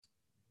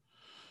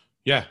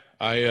Yeah,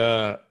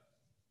 I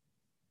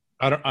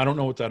don't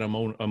know what that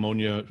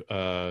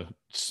ammonia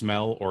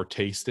smell or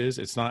taste is.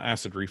 It's not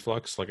acid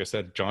reflux. Like I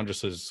said, John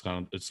just says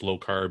it's low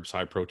carbs,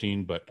 high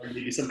protein. But Or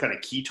maybe some kind of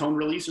ketone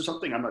release or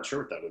something. I'm not sure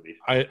what that would be.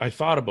 I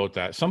thought about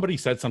that. Somebody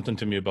said something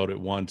to me about it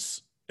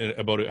once,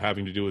 about it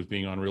having to do with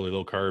being on really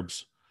low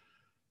carbs.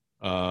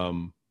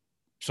 Um,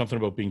 Something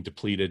about being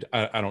depleted.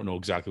 I don't know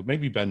exactly.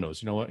 Maybe Ben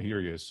knows. You know what? Here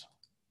he is.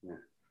 Yeah.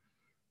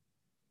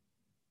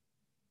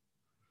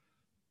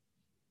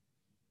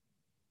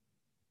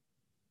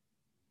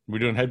 We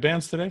doing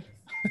headbands today?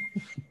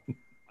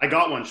 I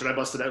got one. Should I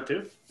bust it out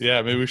too?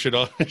 Yeah, maybe we should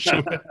all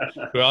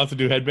we all have to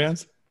do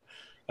headbands.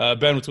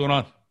 Ben, what's going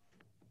on?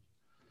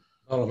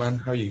 Hello, man.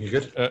 How are you? You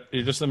good?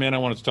 You're just the man I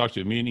wanted to talk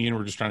to. Me and Ian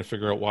were just trying to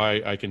figure out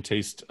why I can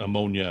taste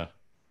ammonia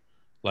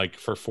like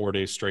for 4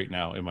 days straight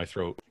now in my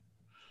throat.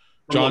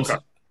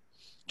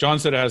 John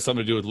said it has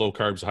something to do with low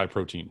carbs, high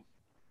protein.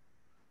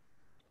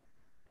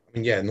 I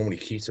mean, yeah, normally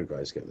keto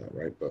guys get that,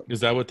 right? But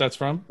Is that what that's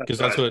from? Because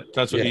that's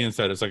what Yeah. Ian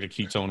said. It's like a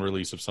ketone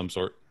release of some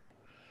sort.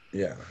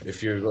 yeah,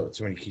 if you've got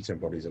too many ketone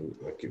bodies, it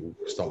will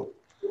start.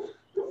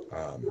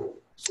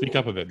 Speak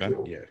up a bit,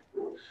 Ben. Yeah.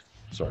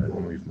 Sorry, I'll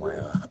move my.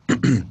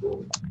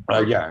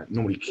 Yeah,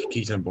 normally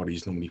ketone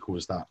bodies normally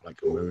cause that,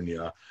 like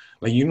ammonia.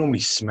 Like you normally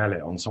smell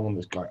it on someone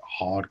that's got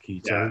hard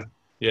keto.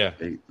 Yeah.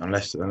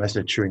 Unless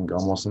they're chewing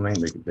gum or something,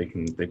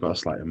 they've got a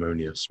slight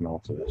ammonia smell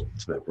to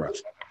their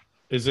breath.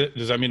 Does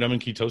that mean I'm in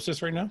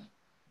ketosis right now?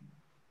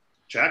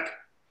 Check.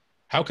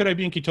 How could I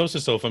be in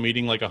ketosis though if I'm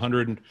eating like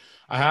 100?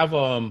 I have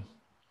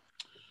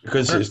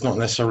Because it's not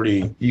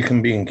necessarily you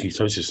can be in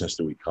ketosis and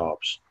still eat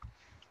carbs.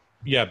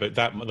 Yeah, but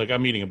that like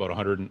I'm eating about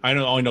 100. I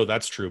know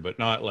that's true, but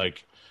not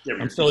like Yeah,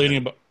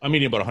 I'm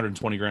eating about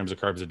 120 grams of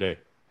carbs a day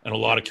and a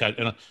lot of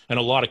and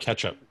a lot of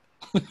ketchup.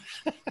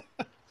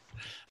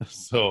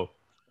 So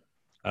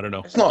I don't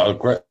know. That's not a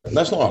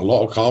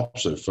lot of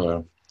carbs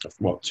of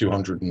what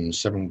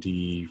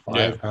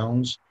 275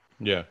 pounds.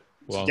 Yeah.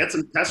 Well, get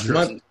some test strips.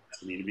 I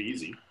mean, it'd be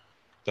easy.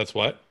 That's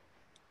what.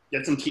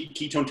 Get some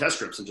ketone test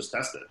strips and just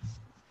test it.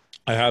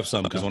 I have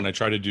some because when I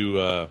tried to do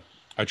the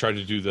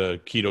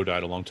keto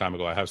diet a long time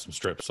ago, I have some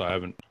strips. So I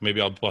haven't. Maybe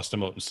I'll bust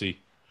them out and see.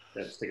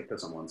 Yeah, just take a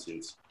piss on one,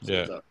 see.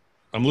 Yeah.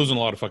 I'm losing a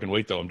lot of fucking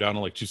weight though. I'm down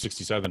to like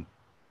 267.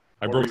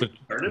 I broke the.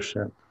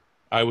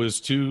 I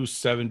was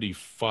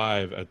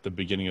 275 at the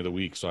beginning of the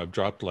week, so I've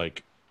dropped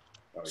like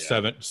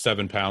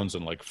 7 pounds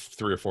in like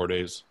 3 or 4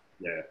 days.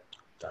 Yeah.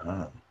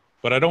 Damn.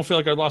 But I don't feel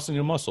like I lost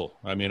any muscle.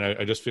 I mean,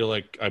 I just feel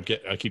like I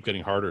keep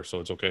getting harder, so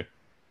it's okay.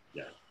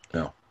 Yeah.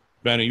 No.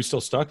 Ben, are you still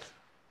stuck?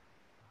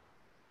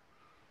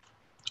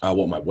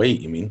 What, my weight,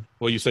 you mean?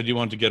 Well, you said you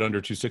wanted to get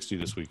under 260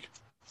 this week.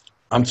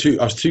 I was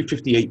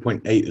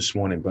 258.8 this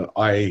morning, but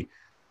I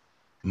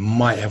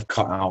might have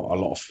cut out a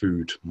lot of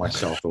food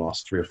myself the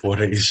last 3 or 4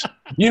 days.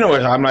 You know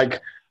what? I'm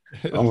like,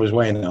 I was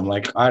weighing it. I'm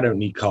like, I don't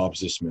need carbs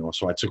this meal.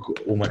 So I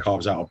took all my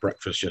carbs out of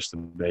breakfast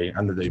yesterday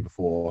and the day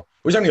before.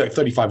 It was only like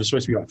 35. It's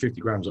supposed to be like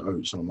 50 grams of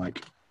oats. And I'm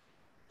like,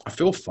 I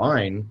feel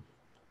fine,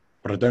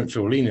 but I don't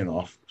feel lean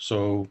enough.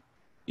 So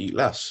eat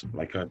less.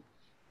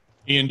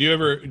 Ian, do you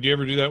ever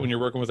do that when you're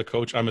working with a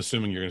coach? I'm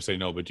assuming you're going to say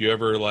no, but do you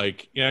ever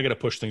like, I got to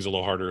push things a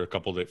little harder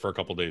for a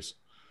couple days?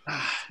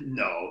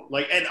 No,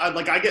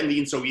 I get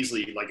lean so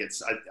easily. Like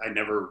I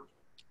never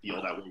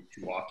feel that way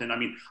too often. I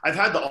mean, I've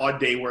had the odd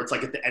day where it's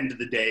like at the end of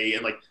the day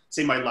and like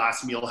say my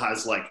last meal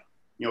has like,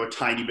 a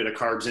tiny bit of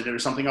carbs in it or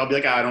something. I'll be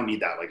like, I don't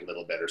need that, like a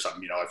little bit or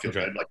something, I feel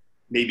good. Like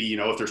maybe,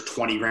 if there's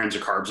 20 grams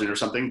of carbs in it or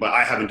something, but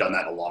I haven't done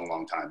that in a long,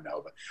 long time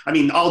now. But I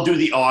mean, I'll do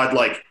the odd,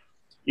 like,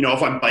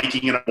 if I'm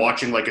biking and I'm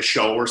watching like a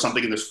show or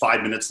something and there's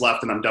 5 minutes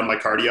left and I'm done my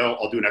cardio,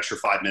 I'll do an extra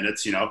 5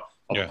 minutes,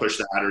 I'll push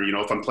that. Or,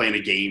 if I'm playing a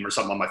game or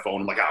something on my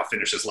phone, I'm like, I'll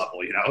finish this level,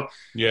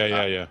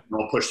 Yeah.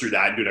 I'll push through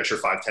that and do an extra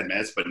 5-10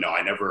 minutes. But no,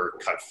 I never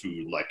cut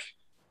food. Like,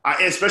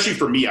 especially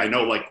for me, I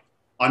know like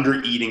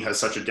under eating has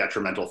such a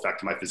detrimental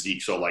effect to my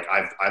physique. So like,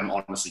 I'm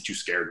honestly too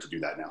scared to do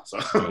that now.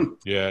 So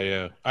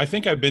yeah. I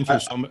think I've been through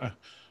some.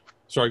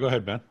 Sorry, go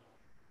ahead, Ben.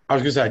 I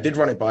was gonna say I did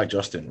run it by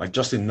Justin. Like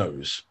Justin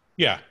knows.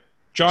 Yeah,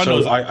 John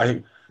knows.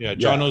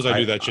 John knows I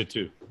do that I, shit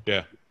too.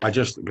 Yeah.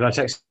 Because I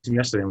texted him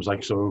yesterday and was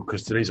like, so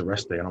because today's a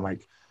rest day, and I'm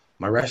like,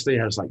 my rest day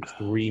has like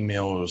 3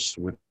 meals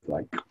with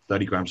like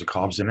 30 grams of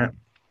carbs in it.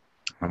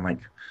 I'm like,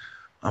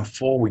 I'm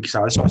 4 weeks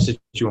out. That's what I said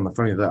to you on the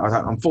phone. I was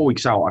like, I'm 4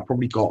 weeks out. I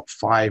probably got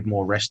 5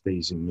 more rest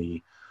days in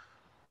me.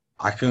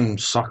 I can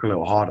suck a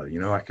little harder,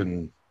 I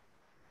can.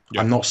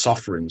 Yeah. I'm not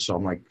suffering, so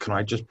I'm like, can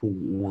I just pull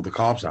all the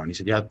carbs out? And he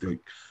said, yeah,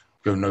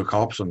 go no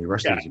carbs on your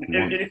rest days.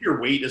 And if your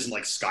weight isn't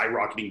like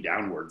skyrocketing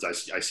downwards,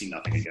 I see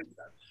nothing against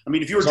that. I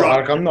mean, if you were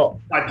dropping I'm not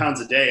 5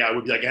 pounds a day, I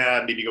would be like,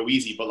 maybe go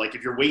easy. But like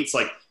if your weight's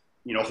like,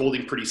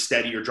 holding pretty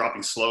steady or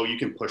dropping slow, you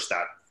can push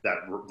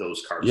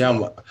those carbs.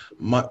 Yeah,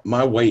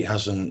 my weight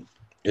hasn't.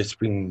 It's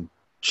been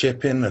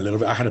chipping a little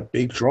bit. I had a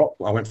big drop.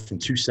 I went from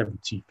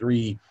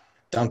 273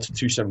 down to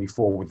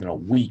 274 within a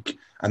week,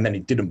 and then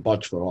it didn't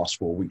budge for the last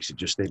 4 weeks. It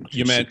just stayed at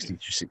 260,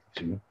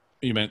 262.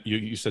 You meant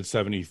you said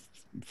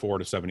 74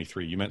 to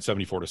 73. You meant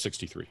 74 to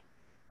 63.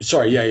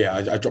 Sorry, yeah.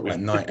 I dropped like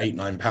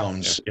 9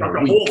 pounds in a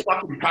a week. whole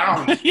fucking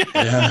pound.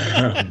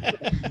 Yeah.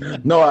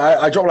 No,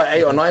 I dropped like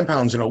 8 or 9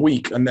 pounds in a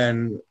week, and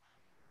then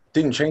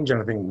didn't change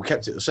anything. We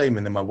kept it the same,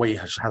 and then my weight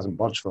hasn't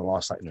budged for the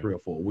last like 3 or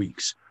 4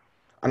 weeks.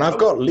 And I've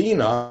got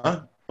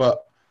leaner,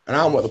 but and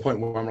now I'm at the point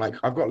where I'm like,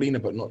 I've got leaner,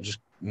 but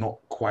not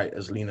quite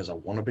as lean as I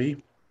want to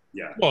be.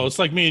 Yeah. Well, it's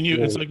like me and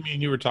you. It's like me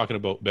and you were talking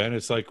about, Ben.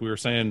 It's like we were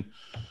saying,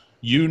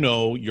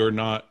 you're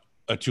not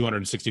a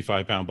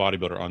 265-pound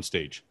bodybuilder on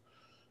stage.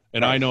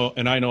 And right. I know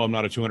I'm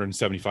not a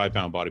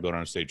 275-pound bodybuilder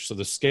on stage. So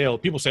the scale,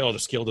 people say, oh, the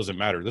scale doesn't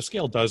matter. The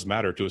scale does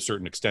matter to a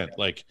certain extent.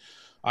 Like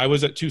I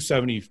was at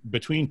 270,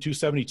 between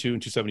 272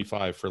 and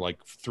 275 for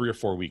like 3 or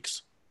 4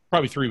 weeks,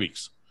 probably 3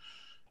 weeks.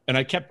 And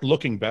I kept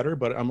looking better,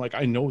 but I'm like,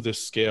 I know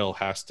this scale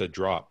has to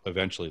drop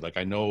eventually. Like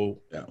I know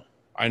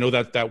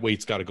that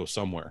weight's got to go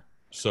somewhere.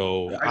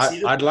 So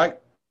I'd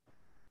like,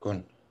 go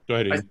on. Go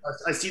ahead.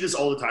 I see this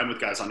all the time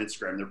with guys on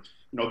Instagram. They're,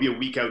 it'll be a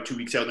week out, 2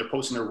 weeks out. They're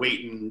posting their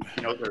weight and,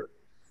 they're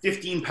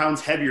 15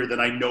 pounds heavier than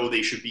I know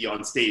they should be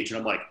on stage. And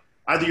I'm like,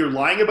 either you're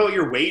lying about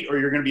your weight or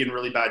you're going to be in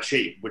really bad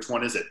shape. Which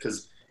one is it?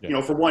 Because,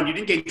 for one, you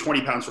didn't gain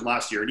 20 pounds from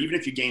last year. And even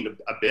if you gained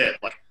a bit,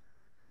 like,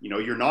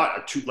 you're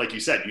not like you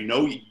said,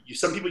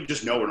 some people you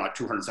just know are not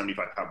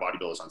 275-pound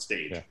bodybuilders on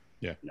stage.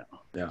 Yeah.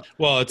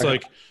 Well, it's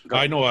like,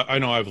 I know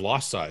I've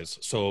lost size.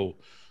 So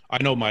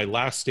I know my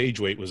last stage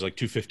weight was like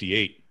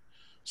 258.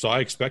 So I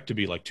expect to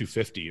be like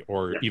 250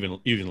 or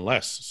even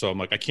less. So I'm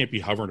like, I can't be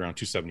hovering around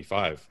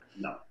 275.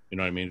 No. You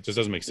know what I mean? It just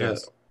doesn't make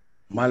sense.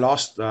 My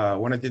last,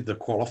 when I did the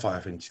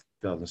qualifier in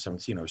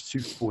 2017, I was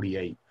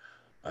 248.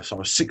 So I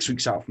was 6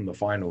 weeks out from the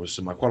finals.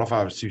 So my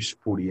qualifier was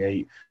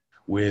 248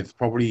 with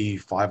probably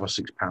 5 or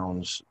 6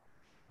 pounds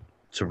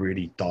to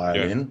really dial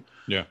in.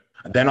 Yeah.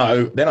 And then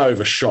I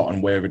overshot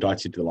and way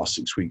overdieted the last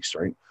 6 weeks,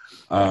 right?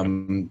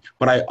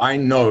 But I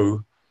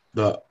know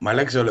that my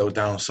legs are a little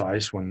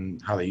downsized when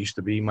how they used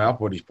to be. My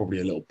upper body's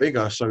probably a little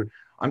bigger. So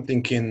I'm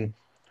thinking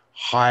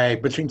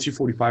between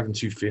 245 and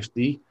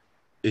 250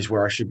 is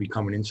where I should be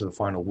coming into the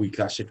final week.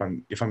 That's if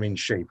I'm in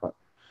shape,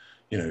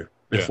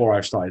 before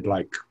I've started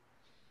like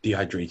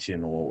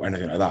dehydrating or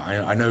anything like that.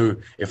 I know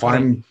if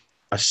I'm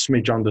a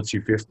smidge under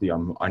 250,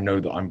 I know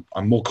that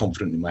I'm more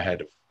confident in my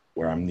head of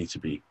where I need to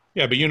be.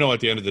 Yeah, but at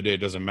the end of the day, it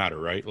doesn't matter,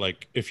 right?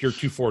 Like if you're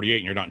 248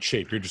 and you're not in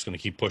shape, you're just going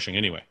to keep pushing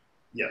anyway.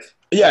 Yes.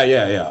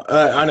 Yeah.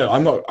 I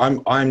know.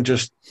 I'm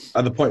just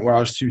at the point where I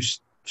was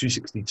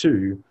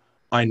 262.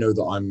 I know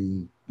that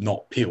I'm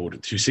not peeled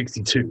at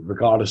 262,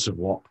 regardless of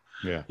what.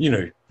 Yeah.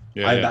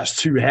 That's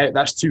too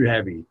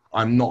heavy.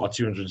 I'm not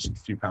a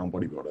 262-pound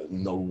bodybuilder.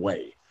 No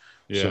way.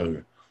 Yeah.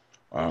 So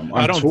I'm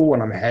tall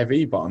and I'm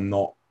heavy, but I'm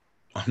not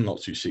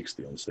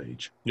 260 on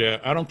stage. Yeah,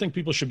 I don't think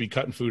people should be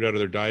cutting food out of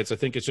their diets. I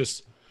think it's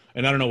just,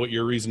 and I don't know what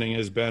your reasoning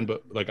is, Ben,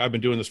 but like I've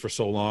been doing this for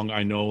so long,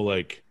 I know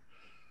like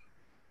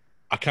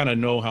I kind of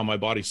know how my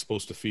body's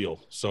supposed to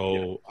feel.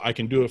 So I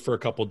can do it for a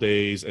couple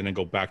days and then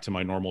go back to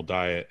my normal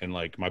diet and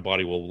like my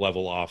body will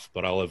level off,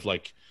 but I'll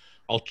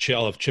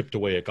have chipped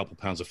away a couple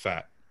pounds of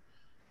fat.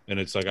 And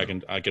it's like I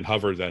can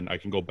hover then. I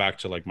can go back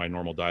to like my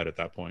normal diet at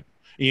that point.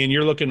 Ian,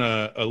 you're looking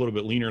a little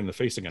bit leaner in the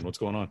face again. What's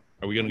going on?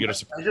 Are we going to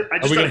get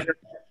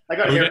I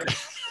got a haircut.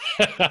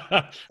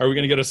 Are we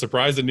going to get a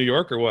surprise in New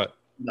York or what?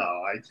 No,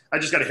 I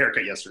just got a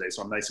haircut yesterday,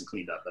 so I'm nice and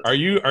cleaned up. Have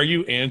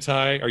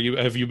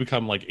you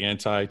become like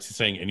anti to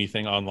saying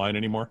anything online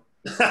anymore?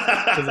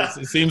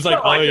 It seems like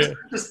I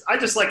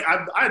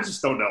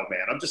just don't know,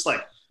 man. I'm just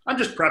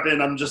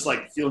prepping. I'm just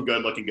like feeling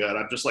good, looking good.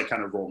 I'm just like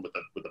kind of rolling with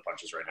the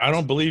punches right now. I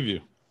don't believe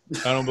you.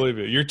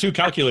 You're too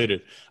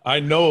calculated. I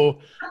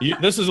know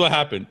this is what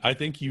happened. I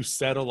think you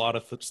said a lot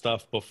of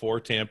stuff before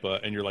Tampa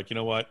and you're like, you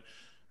know what?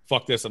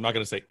 Fuck this. I'm not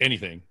going to say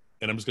anything.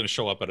 And I'm just going to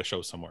show up at a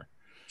show somewhere.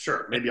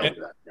 Sure. Maybe I'll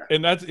do that.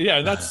 Yeah.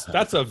 And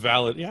that's a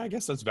valid, I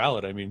guess that's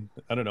valid. I mean,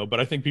 I don't know, but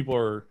I think people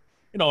are,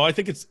 I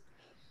think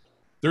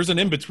there's an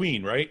in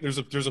between, right? There's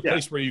a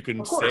place where you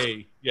can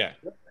say,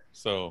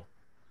 So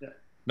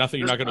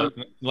nothing, nothing,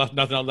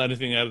 I'll let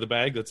anything out of the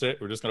bag. That's it.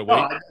 We're just going to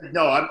wait.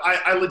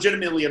 I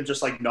legitimately am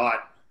just like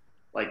not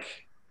like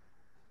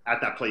at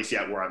that place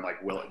yet where I'm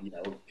like willing,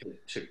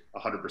 to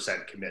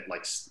 100% commit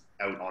like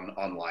out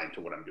online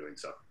to what I'm doing.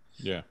 So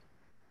yeah.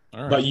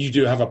 All right. But you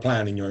do have a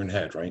plan in your own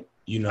head, right?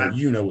 You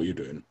know what you're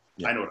doing.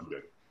 Yeah. I know what I'm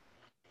doing.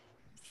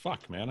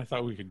 Fuck, man. I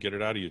thought we could get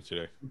it out of you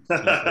today.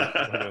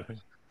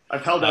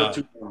 I've held out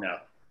too long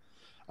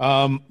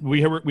now.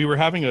 We were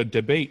having a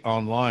debate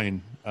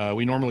online.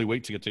 We normally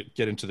wait to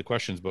get into the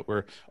questions, but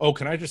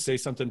can I just say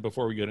something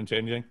before we get into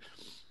anything?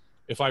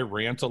 If I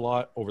rant a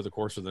lot over the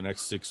course of the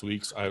next 6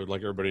 weeks, I would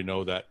like everybody to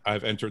know that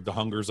I've entered the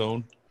hunger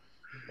zone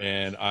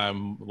and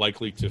I'm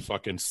likely to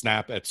fucking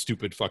snap at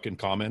stupid fucking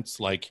comments.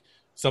 Like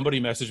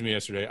somebody messaged me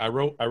yesterday. I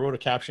wrote a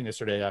caption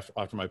yesterday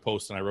after my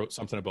post and I wrote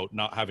something about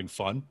not having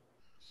fun.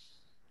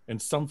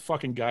 And some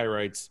fucking guy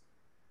writes,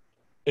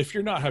 if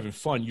you're not having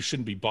fun, you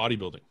shouldn't be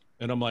bodybuilding.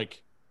 And I'm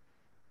like,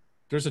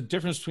 there's a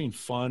difference between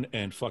fun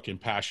and fucking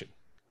passion,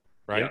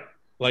 right? Yeah.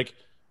 Like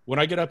when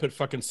I get up at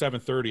fucking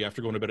 7:30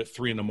 after going to bed at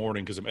 3 a.m.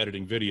 because I'm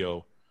editing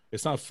video,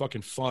 it's not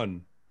fucking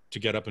fun to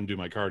get up and do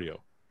my cardio.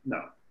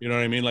 No. You know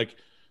what I mean? Like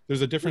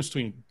there's a difference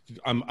between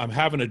I'm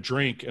having a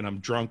drink and I'm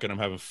drunk and I'm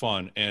having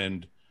fun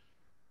and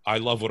I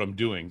love what I'm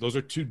doing. Those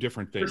are two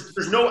different things.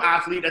 There's no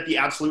athlete at the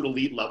absolute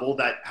elite level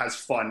that has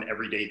fun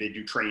every day. They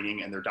do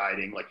training and they're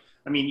dieting. Like,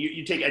 I mean,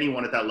 you take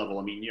anyone at that level.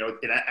 I mean, you know,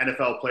 an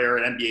NFL player,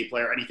 an NBA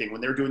player, anything,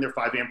 when they're doing their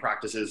 5 a.m.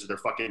 practices, they're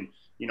fucking,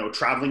 you know,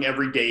 traveling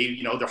every day,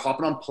 you know, they're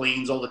hopping on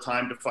planes all the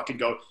time to fucking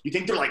go. You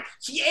think they're like,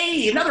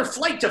 yay, another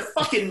flight to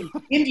fucking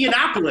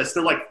Indianapolis.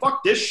 They're like,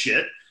 fuck this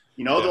shit.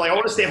 You know, they're like, I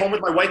want to stay home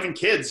with my wife and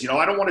kids. You know,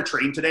 I don't want to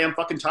train today. I'm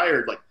fucking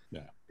tired. Like,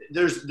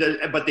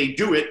 but they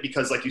do it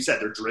because, like you said,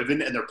 they're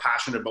driven and they're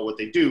passionate about what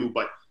they do,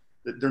 but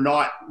they're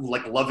not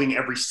like loving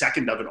every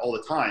second of it all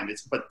the time.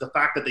 But the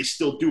fact that they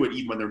still do it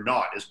even when they're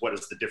not is what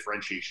is the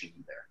differentiation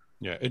there.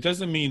 Yeah. It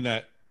doesn't mean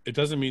that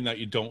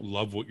you don't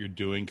love what you're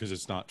doing because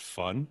it's not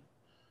fun.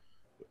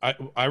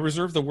 I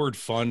reserve the word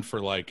fun for,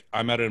 like,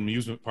 I'm at an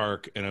amusement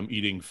park and I'm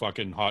eating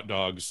fucking hot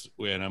dogs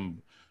and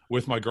I'm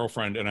with my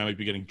girlfriend and I might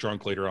be getting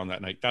drunk later on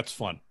that night. That's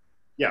fun.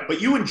 Yeah. But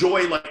you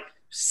enjoy, like,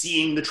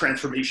 seeing the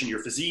transformation in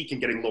your physique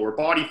and getting lower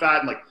body fat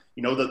and, like,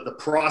 you know, the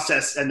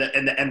process and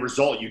the end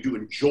result you do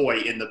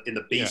enjoy in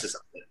the basis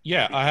of it.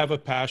 Yeah, I have a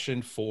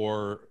passion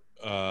for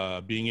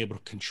being able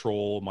to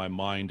control my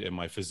mind and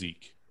my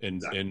physique,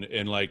 and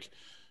like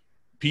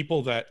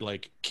people that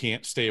like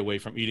can't stay away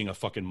from eating a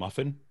fucking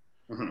muffin,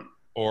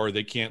 or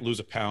they can't lose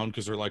a pound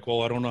because they're like,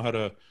 well, I don't know how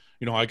to,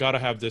 you know, I got to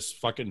have this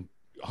fucking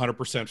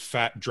 100%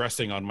 fat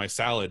dressing on my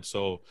salad.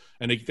 So,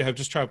 and they have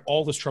just tried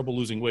all this trouble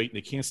losing weight. And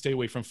they can't stay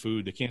away from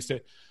food. They can't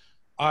stay.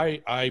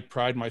 I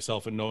pride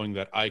myself in knowing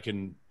that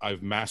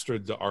I've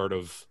mastered the art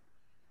of,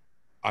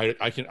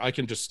 I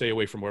can just stay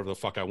away from whatever the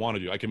fuck I want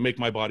to do. I can make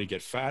my body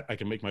get fat. I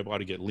can make my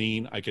body get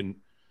lean.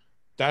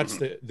 That's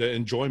the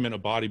enjoyment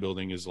of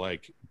bodybuilding, is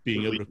like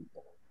being able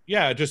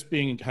to, just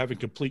having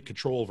complete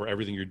control over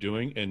everything you're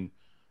doing. And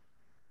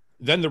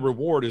then the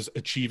reward is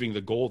achieving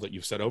the goal that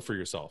you've set out for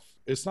yourself.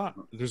 It's not,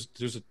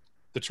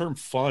 the term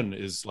fun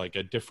is like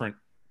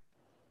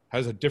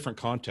has a different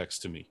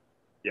context to me.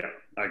 Yeah,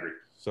 I agree.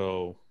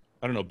 So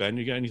I don't know, Ben,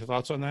 you got any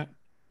thoughts on that?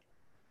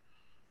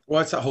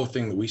 Well, it's that whole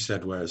thing that we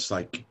said where it's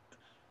like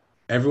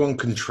everyone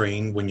can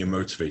train when you're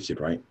motivated,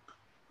 right?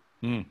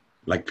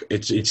 Like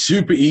it's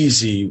super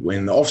easy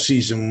when the off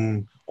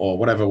season or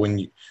whatever, when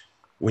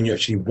you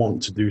actually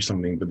want to do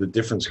something, but the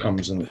difference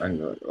comes and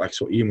like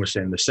what Ian was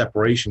saying, the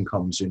separation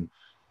comes in,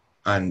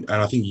 and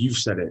I think you've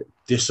said it,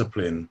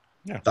 discipline.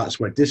 Yeah. That's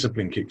where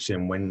discipline kicks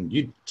in. When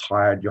you're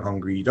tired, you're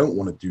hungry, you don't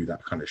want to do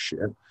that kind of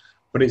shit.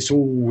 But it's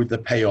all with the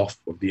payoff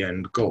of the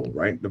end goal,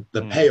 right?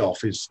 The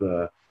payoff is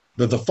the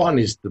fun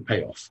is the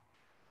payoff.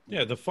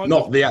 Yeah, the fun.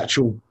 Not the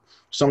actual,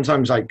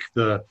 sometimes like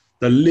the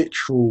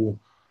literal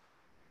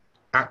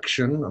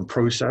action and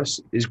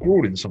process is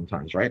grueling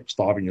sometimes, right?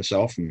 Starving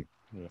yourself and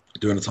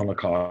doing a ton of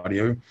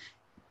cardio.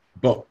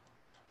 But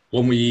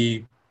when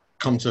we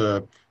come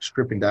to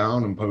stripping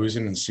down and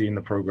posing and seeing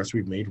the progress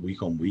we've made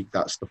week on week,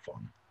 that's the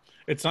fun.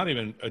 It's not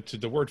even,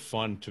 the word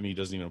fun to me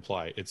doesn't even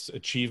apply. It's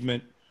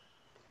achievement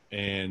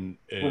and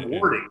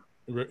rewarding.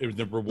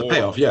 The reward. The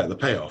payoff, the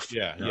payoff.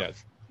 Yeah.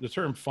 The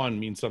term fun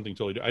means something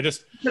totally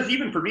different. Because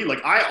even for me,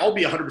 like I'll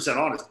be 100%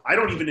 honest, I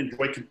don't even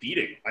enjoy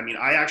competing. I mean,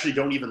 I actually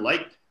don't even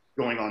like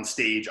going on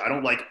stage. I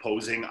don't like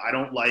posing. I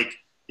don't like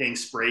getting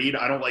sprayed.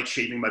 I don't like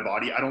shaving my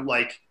body. I don't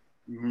like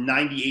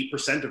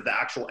 98% of the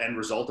actual end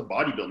result of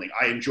bodybuilding.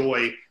 I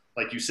enjoy,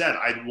 like you said,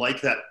 I like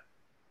that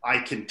I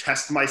can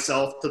test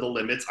myself to the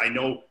limits. I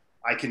know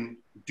I can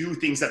do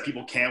things that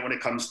people can't when it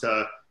comes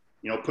to,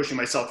 you know, pushing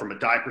myself from a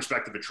diet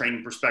perspective, a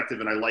training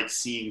perspective. And I like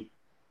seeing,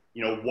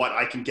 you know, what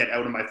I can get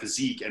out of my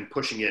physique and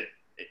pushing it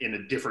in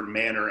a different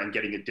manner and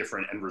getting a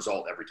different end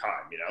result every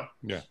time, you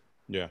know?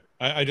 Yeah.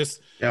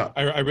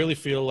 I really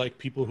feel like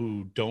people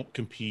who don't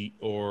compete,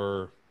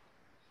 or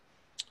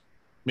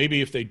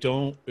maybe if they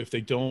don't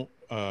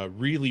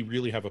really,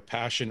 really have a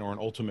passion or an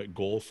ultimate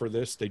goal for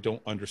this, they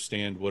don't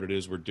understand what it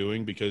is we're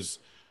doing, because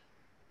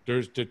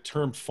the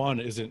term fun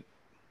isn't,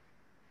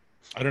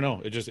 I don't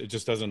know. It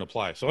just doesn't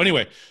apply. So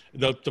anyway,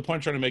 the point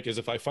I'm trying to make is,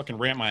 if I fucking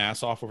rant my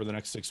ass off over the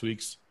next 6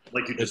 weeks,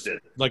 like you just did,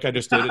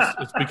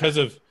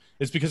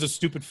 it's because of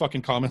stupid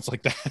fucking comments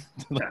like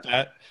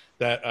that,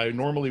 that I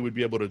normally would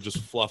be able to just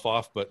fluff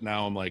off. But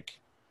now I'm like,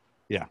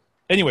 yeah.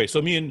 Anyway,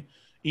 so me and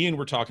Ian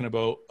were talking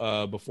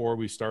about, before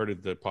we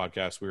started the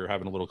podcast, we were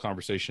having a little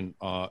conversation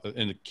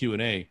in the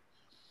Q&A.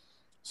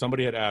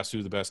 Somebody had asked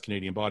who the best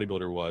Canadian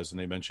bodybuilder was, and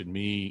they mentioned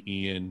me,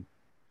 Ian,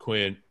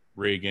 Quint,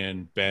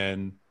 Reagan,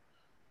 Ben,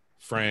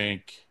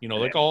 Frank, you know,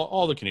 like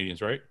all the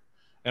Canadians, right?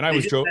 And I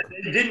was joking.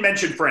 They didn't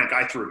mention Frank.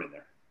 I threw him in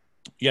there.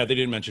 Yeah, they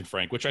didn't mention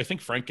Frank, which I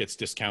think Frank gets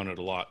discounted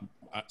a lot.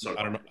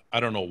 I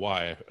don't know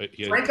why.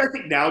 Frank, I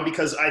think now,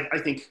 because I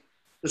think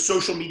the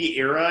social media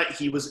era,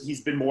 he's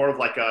been more of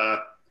like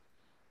a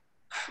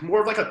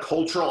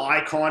cultural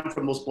icon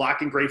from those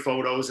black and gray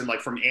photos and like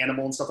from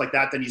Animal and stuff like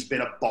that, than he's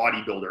been a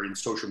bodybuilder in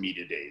social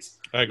media days.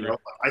 I agree. You know,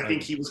 I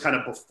think he was kind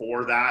of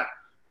before that.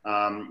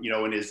 You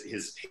know, in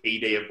his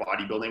heyday of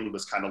bodybuilding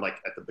was kind of like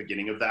at the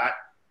beginning of that.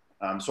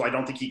 So I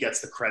don't think he gets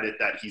the credit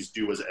that he's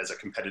due as a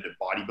competitive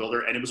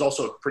bodybuilder. And it was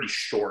also a pretty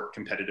short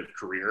competitive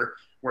career,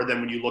 where then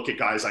when you look at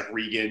guys like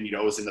Regan,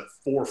 is in the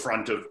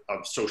forefront of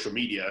social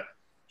media.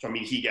 So, I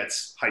mean, he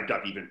gets hyped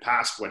up even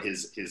past what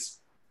his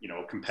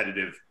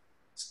competitive,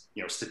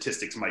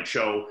 statistics might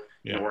show,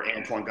 or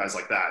Antoine, guys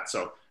like that.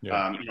 So,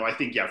 I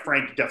think,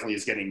 Frank definitely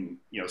is getting,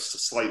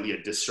 slightly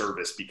a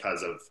disservice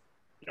because of,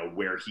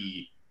 where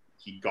he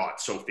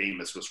got so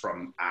famous was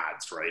from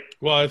ads, right?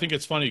 Well, I think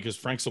it's funny because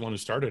Frank's the one who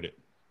started it.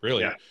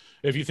 Really,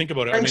 if you think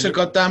about it, Frank's a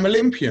goddamn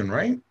Olympian,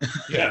 right?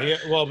 yeah.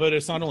 Well, but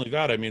it's not only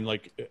that. I mean,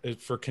 like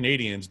for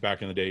Canadians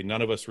back in the day,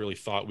 none of us really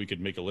thought we could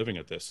make a living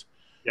at this.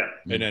 Yeah.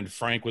 And then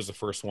Frank was the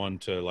first one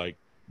to like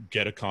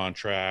get a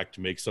contract,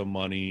 make some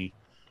money.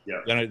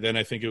 Yeah. Then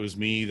I think it was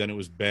me. Then it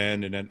was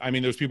Ben, and then I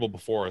mean, there's people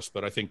before us,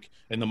 but I think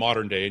in the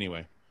modern day,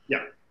 anyway.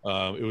 Yeah.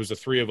 It was the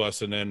three of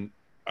us, and then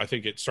I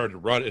think it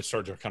started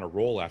to kind of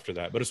roll after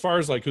that. But as far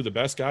as like who the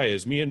best guy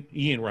is, me and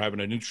Ian were having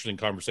an interesting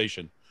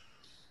conversation.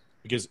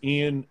 Because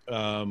Ian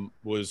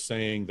was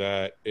saying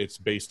that it's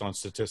based on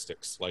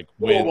statistics, like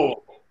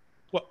whoa.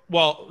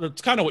 Well,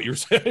 that's kind of what you're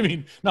saying. I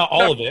mean, not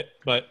all of it,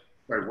 but.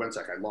 Sorry, 1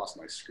 sec. I lost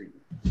my screen.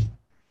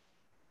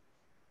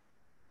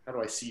 How do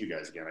I see you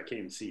guys again? I can't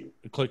even see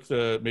you. Click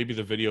maybe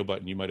the video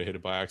button. You might have hit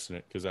it by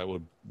accident because that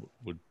would.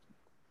 All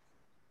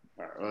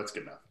right, well, that's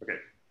good enough. Okay.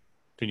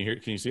 Can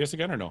you see us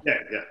again or no?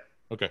 Yeah.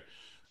 Okay,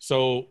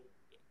 so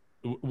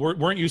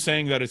weren't you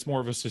saying that it's more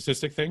of a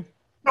statistic thing?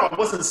 No, I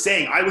wasn't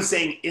saying. I was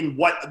saying in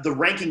what the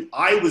ranking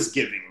I was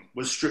giving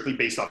was strictly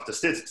based off the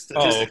statistics.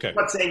 Oh, okay. I'm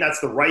not saying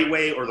that's the right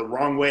way or the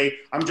wrong way.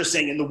 I'm just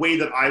saying in the way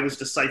that I was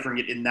deciphering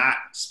it in that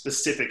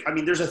specific. I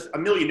mean, there's a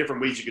million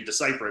different ways you could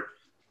decipher it.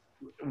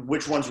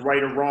 Which one's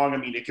right or wrong? I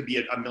mean, it could be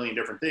a million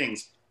different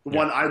things. The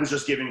one I was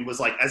just giving was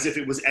like as if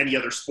it was any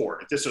other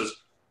sport. If this was,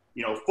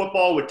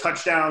 football with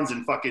touchdowns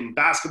and fucking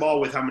basketball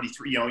with how many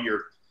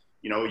your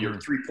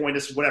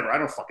 3-pointers, whatever. I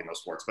don't fucking know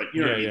sports, but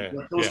you know what I mean?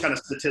 Like those kind of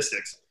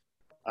statistics.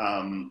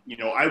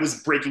 I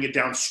was breaking it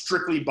down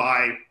strictly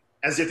by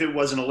as if it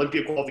was an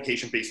Olympia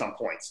qualification based on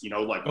points,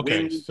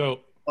 wins, so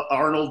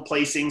Arnold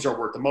placings are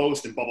worth the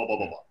most and blah, blah, blah,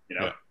 blah, blah,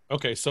 Yeah.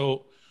 Okay.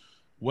 So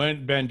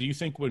Ben, do you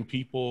think when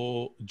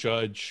people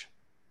judge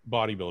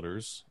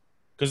bodybuilders,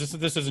 because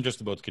this isn't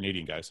just about the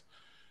Canadian guys,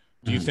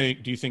 do you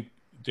think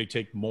they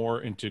take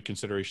more into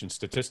consideration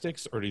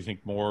statistics, or do you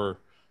think more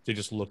they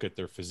just look at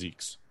their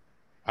physiques?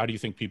 How do you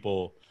think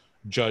people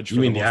judge? You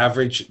mean the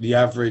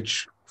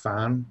average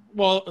fan?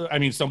 Well, I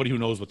mean somebody who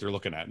knows what they're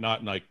looking at,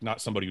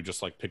 not somebody who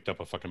just like picked up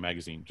a fucking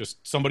magazine,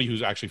 just somebody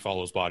who actually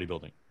follows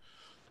bodybuilding.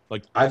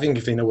 Like, I think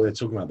if they know what they're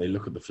talking about, they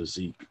look at the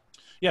physique.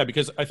 Yeah,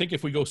 because I think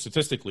if we go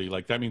statistically,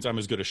 like that means I'm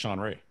as good as Sean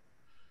Ray.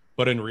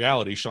 But in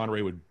reality, Sean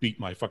Ray would beat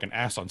my fucking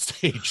ass on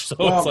stage. So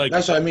it's like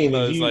that's what I mean.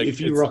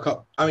 If you rock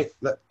up, I mean,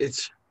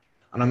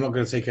 and I'm not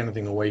going to take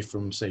anything away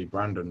from say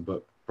Brandon,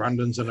 but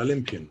Brandon's an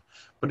Olympian,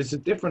 but it's a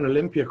different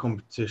Olympia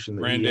competition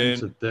that he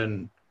entered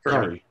than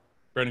Curry.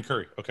 Brandon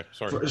Curry. Okay,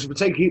 sorry.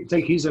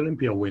 Take his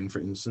Olympia win, for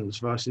instance,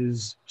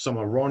 versus some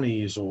of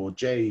Ronnie's or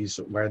Jay's,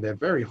 where they're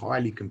very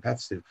highly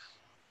competitive.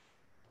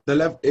 The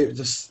level, it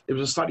was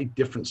a slightly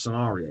different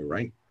scenario,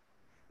 right?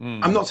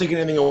 I'm not taking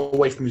anything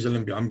away from his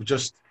Olympia. I'm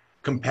just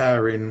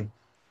comparing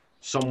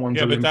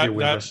someone's Olympia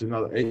win versus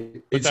another.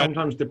 It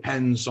sometimes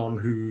depends on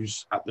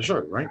who's at the show,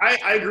 right?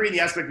 I agree in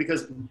the aspect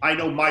because I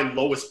know my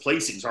lowest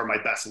placings are my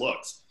best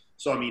looks.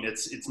 So I mean,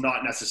 it's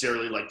not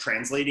necessarily like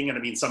translating, and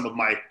I mean some of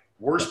my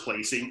worst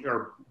placing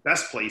or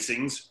best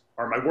placings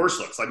are my worst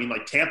looks. I mean,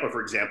 like Tampa,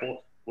 for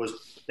example,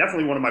 was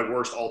definitely one of my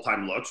worst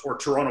all-time looks, or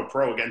Toronto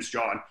Pro against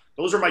John.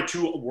 Those are my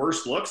two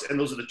worst looks, and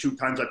those are the two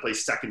times I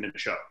placed second in the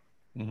show.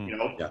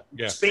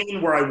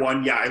 Spain, where I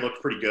won, I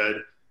looked pretty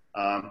good.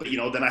 But,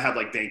 then I had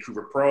like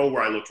Vancouver Pro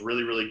where I looked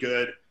really, really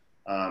good,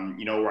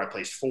 where I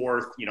placed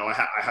fourth.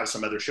 I have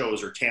some other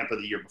shows, or Tampa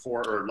the year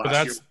before or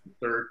last year,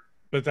 third.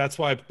 But that's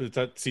why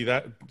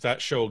that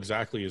show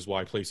exactly is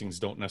why placings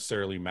don't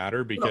necessarily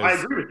matter, because I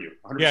agree with you.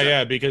 100%.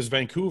 Yeah, because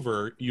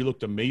Vancouver, you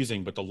looked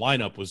amazing, but the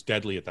lineup was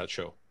deadly at that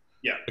show.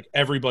 Yeah. Like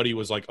everybody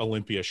was like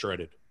Olympia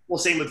shredded. Well,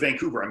 same with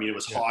Vancouver. I mean, it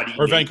was Haughty.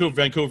 Or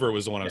Vancouver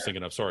was the one I was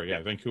thinking of. Sorry.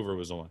 Yeah. Vancouver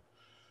was the one.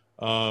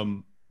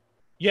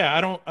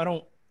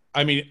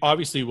 I mean,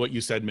 obviously what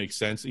you said makes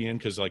sense, Ian,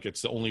 because like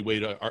it's the only way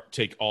to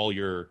take all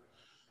your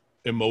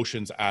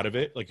emotions out of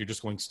it. Like you're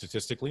just going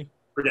statistically.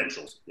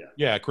 Credentials.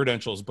 Yeah,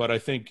 credentials. But I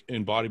think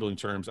in bodybuilding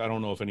terms, I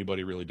don't know if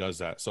anybody really does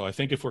that. So I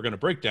think if we're going to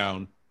break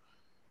down,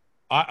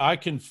 I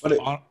can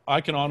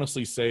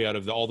honestly say out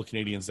of all the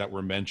Canadians that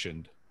were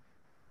mentioned,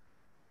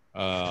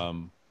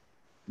 man,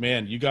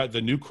 you got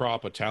the new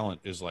crop of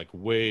talent is like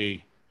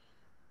way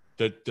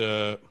that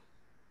the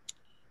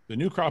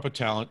new crop of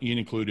talent, Ian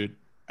included,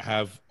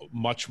 have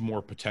much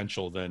more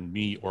potential than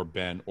me or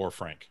Ben or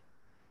Frank.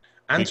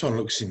 Anton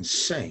looks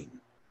insane.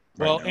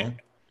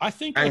 I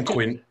think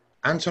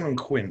Anton and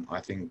Quinn, I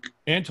think.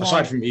 Anton,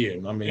 aside from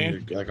Ian, I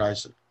mean, the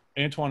guys.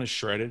 Antoine is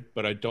shredded,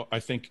 but I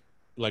think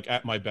like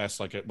at my best,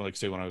 like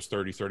say when I was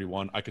 30,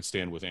 31, I could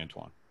stand with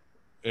Antoine.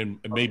 and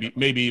maybe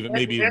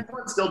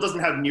Antoine still doesn't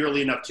have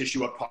nearly enough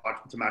tissue up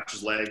top to match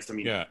his legs. I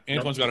mean, yeah,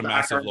 Antoine's got a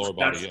massive lower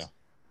body. Yeah,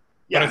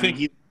 yeah. But I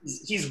think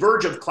he's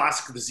verge of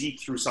classic physique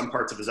through some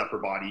parts of his upper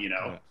body.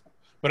 Yeah.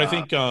 But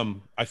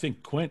I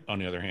think Quint, on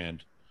the other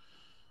hand,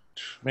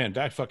 man,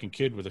 that fucking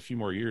kid with a few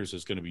more years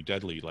is going to be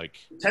deadly. Like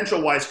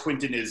potential wise,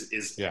 Quinton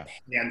is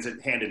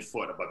hand and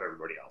foot above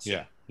everybody else.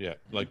 Yeah.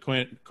 Like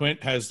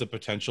Quint has the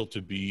potential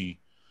to be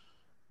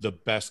the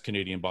best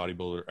Canadian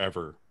bodybuilder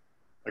ever.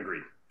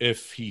 Agreed.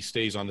 If he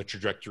stays on the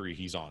trajectory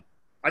he's on.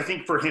 I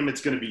think for him,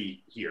 it's going to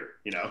be here,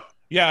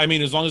 Yeah, I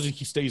mean, as long as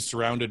he stays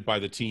surrounded by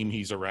the team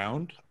he's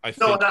around, I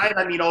think. No,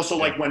 I mean, also,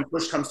 like, when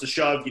push comes to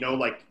shove,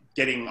 like,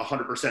 getting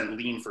 100%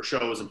 lean for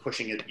shows and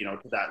pushing it,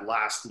 to that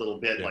last little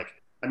bit. Yeah. Like,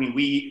 I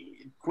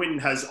mean, Quinton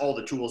has all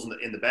the tools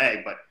in the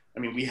bag, but,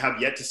 I mean, we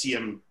have yet to see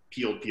him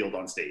peeled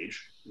on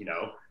stage,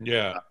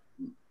 Yeah.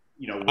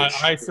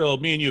 I still,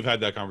 me and you have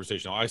had that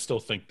conversation. I still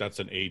think that's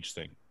an age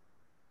thing.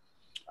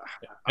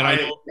 And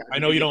I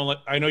know you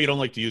don't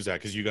like to use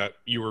that because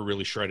you were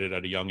really shredded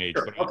at a young age.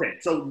 Sure. But okay,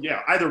 so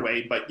yeah, either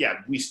way, but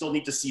yeah, we still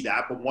need to see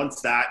that. But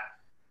once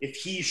if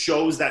he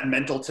shows that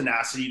mental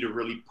tenacity to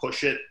really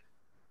push it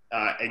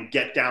and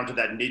get down to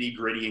that nitty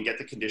gritty and get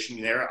the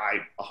conditioning there, I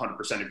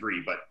 100%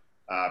 agree. But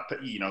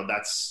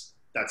that's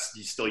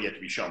still yet to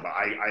be shown. But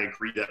I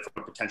agree that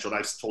from potential, and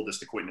I've told this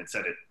to Quinton and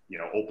said it,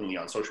 openly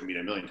on social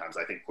media a million times.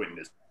 I think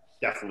Quinton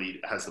definitely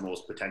has the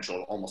most potential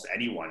of almost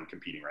anyone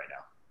competing right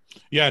now.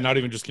 Yeah, not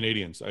even just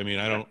Canadians. I mean,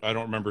 I don't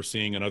remember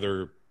seeing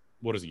another.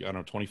 What is he? I don't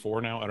know, 24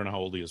 now. I don't know how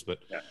old he is, but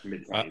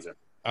mid-20s.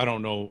 I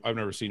don't know. I've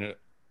never seen it.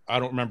 I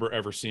don't remember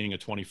ever seeing a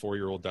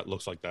 24-year-old that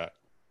looks like that.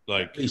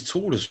 Like he's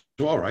tall as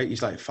well, right?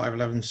 He's like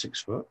 5'11",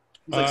 6 foot.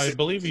 I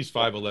believe he's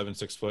 5'11",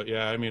 6 foot.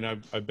 Yeah, I mean,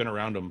 I've been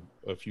around him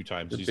a few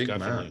times. He's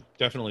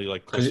definitely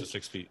like close to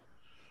 6 feet.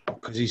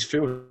 Because he's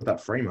filled that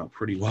frame up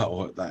pretty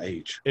well at that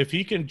age. If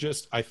he can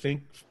I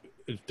think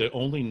the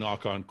only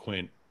knock on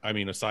Quint. I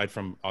mean, aside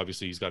from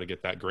obviously he's got to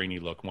get that grainy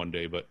look one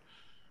day, but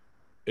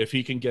if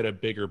he can get a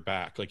bigger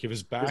back, like if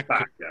his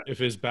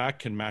back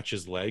can match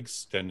his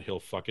legs, then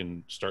he'll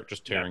fucking start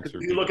just tearing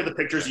through. If you look at the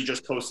pictures he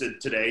just posted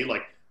today,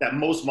 like that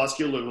most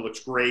muscular looks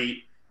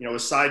great.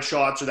 His side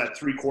shots or that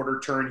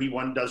 3/4 turn he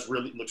does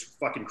really looks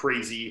fucking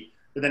crazy.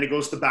 But then it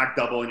goes to back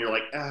double and you're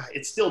like,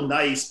 it's still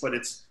nice, but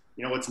it's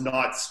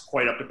not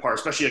quite up to par,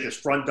 especially like his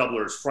front double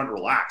or his front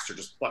relaxed are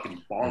just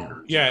fucking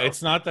bonkers. Yeah,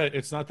 it's not that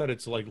it's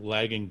like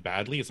lagging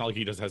badly. It's not like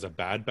he just has a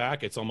bad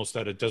back. It's almost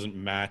that it doesn't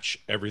match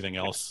everything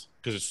else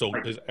because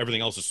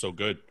everything else is so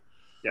good.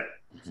 Yeah.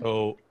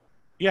 So,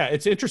 yeah,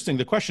 it's interesting.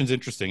 The question's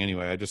interesting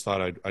anyway. I just thought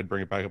I'd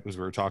bring it back up because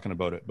we were talking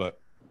about it, but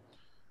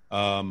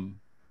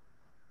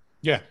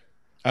yeah,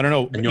 I don't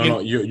know. And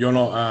you're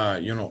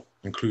not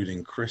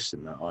including Chris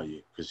in that, are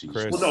you? Because he's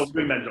Chris. Well, no,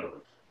 we meant over.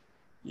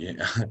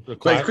 Yeah, but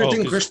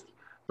Chris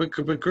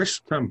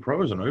turned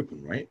pro as an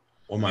open, right?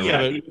 Or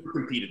he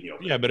competed in the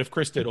open. Yeah, but if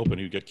Chris did open,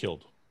 he'd get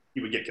killed.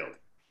 He would get killed.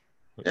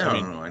 Yeah,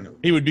 I know.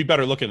 He would be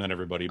better looking than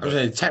everybody.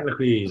 But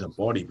technically, he's a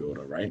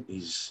bodybuilder, right?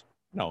 He's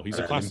a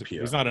classic.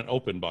 He's not an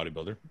open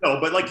bodybuilder.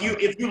 No, but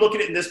if you look at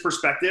it in this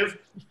perspective,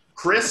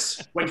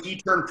 Chris, when he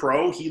turned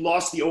pro, he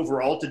lost the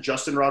overall to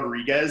Justin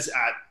Rodriguez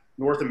at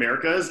North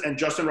Americas, and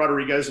Justin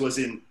Rodriguez was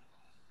in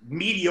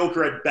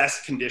mediocre at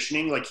best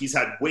conditioning. Like he's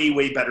had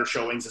way better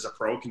showings as a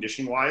pro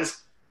conditioning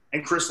wise,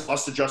 and Chris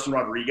lost to Justin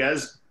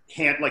Rodriguez.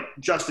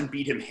 Justin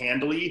beat him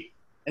handily,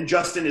 and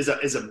Justin is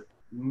a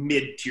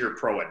mid-tier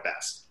pro at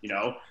best.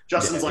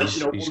 Justin's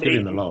he's good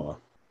in the lower.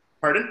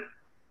 Pardon?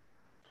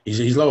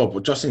 He's lower,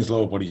 but Justin's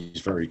lower body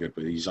is very good,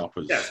 but he's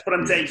uppers. Yes, but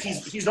I'm saying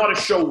he's not a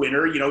show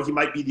winner. He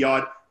might be the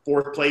odd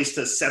 4th place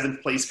to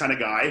 7th place kind of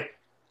guy,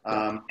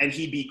 and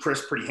he beat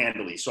Chris pretty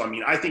handily. So I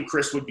mean, I think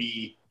Chris would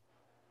be.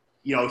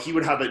 He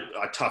would have a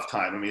tough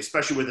time. I mean,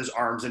 especially with his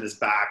arms and his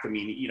back. I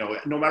mean,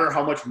 no matter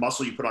how much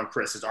muscle you put on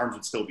Chris, his arms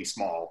would still be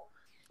small.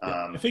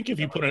 I think if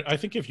you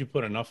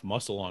put enough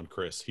muscle on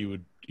Chris, he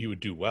would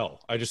do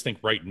well. I just think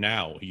right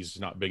now he's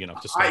not big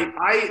enough to start.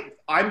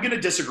 I'm going to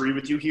disagree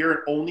with you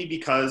here only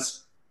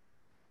because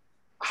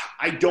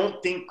I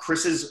don't think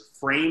Chris's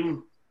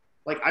frame,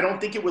 I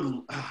don't think it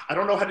would. I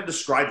don't know how to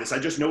describe this. I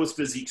just know his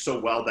physique so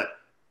well that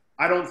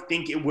I don't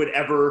think it would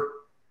ever.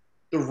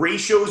 The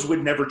ratios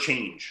would never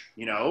change,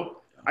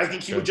 I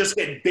think he would just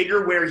get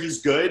bigger where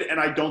he's good, and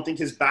I don't think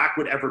his back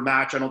would ever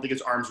match. I don't think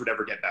his arms would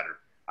ever get better.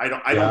 I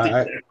don't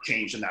think it would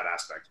change in that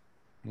aspect.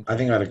 I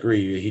think I'd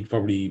agree. He'd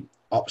probably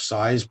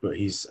upsize, but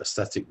his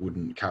aesthetic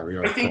wouldn't carry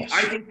over. I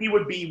think he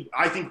would be.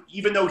 I think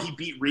even though he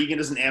beat Regan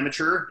as an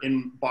amateur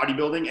in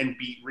bodybuilding and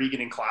beat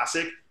Regan in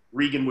classic,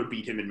 Regan would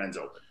beat him in men's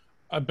open.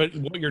 But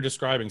what you're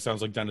describing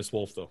sounds like Dennis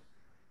Wolf, though.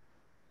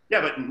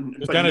 Yeah,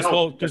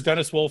 because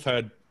Dennis Wolf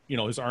had.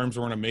 His arms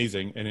weren't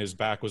amazing, and his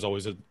back was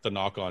always the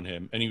knock on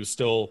him. And he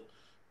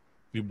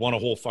won a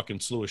whole fucking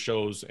slew of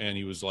shows, and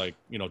he was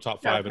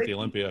top 5 at the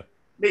Olympia.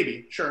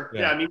 Maybe, sure.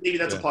 Yeah, I mean, maybe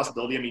that's a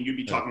possibility. I mean, you'd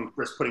be talking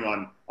Chris putting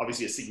on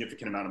obviously a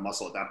significant amount of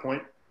muscle at that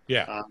point.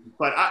 Yeah.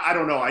 But I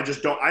don't know. I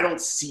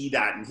don't see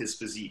that in his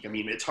physique. I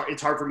mean, it's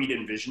hard for me to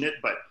envision it,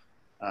 but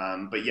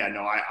yeah,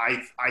 no,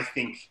 I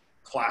think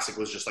Classic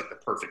was just like the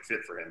perfect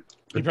fit for him.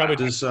 He probably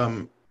does.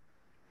 Sorry,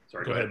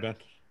 go ahead, Ben.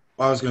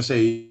 I was going to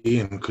say,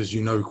 Ian, because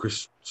you know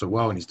Chris so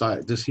well and his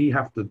diet. Does he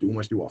have to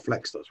almost do what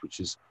Flex does, which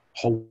is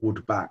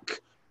hold back?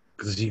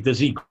 Does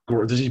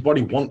his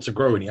body want to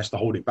grow and he has to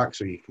hold it back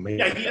so he can make?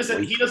 Yeah,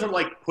 he doesn't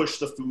like push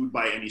the food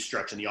by any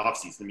stretch in the off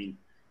season. I mean,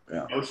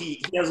 yeah. You know,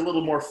 he has a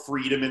little more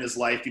freedom in his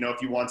life. You know, if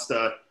he wants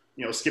to,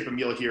 you know, skip a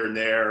meal here and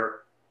there,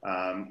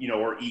 you know,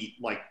 or eat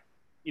like,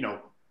 you know,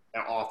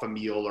 off a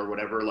meal or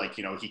whatever, like,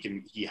 you know,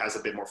 he has a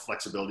bit more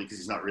flexibility because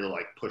he's not really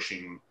like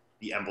pushing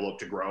the envelope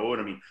to grow.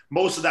 And I mean,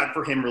 most of that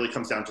for him really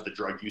comes down to the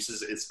drug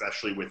uses,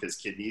 especially with his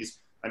kidneys.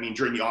 I mean,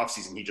 during the off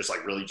season, he just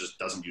like really just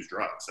doesn't use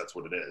drugs. That's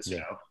what it is, you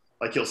know?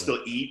 Like he'll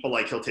still eat, but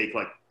like he'll take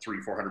like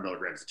 300-400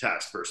 milligrams a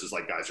test versus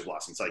like guys who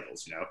lost in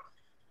cycles, you know?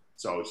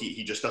 So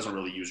he just doesn't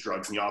really use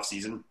drugs in the off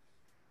season.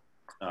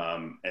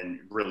 And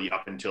really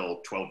up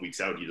until 12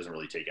 weeks out, he doesn't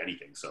really take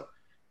anything. So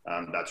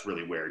that's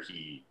really where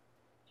he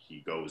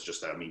goes,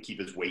 just, I mean, keep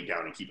his weight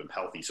down and keep him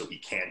healthy so he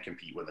can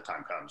compete when the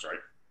time comes, right?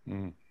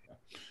 Mm-hmm.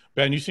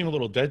 Ben, you seem a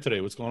little dead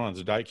today. What's going on? Is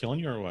the diet killing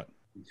you or what?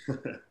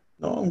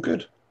 No, I'm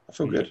good. I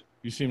feel good.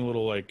 You seem a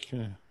little like,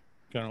 kind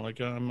of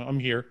like, I'm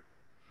here.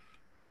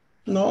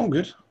 No, I'm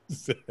good.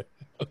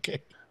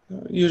 Okay.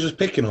 You're just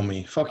picking on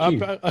me. Fuck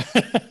you.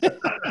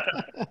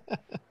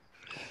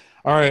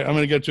 All right, I'm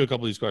going to get to a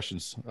couple of these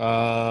questions.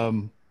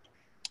 What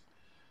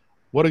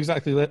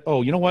exactly?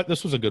 Oh, you know what?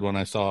 This was a good one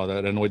I saw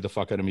that annoyed the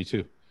fuck out of me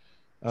too.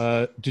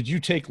 Did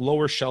you take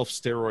lower shelf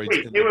steroids?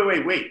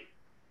 Wait.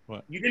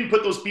 What? You didn't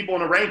put those people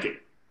in a ranking.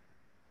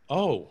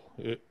 Oh,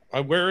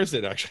 where is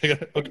it actually?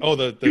 Oh,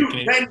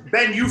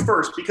 Ben, you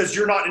first because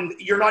you're not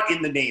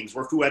in the names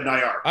where Fouad and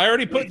I are. I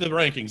already put the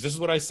rankings. This is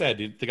what I said.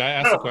 The guy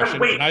asked the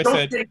question, and I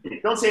said,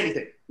 "Don't say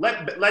anything.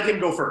 Let him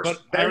go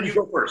first." Ben, you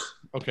go first.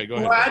 Okay, go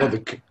ahead.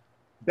 Fouad,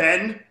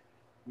 Ben,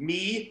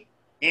 me,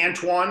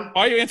 Antoine.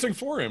 Why are you answering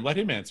for him? Let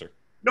him answer.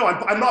 No,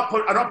 I'm not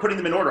putting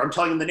them in order. I'm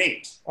telling them the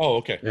names. Oh,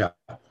 okay. Yeah.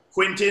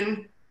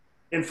 Quentin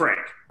and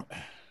Frank.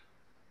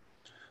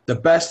 The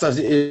best as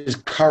it is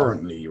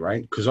currently,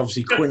 right? Because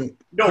obviously Quinn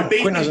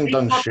hasn't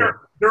done shit.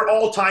 Their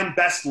all-time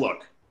best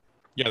look.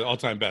 Yeah, the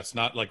all-time best,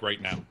 not like right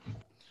now.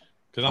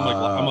 Because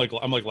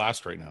I'm like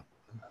last right now.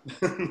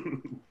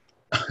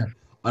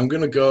 I'm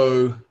gonna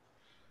go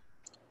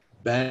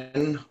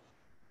Ben.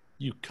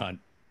 You cunt.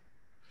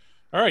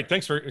 All right,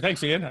 thanks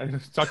Ian.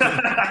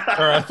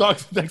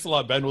 Thanks a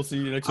lot, Ben. We'll see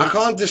you next week. I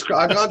can't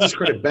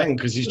discredit Ben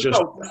because he's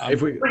just. I'm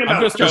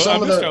just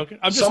joking.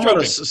 Some of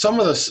the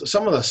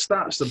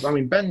stats that, I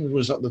mean, Ben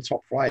was at the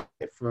top flight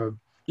for,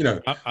 you know.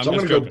 So I'm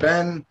going to go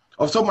Ben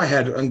off the top of my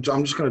head, and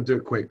I'm just going to do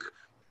it quick.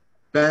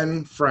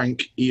 Ben,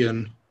 Frank,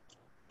 Ian,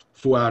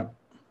 Fouad.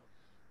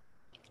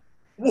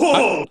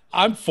 Whoa!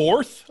 I'm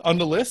fourth on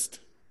the list.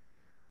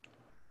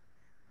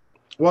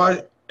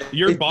 Why?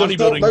 Your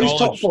bodybuilding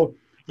knowledge.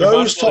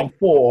 Those top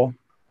four.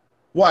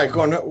 Why?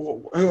 Go on.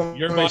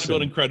 Your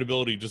bodybuilding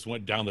credibility just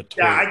went down the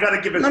toilet. Yeah, I got to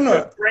give it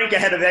Frank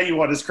ahead of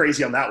anyone is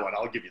crazy on that one.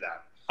 I'll give you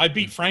that. I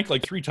beat Frank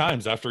like 3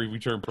 times after he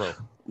turned pro.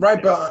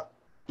 Right, but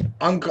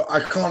I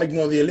can't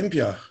ignore the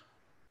Olympia.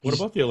 What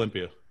about the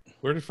Olympia?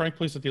 Where did Frank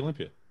place at the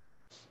Olympia?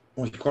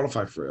 Well, he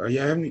qualified for it.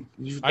 Yeah,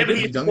 I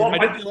did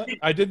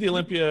the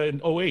Olympia in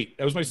 2008.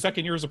 That was my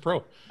second year as a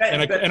pro,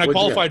 and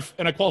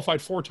I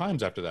qualified 4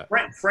 times after that.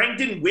 Frank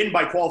didn't win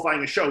by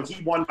qualifying a show. He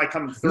won by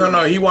coming third.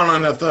 No, he won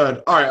on the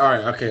third. All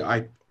right, okay.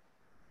 I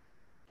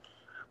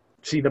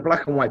see the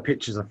black and white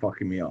pictures are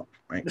fucking me up,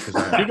 right?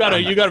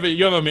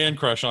 You have a man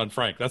crush on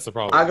Frank. That's the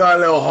problem. I got a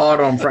little hard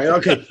on Frank.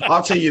 Okay,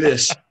 I'll tell you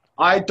this.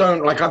 I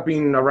don't like. I've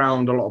been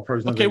around a lot of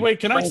pros. Okay, wait.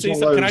 Can I say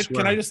something?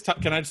 Can I just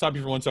stop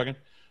you for 1 second?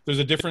 There's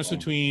a difference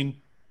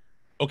between,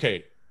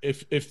 okay,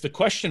 if the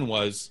question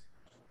was,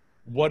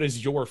 what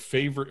is your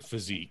favorite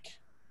physique?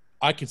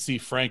 I could see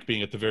Frank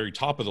being at the very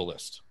top of the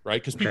list,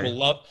 right? Because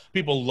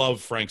people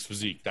love Frank's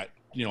physique. That,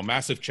 you know,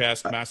 massive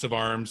chest, massive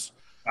arms.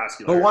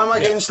 But why am I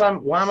getting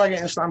slammed? Why am I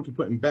getting slammed for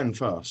putting Ben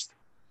first?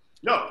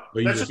 No,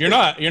 you're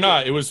not.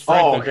 It was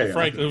Frank.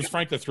 It was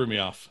Frank that threw me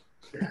off.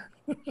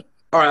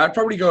 All right, I'd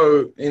probably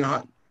go in.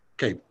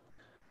 Okay,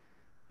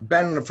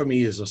 Ben for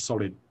me is a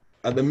solid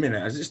at the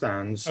minute as it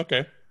stands.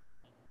 Okay.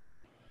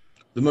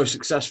 The most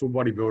successful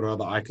bodybuilder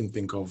that I can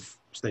think of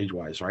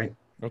stage-wise, right?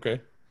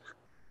 Okay.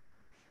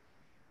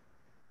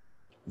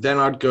 Then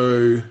I'd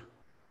go,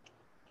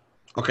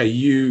 okay,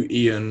 you,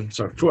 Ian,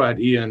 sorry, Fouad,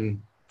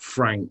 Ian,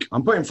 Frank.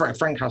 I'm putting Frank.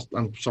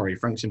 I'm sorry,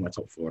 Frank's in my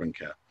top 4. I don't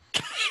care.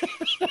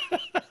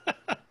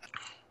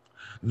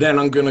 Then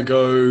I'm going to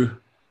go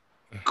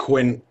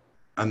Quint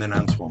and then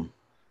Antoine.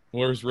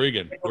 Where's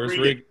Regan?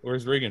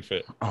 Where's Regan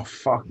fit? Oh,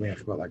 fuck me. I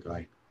forgot that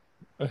guy.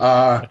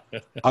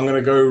 I'm going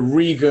to go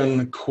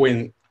Regan,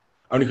 Quint,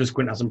 only because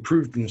Quint hasn't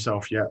proved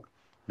himself yet,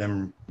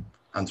 then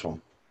Antoine.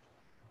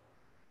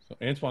 So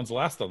Antoine's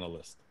last on the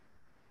list.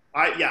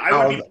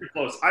 I would be pretty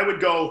close. I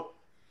would go,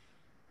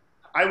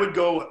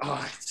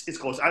 it's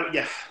close.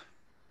 CK,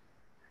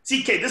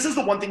 this is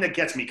the one thing that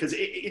gets me, because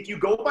if you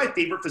go by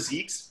favorite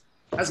physiques,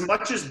 as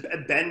much as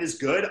Ben is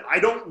good, I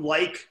don't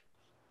like,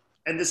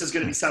 and this is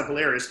going to sound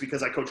hilarious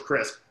because I coach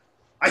Chris,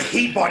 I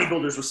hate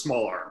bodybuilders with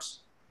small arms.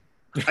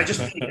 I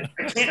just hate it.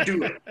 I can't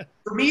do it.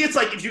 For me, it's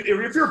like if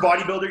you're a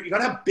bodybuilder, you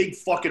gotta have big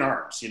fucking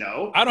arms, you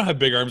know? I don't have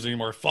big arms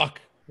anymore. Fuck.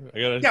 But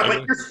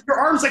your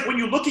arms, like when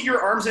you look at your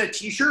arms in a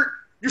t-shirt,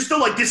 you're still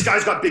like, this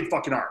guy's got big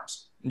fucking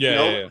arms.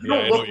 Yeah, you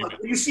don't look like,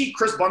 when you see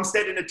Chris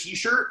Bumstead in a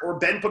t-shirt or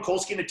Ben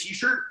Pakulski in a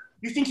t-shirt,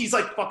 you think he's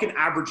like fucking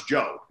average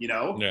Joe, you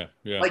know?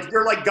 Yeah. Like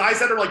they're like guys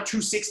that are like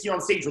 260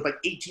 on stage with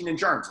like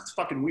 18-inch arms. It's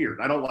fucking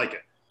weird. I don't like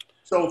it.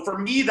 So for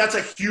me, that's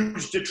a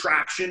huge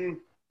detraction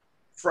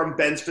from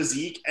Ben's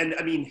physique. And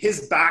I mean,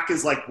 his back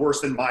is like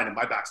worse than mine and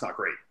my back's not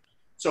great.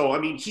 So, I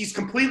mean, he's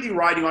completely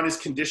riding on his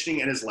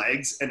conditioning and his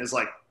legs and his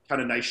like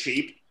kind of nice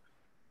shape.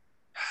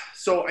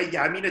 So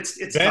I mean, it's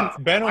tough.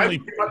 Ben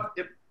only,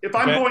 if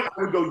I'm going,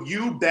 I would go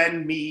you,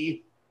 Ben,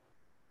 me,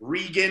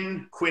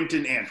 Regan,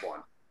 Quinton,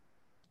 Antoine.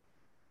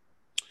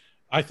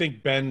 I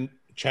think Ben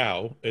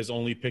Chow is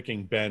only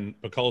picking Ben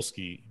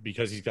Pakulski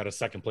because he's got a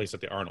second place at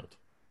the Arnold.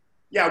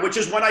 Yeah, which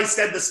is when I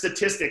said the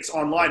statistics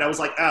online. I was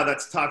like,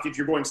 that's tough. If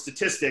you're going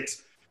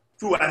statistics,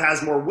 Fouad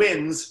has more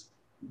wins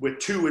with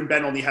 2 and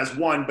Ben only has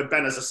 1, but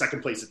Ben has a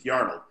second place at the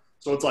Arnold.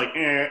 So it's like,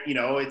 you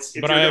know, it's.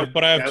 But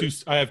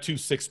I have two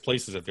sixth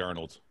places at the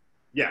Arnold.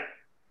 Yeah.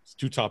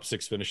 2 top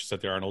 6 finishes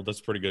at the Arnold. That's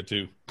pretty good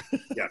too.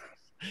 Yeah.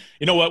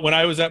 You know what? When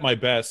I was at my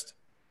best,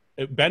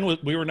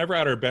 we were never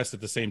at our best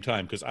at the same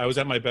time because I was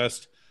at my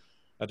best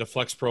at the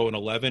Flex Pro in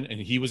 11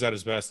 and he was at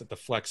his best at the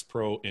Flex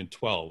Pro in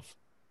 12.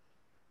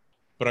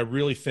 But I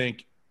really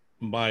think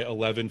my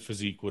 11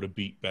 physique would have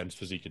beat Ben's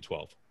physique in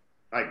 12.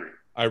 I agree.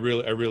 I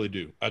really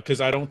do.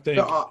 Because I don't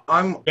think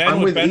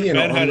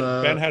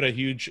Ben had a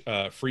huge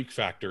freak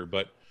factor,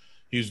 but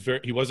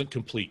he wasn't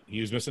complete.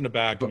 He was missing a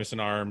back, missing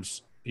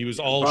arms. He was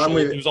all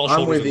shoulders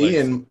I'm with and legs.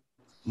 Ian.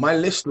 My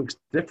list looks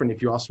different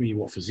if you ask me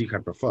what physique I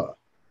prefer.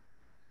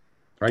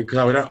 Right?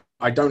 Because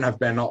I don't have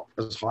Ben up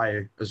as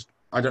high as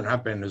I don't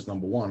have Ben as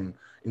number 1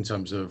 in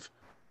terms of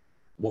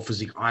what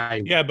physique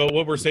Yeah, but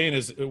what we're saying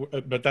is,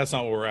 but that's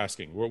not what we're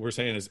asking. What we're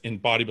saying is in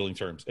bodybuilding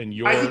terms. And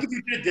I think if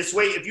you did it this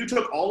way, if you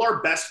took all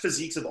our best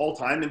physiques of all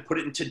time and put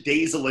it in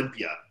today's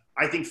Olympia,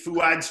 I think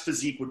Fouad's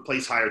physique would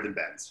place higher than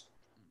Ben's.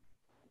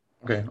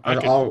 Okay,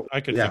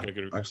 I could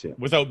see it.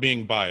 Without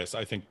being biased,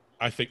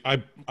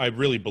 I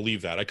really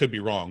believe that. I could be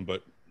wrong,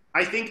 but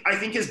I think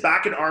his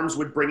back and arms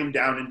would bring him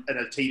down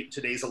in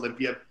today's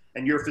Olympia,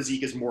 and your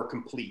physique is more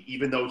complete,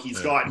 even though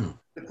he's got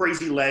the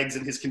crazy legs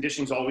and his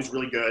conditioning's always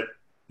really good.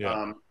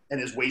 Yeah. And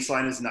his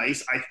waistline is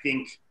nice. I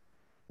think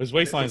his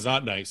waistline is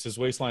not nice. His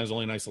waistline is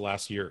only nice the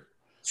last year.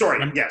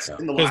 Sorry, yes.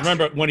 Because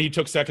remember when he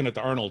took second at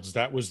the Arnold's,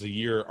 that was the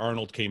year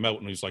Arnold came out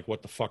and he's like,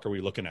 what the fuck are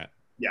we looking at?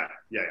 Yeah.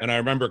 And I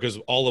remember because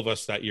all of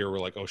us that year were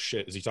like, oh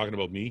shit, is he talking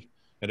about me?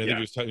 And I think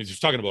he was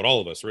talking about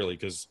all of us really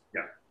because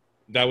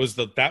that was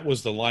the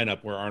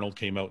lineup where Arnold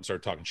came out and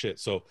started talking shit.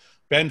 So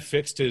Ben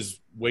fixed his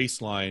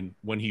waistline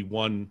when he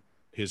won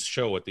his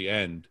show at the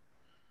end.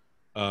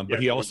 But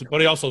he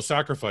also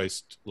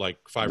sacrificed like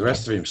 5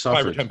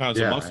 or 10 pounds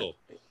of muscle.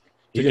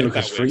 He didn't look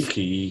as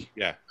freaky.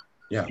 Yeah.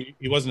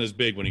 He wasn't as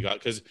big when he got,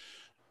 because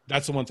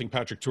that's the one thing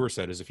Patrick Tour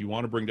said is if you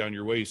want to bring down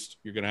your waist,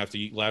 you're going to have to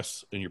eat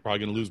less and you're probably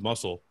going to lose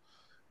muscle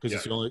because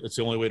it's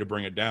the only way to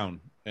bring it down.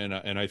 And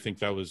I think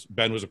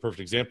Ben was a perfect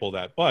example of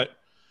that. But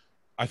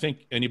I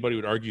think anybody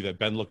would argue that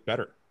Ben looked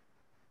better.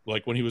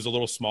 Like when he was a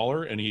little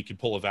smaller and he could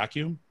pull a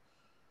vacuum,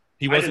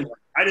 he wasn't.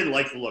 I didn't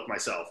like the look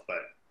myself, but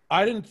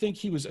I didn't think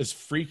he was as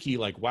freaky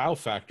like wow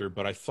factor,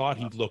 but I thought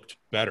he looked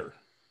better.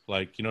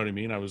 Like, you know what I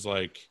mean? I was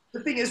like, the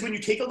thing is when you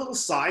take a little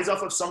size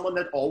off of someone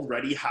that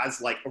already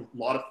has like a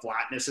lot of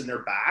flatness in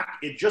their back,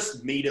 it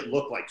just made it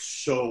look like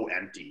so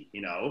empty,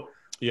 you know?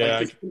 Yeah. Like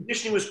his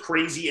conditioning was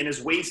crazy and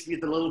his waist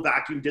with the little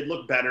vacuum did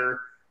look better.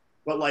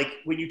 But like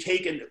when you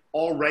take an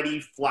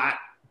already flat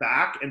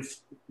back and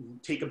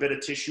take a bit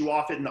of tissue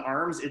off it in the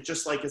arms, it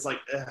just like is like,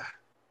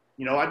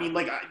 you know, I mean,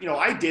 like, you know,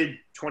 I did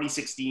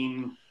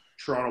 2016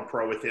 Toronto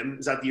Pro with him.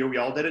 Is that the year we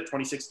all did it?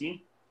 2016?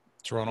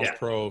 Toronto's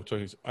Pro.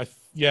 I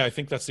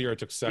think that's the year I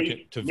took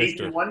second to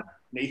Victor.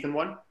 Nathan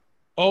won?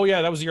 Oh,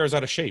 yeah, that was the year I was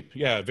out of shape.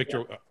 Yeah,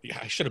 Victor.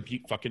 I should have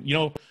beat fucking, you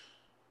know,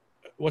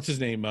 what's his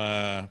name?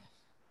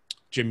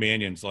 Jim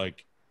Mannion's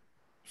like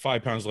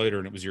 5 pounds later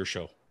and it was your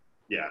show.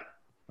 Yeah.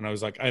 And I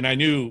was like, and I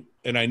knew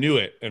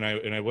it. And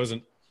I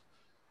wasn't,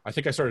 I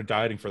think I started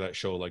dieting for that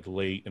show like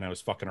late and I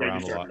was fucking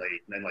around a lot.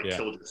 Late and then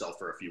killed yourself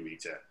for a few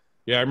weeks. Yeah.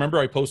 Yeah, I remember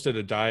I posted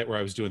a diet where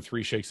I was doing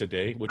 3 shakes a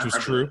day, which was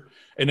true.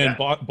 And then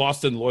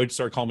Boston Lloyd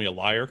started calling me a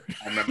liar.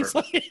 I remember.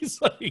 he's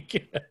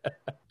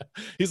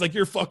like,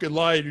 you're fucking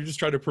lying. You're just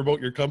trying to promote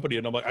your company.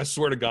 And I'm like, I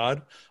swear to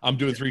God, I'm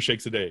doing 3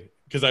 shakes a day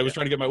because I was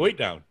trying to get my weight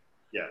down.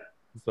 Yeah.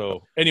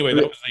 So anyway,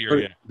 that was the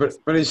year. But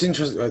it's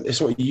interesting. It's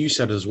what you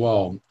said as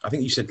well. I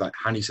think you said like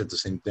Hanny said the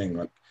same thing.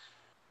 Like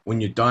when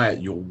you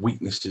diet, your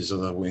weaknesses are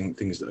the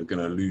things that are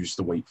going to lose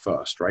the weight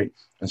first, right?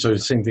 And so the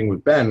same thing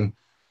with Ben.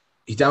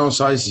 He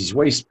downsized his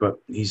waist, but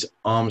his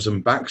arms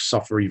and back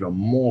suffer even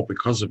more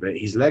because of it.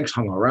 His legs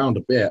hung around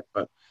a bit,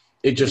 but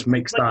it just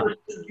makes that.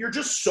 You're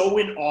just so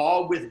in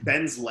awe with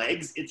Ben's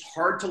legs. It's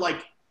hard to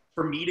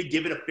for me to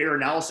give it a fair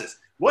analysis.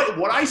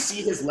 what I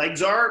see his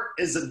legs are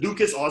is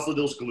Lucas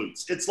Osladil's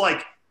glutes. It's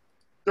like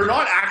they're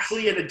not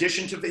actually an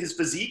addition to his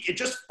physique. It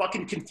just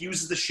fucking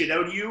confuses the shit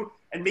out of you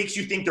and makes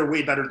you think they're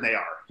way better than they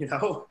are. You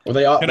know? Well,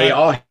 they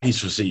are his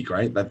physique,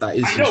 right? That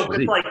is. I know, but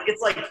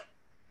it's like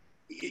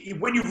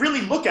when you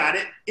really look at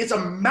it, it's a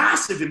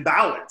massive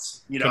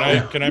imbalance. You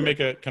know? Can I make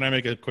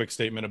a quick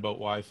statement about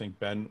why I think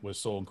Ben was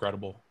so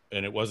incredible?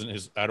 And it wasn't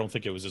his. I don't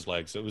think it was his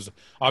legs. It was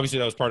obviously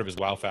that was part of his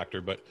wow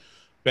factor, but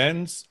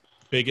Ben's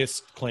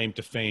biggest claim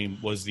to fame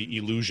was the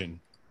illusion.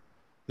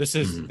 This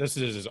is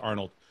his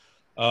Arnold.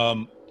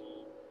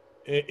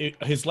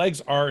 His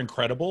legs are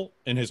incredible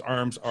and his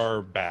arms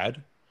are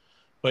bad,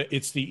 but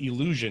it's the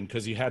illusion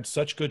because he had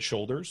such good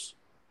shoulders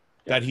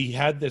that he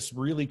had this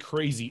really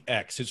crazy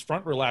X. His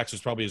front relax was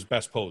probably his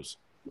best pose.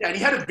 Yeah, and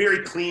he had a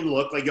very clean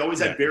look. Like he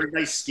always had very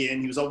nice skin.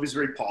 He was always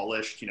very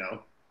polished, you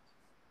know.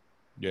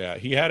 Yeah,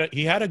 he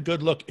had a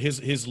good look.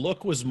 His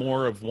look was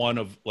more of one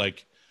of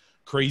like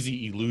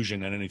crazy illusion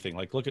than anything.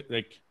 Like look at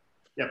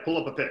yeah, pull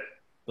up a pic.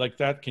 Like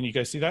that. Can you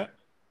guys see that?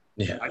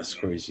 Yeah, that's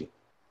crazy.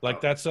 Like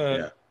that's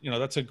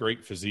that's a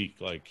great physique.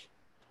 Like,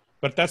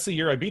 but that's the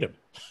year I beat him.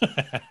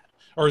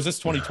 Or is this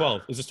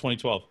 2012? Is this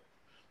 2012?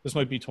 This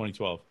might be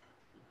 2012.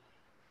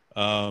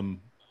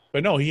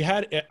 But no, he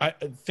had. I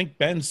think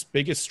Ben's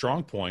biggest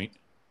strong point.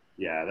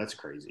 Yeah, that's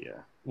crazy.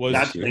 Yeah, was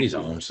his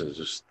arms are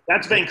just.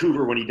 That's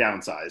Vancouver when he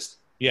downsized.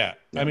 Yeah,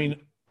 I mean,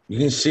 you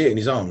can see it in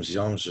his arms. His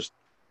arms just.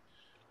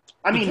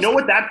 I mean, know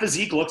what that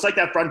physique looks like?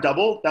 That front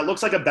double. That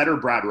looks like a better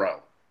Brad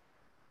Rowe.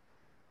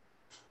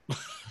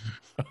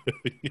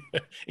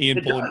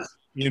 Ian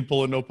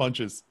pulling no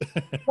punches.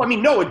 Well, I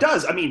mean, no, it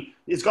does. I mean,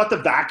 it's got the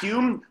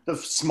vacuum, the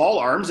small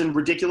arms, and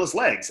ridiculous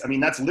legs. I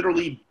mean, that's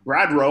literally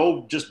Brad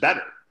Rowe, just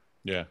better.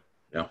 Yeah.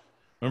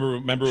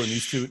 Remember when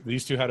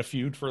these two had a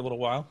feud for a little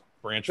while?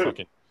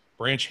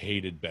 Branch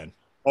hated Ben.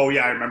 Oh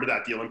yeah, I remember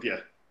that, the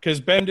Olympia. Because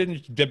Ben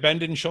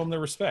didn't show him the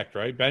respect,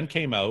 right? Ben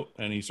came out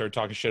and he started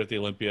talking shit at the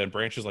Olympia, and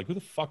Branch is like, "Who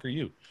the fuck are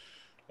you?"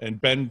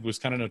 And Ben was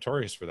kind of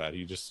notorious for that.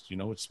 He just,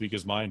 would speak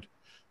his mind.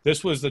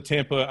 This was the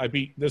Tampa. I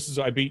beat.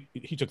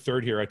 He took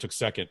third here. I took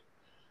second.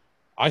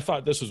 I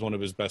thought this was one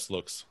of his best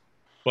looks,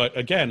 but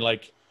again,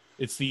 like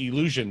it's the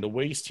illusion, the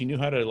waist. He knew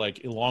how to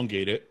like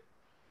elongate it,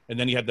 and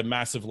then he had the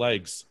massive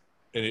legs,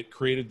 and it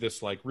created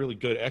this like really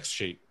good X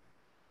shape.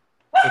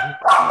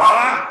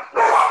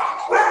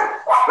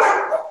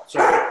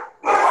 Sorry.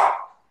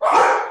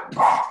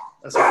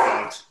 That's my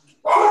dogs.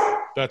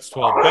 That's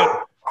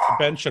 12.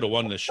 Ben should have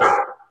won this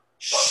show.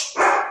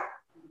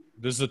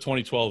 This is the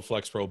 2012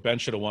 Flex Pro. Ben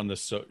should have won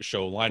this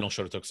show. Lionel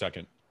should have took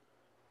second.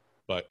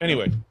 But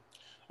anyway,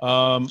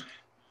 so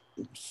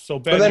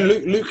Ben. But then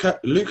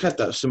Luke had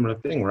that similar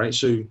thing, right?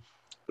 So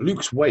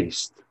Luke's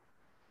waist,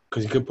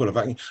 because he could pull a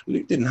vacuum.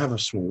 Luke didn't have a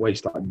small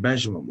waist, like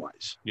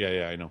measurement-wise.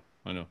 Yeah, I know.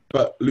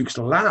 But Luke's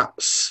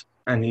lats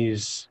and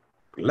his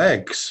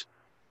legs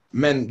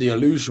meant the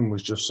illusion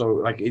was just so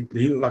like he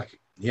looked like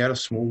he had a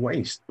small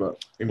waist,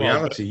 but in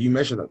reality, you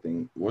measure that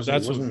thing. It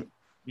wasn't.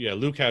 Yeah,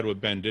 Luke had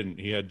what Ben didn't.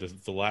 He had the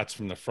lats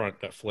from the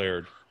front that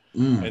flared,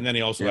 and then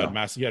he also had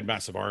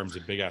massive arms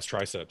and big ass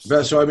triceps.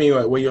 But so I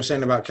mean, what you're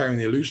saying about carrying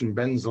the illusion,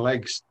 Ben's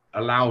legs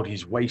allowed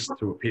his waist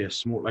to appear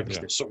small, like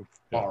it's so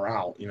far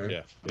out.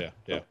 Yeah.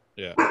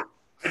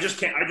 I just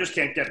can't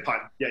get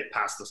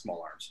past the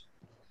small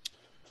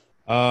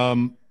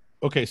arms.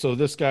 Okay, so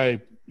this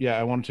guy,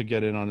 I wanted to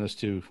get in on this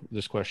too.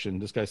 This question.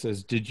 This guy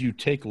says, "Did you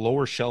take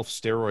lower shelf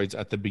steroids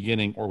at the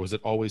beginning, or was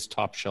it always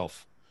top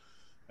shelf?"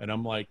 And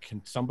I'm like,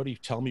 can somebody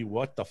tell me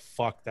what the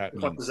fuck that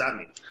means? What does that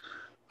mean?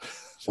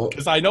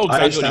 Because I know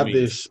exactly what it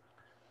means.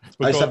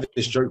 I used to have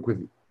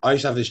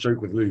this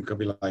joke with Luke. I'd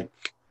be like,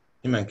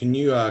 "Hey man, can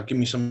you give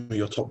me some of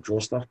your top drawer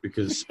stuff?"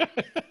 Because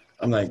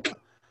I'm like,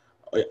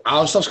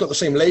 our stuff's got the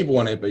same label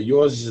on it, but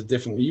yours is a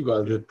different. You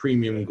got the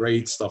premium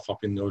grade stuff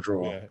up in your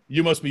drawer. Yeah.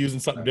 You must be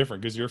using something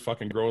different because you're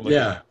fucking growing. Like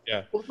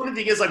yeah. Well, the funny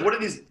thing is, like, what do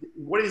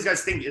these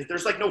guys think?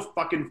 There's like no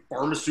fucking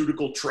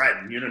pharmaceutical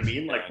trend. You know what I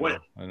mean? Like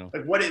what? I know.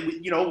 Like what?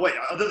 What?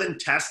 Other than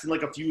tests and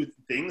like a few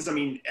things, I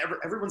mean,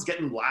 everyone's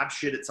getting lab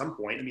shit at some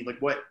point. I mean, like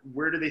what?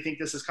 Where do they think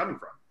this is coming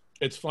from?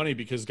 It's funny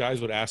because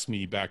guys would ask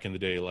me back in the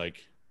day,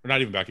 like, or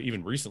not even back,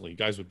 even recently,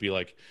 guys would be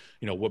like,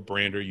 what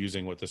brand are you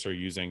using? What this are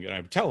you using? And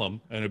I would tell them,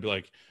 and it'd be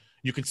like.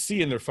 You could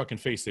see in their fucking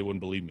face they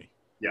wouldn't believe me.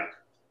 Yeah.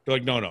 They're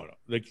like, no.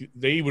 Like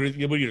they would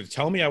either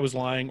tell me I was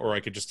lying or I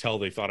could just tell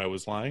they thought I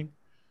was lying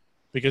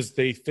because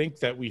they think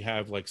that we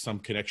have like some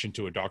connection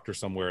to a doctor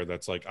somewhere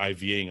that's like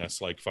IVing us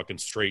like fucking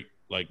straight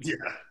like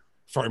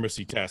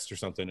pharmacy test or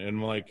something. And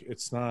I'm like,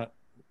 it's not.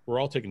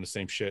 We're all taking the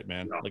same shit,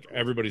 man. No. Like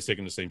everybody's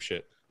taking the same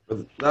shit.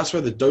 But that's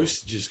where the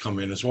dosages come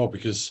in as well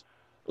because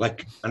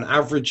like an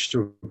average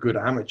to a good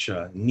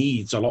amateur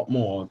needs a lot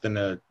more than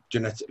a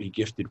genetically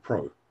gifted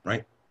pro,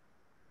 right?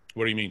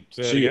 What do you mean?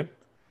 Say that again?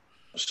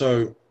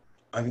 So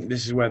I think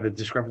this is where the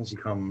discrepancy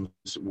comes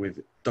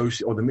with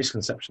dose or the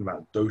misconception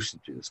about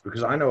dosages,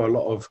 because I know a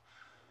lot of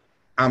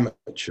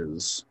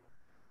amateurs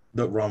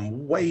that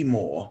run way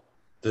more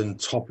than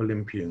top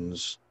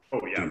Olympians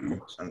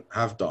do and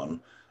have done.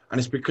 And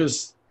it's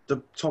because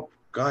the top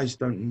guys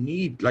don't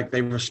need, like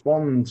they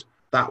respond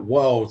that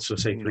world to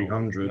say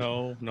 300.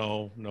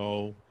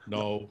 No.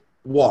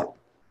 What?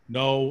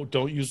 No,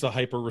 don't use the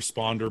hyper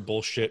responder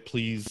bullshit,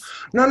 please.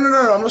 No.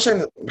 I'm not saying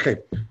that. Okay,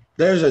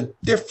 there's a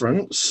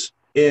difference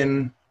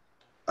in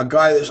a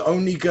guy that's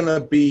only going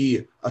to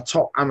be a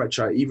top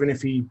amateur, even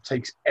if he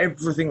takes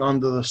everything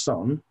under the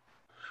sun,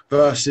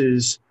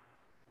 versus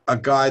a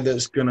guy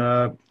that's going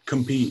to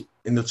compete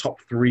in the top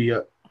 3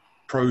 at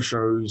pro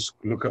shows,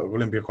 look at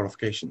Olympia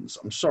qualifications.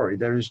 I'm sorry,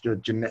 there is the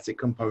genetic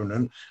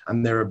component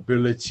and their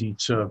ability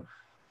to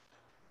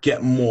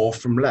get more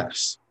from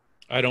less.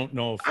 I don't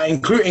know if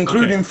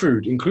including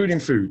food.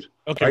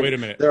 Okay, right? Wait a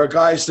minute. There are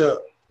guys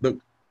that go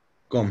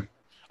on.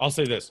 I'll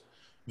say this: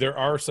 there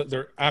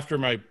after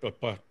my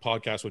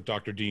podcast with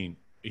Dr. Dean,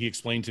 he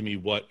explained to me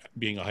what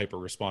being a hyper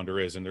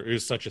responder is, and there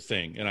is such a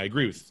thing, and I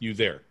agree with you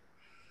there.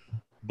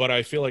 But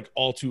I feel like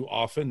all too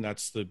often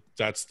that's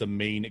the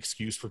main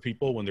excuse for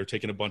people when they're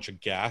taking a bunch of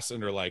gas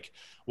and they're like,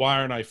 "Why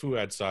aren't I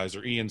Fouad size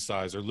or Ian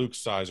size or Luke's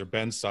size or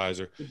Ben's size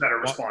or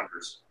better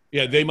responders?"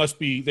 Yeah, they must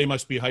be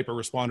hyper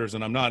responders,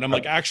 and I'm not. And I'm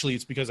like, actually,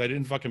 it's because I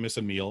didn't fucking miss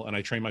a meal, and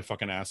I train my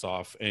fucking ass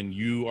off, and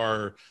you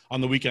are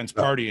on the weekends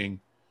partying,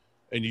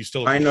 and you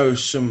still. I know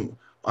some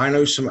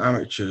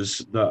amateurs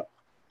that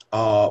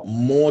are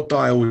more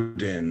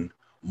dialed in,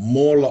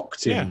 more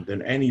locked in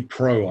than any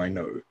pro I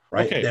know.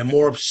 Right? Okay. They're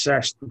more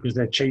obsessed because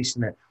they're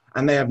chasing it,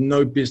 and they have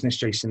no business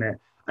chasing it,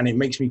 and it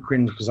makes me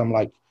cringe because I'm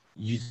like,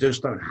 you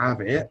just don't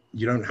have it.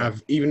 You don't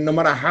have, even no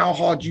matter how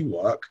hard you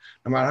work,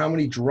 no matter how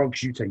many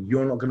drugs you take,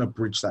 you're not going to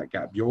bridge that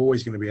gap. You're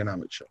always going to be an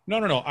amateur. No.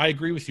 I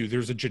agree with you.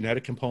 There's a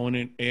genetic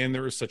component and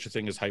there is such a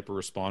thing as hyper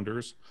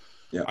responders.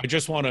 Yeah. I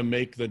just want to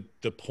make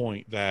the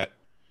point that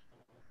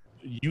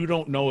you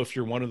don't know if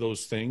you're one of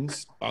those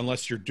things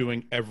unless you're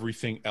doing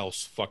everything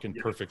else fucking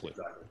perfectly.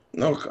 Exactly.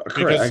 No,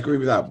 correct. I agree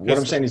with that. What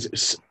I'm saying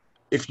is,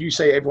 if you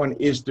say everyone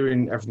is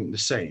doing everything the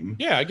same,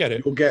 yeah, I get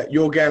it.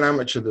 You'll get an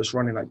amateur that's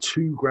running like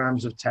 2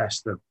 grams of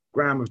test, a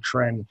gram of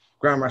tren,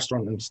 gram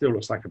restaurant, and still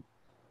looks like a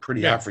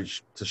pretty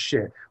average to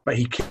shit. But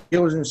he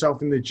kills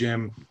himself in the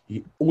gym.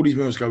 All these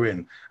meals go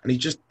in, and he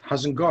just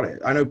hasn't got it.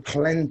 I know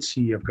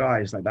plenty of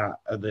guys like that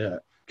are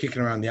there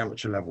kicking around the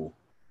amateur level.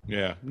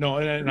 Yeah, no,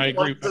 and I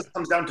agree. It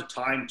comes down to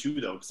time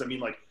too, though, because I mean,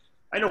 like,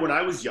 I know when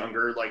I was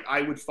younger, like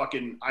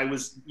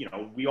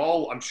we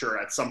all, I'm sure,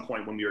 at some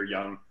point when we were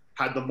young,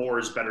 had the more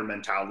is better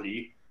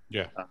mentality,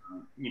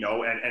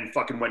 and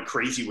fucking went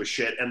crazy with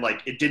shit. And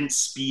like, it didn't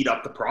speed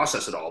up the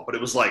process at all, but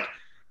it was like,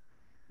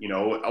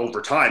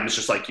 over time, it's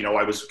just like,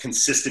 I was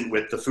consistent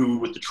with the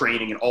food, with the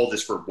training and all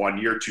this for 1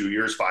 year, 2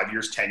 years, 5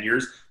 years, 10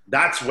 years.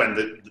 That's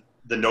when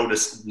the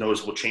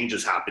noticeable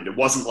changes happened. It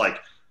wasn't like,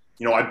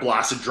 I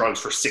blasted drugs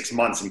for 6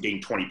 months and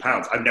gained 20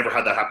 pounds. I've never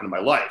had that happen in my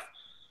life.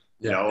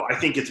 I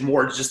think it's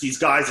more just these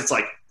guys, it's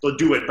like, they'll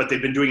do it, but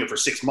they've been doing it for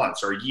 6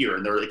 months or a year,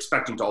 and they're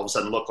expecting to all of a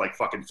sudden look like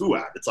fucking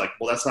Fouad. It's like,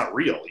 well, that's not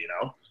real,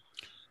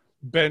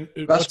 Ben,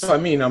 that's what I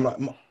mean. I'm like,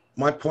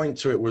 my point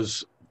to it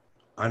was,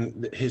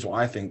 and here's what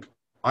I think.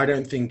 I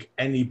don't think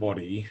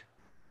anybody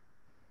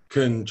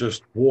can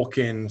just walk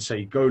in,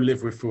 say, go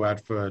live with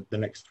Fouad for the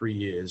next 3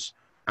 years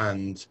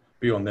and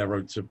be on their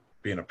road to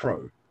being a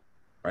pro.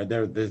 Right?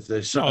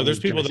 There's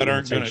people that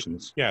aren't going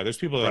to. Yeah, there's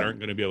people that aren't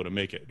going to be able to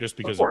make it just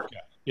because.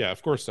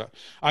 Of course.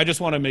 I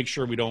just want to make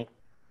sure we don't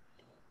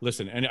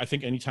listen. And I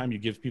think anytime you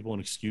give people an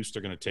excuse,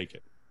 they're going to take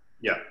it.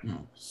 Yeah.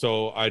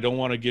 So I don't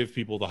want to give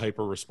people the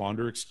hyper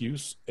responder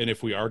excuse. And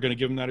if we are going to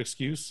give them that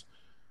excuse,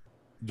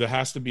 there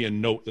has to be a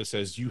note that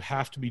says you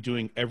have to be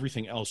doing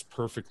everything else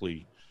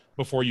perfectly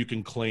before you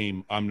can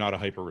claim I'm not a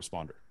hyper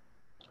responder.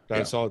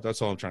 That's all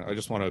I'm trying. I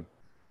just want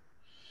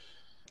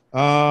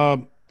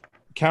to.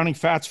 Counting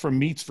fats from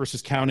meats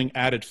versus counting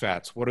added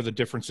fats. What are the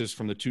differences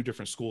from the 2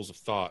 different schools of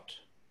thought?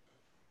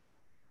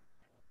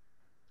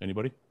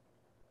 Anybody?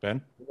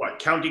 Ben? What,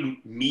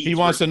 counting meats? He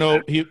wants to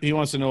know. He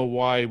wants to know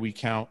why we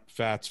count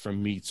fats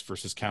from meats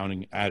versus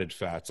counting added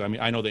fats. I mean,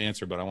 I know the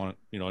answer, but I want to,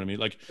 you know what I mean?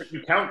 Like,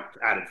 you count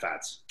added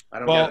fats. I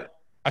don't get it.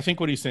 I think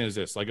what he's saying is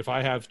this: like, if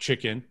I have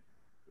chicken,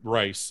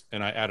 rice,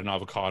 and I add an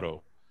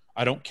avocado,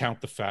 I don't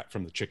count the fat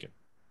from the chicken.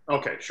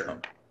 Okay, sure.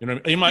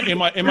 In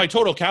my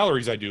total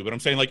calories, I do, but I'm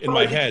saying, like, in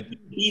my head,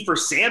 beef or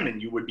salmon,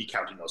 you would be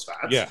counting those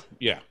fats.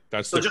 Yeah,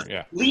 that's so different.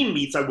 Just lean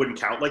meats, I wouldn't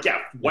count. Like,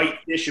 white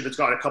fish, if it's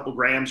got a couple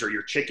grams, or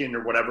your chicken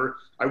or whatever,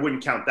 I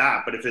wouldn't count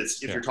that. But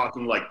if you're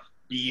talking like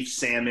beef,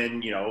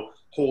 salmon,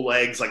 whole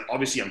eggs, like,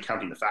 obviously I'm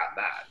counting the fat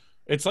in that.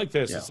 It's like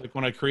this. Yeah. It's like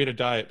when I create a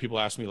diet, people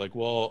ask me, like,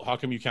 well, how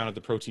come you counted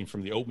the protein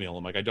from the oatmeal?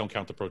 I'm like, I don't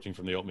count the protein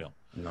from the oatmeal.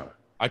 No.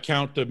 I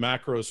count the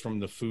macros from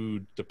the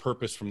food, the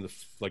purpose from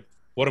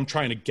what I'm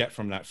trying to get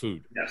from that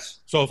food. Yes.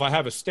 So if I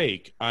have a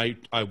steak, I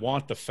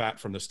want the fat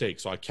from the steak,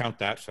 so I count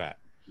that fat.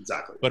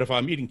 Exactly. But if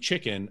I'm eating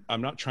chicken,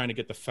 I'm not trying to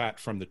get the fat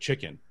from the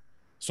chicken.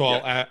 So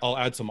I'll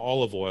add some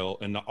olive oil,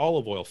 and the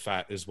olive oil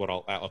fat is what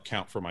I'll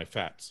count for my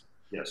fats.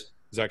 Yes.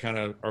 Is that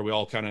are we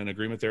all kind of in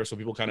agreement there? So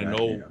people kind of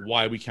know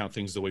why we count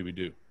things the way we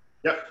do.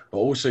 Yep. But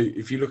also,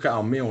 if you look at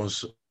our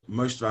meals,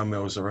 most of our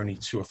meals are only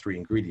 2 or 3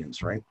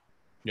 ingredients, right?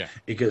 Yeah.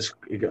 It gets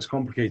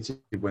complicated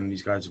when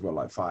these guys have got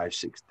like 5,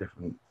 6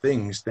 different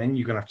things. Then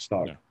you're gonna have to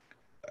start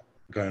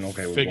going,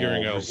 okay,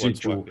 figuring out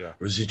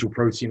residual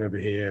protein over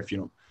here. If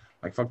you're not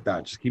like, fuck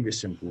that, just keep it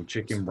simple.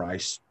 Chicken,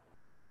 rice.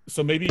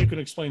 So maybe you can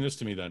explain this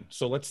to me then.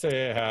 So let's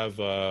say I have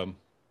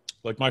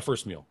like my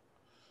first meal,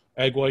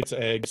 egg whites,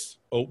 eggs,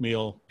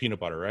 oatmeal, peanut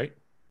butter, right?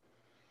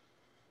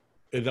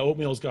 And the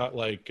oatmeal's got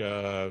like,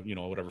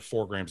 whatever,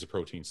 4 grams of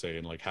protein, say,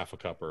 in like half a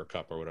cup or a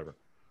cup or whatever.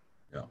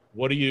 Yeah.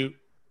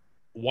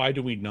 Why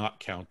do we not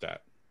count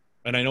that?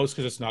 And I know it's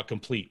because it's not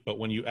complete, but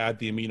when you add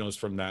the aminos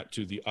from that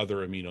to the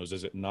other aminos,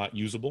 is it not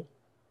usable?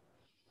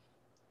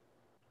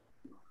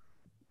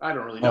 I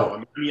don't really know.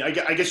 I mean,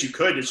 I guess you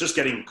could. It's just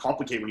getting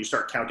complicated when you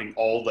start counting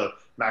all the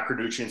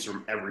macronutrients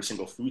from every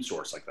single food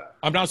source like that.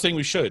 I'm not saying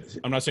we should.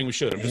 I'm just saying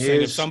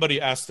if somebody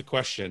asks the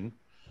question,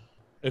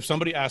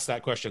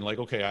 like,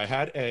 okay, I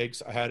had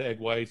eggs, I had egg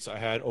whites, I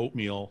had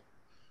oatmeal,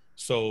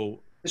 so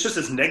it's just,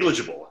 it's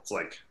negligible. It's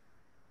like,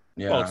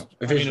 yeah. Well,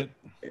 if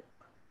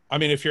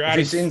you're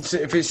adding,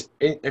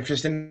 if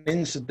it's an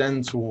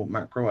incidental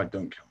macro, I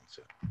don't count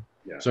it.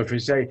 Yeah. So if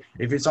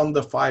it's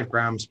under 5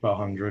 grams per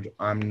 100,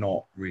 I'm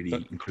not really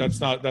including. That's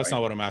not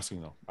what I'm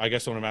asking though. I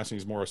guess what I'm asking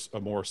is a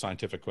more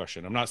scientific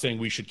question. I'm not saying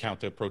we should count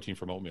the protein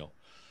from oatmeal.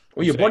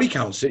 Well, your body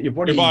counts it. Your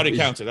body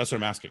counts it. That's what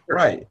I'm asking.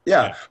 Right.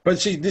 Yeah.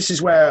 But see, this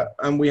is where,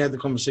 and we had the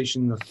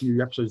conversation a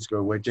few episodes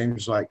ago where James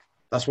was like,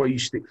 that's why you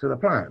stick to the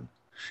plan.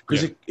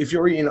 Because if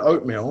you're eating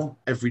oatmeal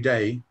every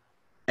day,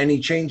 any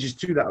changes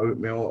to that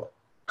oatmeal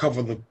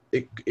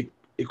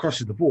it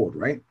crosses the board,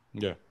 right?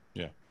 Yeah.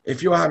 Yeah.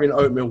 If you're having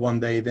oatmeal one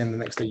day, then the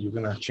next day you're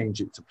going to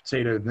change it to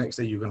potato. The next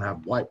day you're going to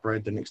have white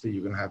bread. The next day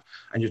you're going to have,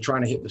 and you're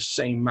trying to hit the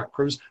same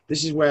macros.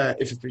 This is where,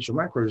 if it fits your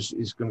macros,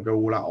 is going to go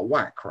all out of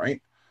whack, right?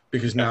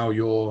 Because now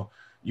your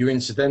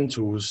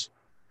incidentals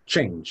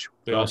change.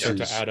 They all start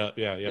to add up.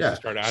 Yeah. You have to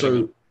start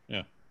adding up.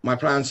 Yeah. My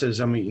plan says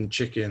I'm eating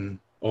chicken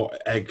or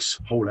eggs,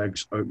 whole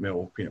eggs,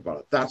 oatmeal, peanut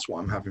butter. That's what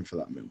I'm having for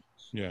that meal.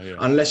 Yeah.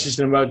 Unless it's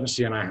an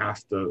emergency and I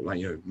have to,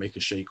 make a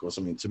shake or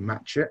something to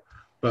match it.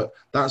 But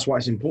that's why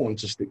it's important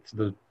to stick to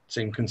the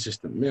same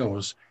consistent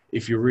meals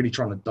if you're really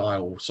trying to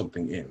dial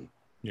something in,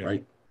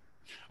 right?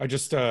 I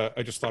just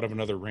thought of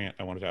another rant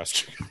I wanted to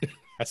ask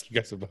you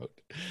guys about.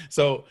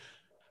 So,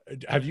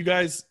 have you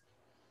guys,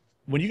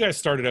 when you guys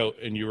started out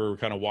and you were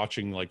kind of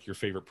watching like your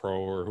favorite pro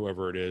or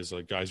whoever it is,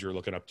 like guys you're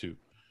looking up to,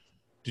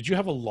 did you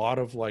have a lot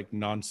of like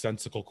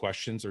nonsensical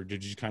questions, or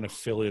did you kind of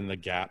fill in the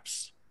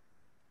gaps,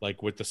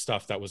 like with the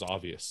stuff that was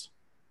obvious?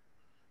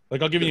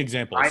 Like, I'll give you an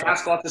example. I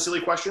asked lots of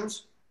silly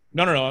questions.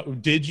 No.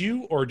 Did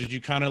you, or did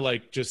you kind of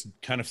like just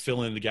kind of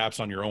fill in the gaps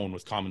on your own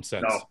with common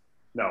sense?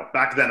 No.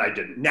 Back then I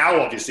didn't. Now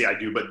obviously I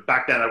do, but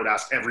back then I would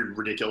ask every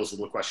ridiculous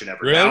little question ever.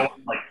 Really?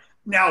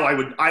 Now I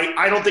would.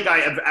 I don't think I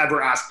have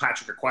ever asked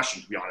Patrick a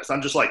question, to be honest.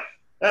 I'm just like,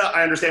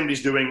 I understand what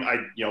he's doing. I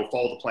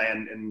follow the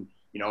plan, and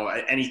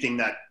anything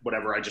that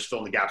whatever, I just fill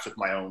in the gaps with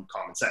my own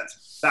common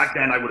sense. Back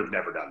then I would have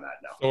never done that.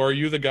 No. So are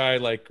you the guy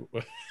like?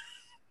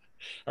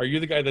 Are you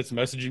the guy that's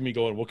messaging me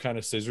going, what kind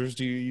of scissors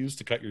do you use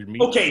to cut your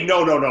meat? Okay,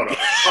 no. No,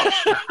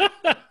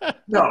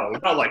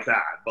 not like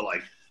that. But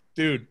like,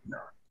 dude, no.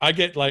 I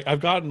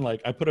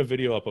put a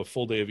video up, a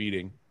full day of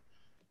eating,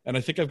 and I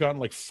think I've gotten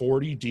like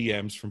 40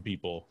 DMs from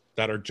people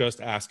that are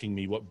just asking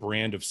me what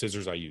brand of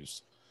scissors I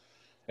use.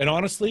 And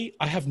honestly,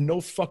 I have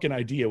no fucking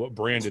idea what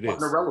brand it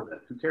is.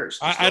 Irrelevant. Who cares?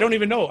 I don't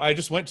even know. I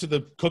just went to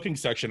the cooking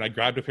section. I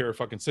grabbed a pair of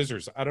fucking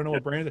scissors. I don't know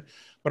what brand it is.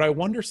 But I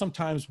wonder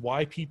sometimes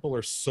why people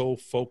are so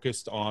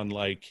focused on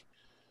like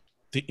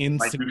the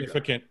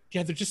insignificant.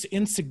 Yeah, they're just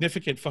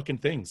insignificant fucking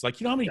things. Like,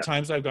 how many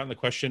times I've gotten the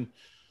question,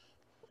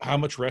 how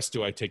much rest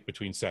do I take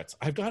between sets?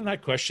 I've gotten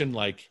that question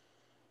like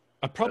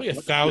probably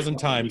 1,000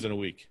 times in a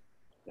week.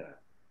 Yeah.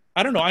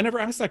 I don't know. I never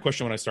asked that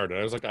question when I started.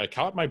 I was like, I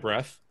caught my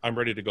breath. I'm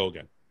ready to go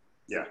again.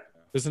 Yeah.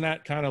 Isn't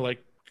that kind of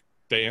like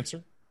the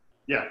answer?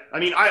 Yeah. I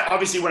mean, I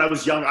obviously when I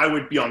was young, I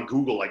would be on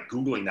Google, like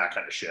Googling that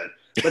kind of shit.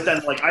 But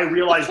then like I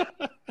realized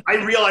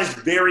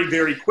very,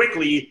 very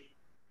quickly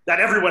that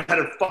everyone had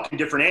a fucking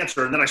different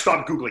answer. And then I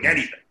stopped Googling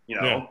anything,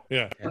 Yeah.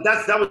 But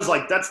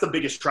that's the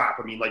biggest trap.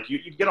 I mean, like you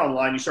get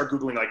online, you start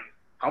Googling like,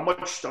 how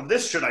much of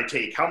this should I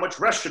take? How much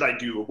rest should I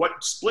do?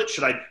 What split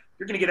should I?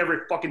 You're going to get every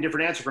fucking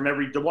different answer from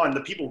every one.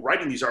 The people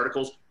writing these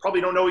articles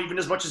probably don't know even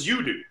as much as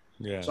you do.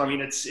 Yeah. So I mean,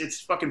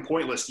 it's fucking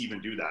pointless to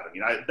even do that. I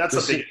mean, that's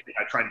the big thing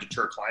I try and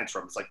deter clients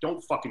from. It's like, don't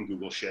fucking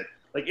Google shit.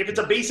 Like, if it's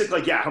a basic,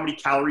 like, how many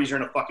calories are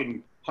in a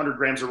fucking 100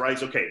 grams of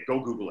rice? Okay, go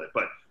Google it.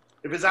 But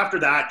if it's after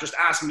that, just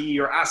ask me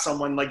or ask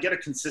someone. Like, get a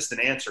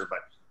consistent answer. But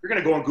you're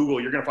gonna go on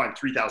Google, you're gonna find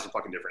 3,000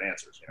 fucking different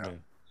answers. Yeah.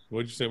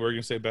 What did you say? What were you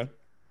gonna say, Ben?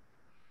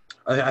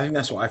 I think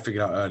that's what I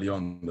figured out early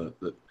on.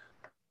 That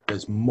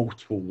there's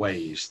multiple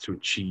ways to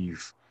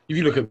achieve. If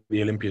you look at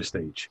the Olympia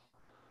stage,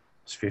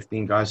 there's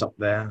 15 guys up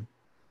there.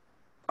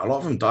 A lot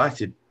of them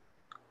dieted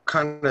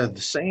kind of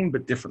the same,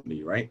 but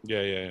differently, right?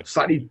 Yeah.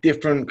 Slightly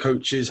different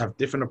coaches have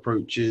different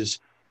approaches.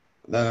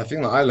 Then the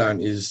thing that I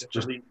learned is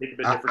just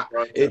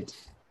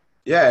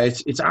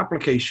it's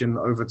application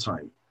over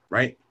time,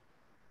 right?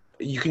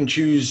 You can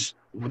choose.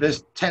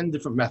 There's 10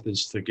 different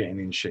methods to getting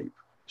in shape.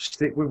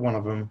 Stick with one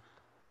of them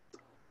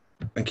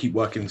and keep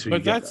working until you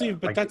get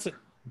there.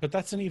 But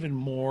that's an even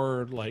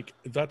more like,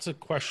 that's a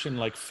question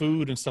like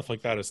food and stuff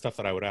like that is stuff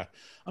that I would ask.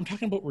 I'm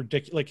talking about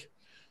ridiculous. Like,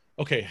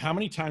 okay, how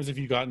many times have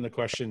you gotten the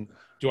question,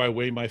 do I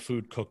weigh my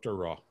food cooked or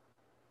raw?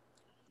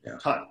 Yeah.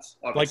 Tons.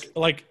 Obviously.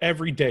 Like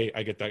every day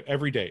I get that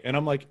every day. And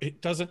I'm like,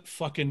 it doesn't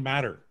fucking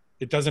matter.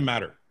 It doesn't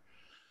matter.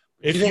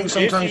 Do you think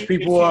sometimes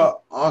people are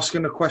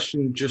asking a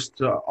question just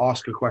to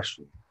ask a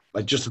question?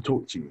 Like just to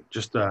talk to you,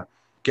 just to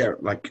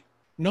get like...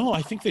 No,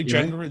 I think they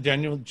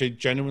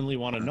genuinely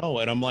want to know.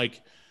 And I'm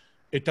like,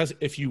 it does.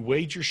 If you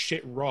weighed your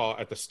shit raw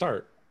at the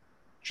start,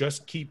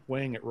 just keep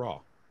weighing it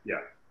raw. Yeah.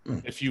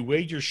 If you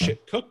weighed your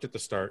shit cooked at the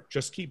start,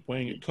 just keep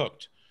weighing it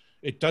cooked.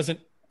 It doesn't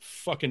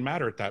fucking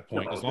matter at that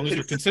point, as long as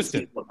you're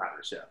consistent. What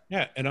matters, yeah.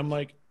 Yeah. And I'm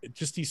like,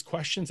 just these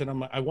questions.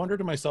 And I wonder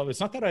to myself, it's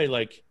not that I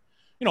like,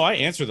 I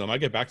answer them, I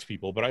get back to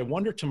people, but I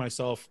wonder to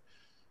myself,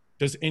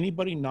 does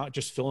anybody not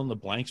just fill in the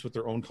blanks with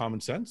their own common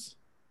sense?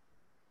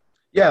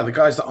 Yeah, the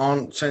guys that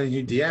aren't sending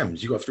you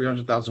DMs. You got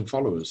 300,000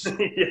 followers. Like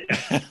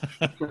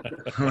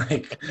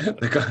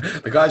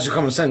the guys who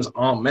common sense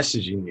aren't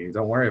messaging you.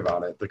 Don't worry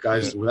about it. The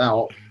guys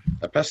without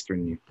are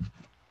pestering you.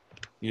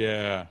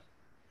 Yeah.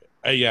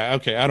 Yeah.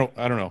 Okay. I don't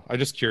know. I'm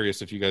just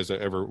curious if you guys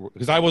ever,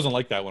 because I wasn't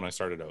like that when I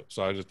started out.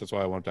 So that's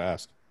why I wanted to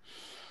ask.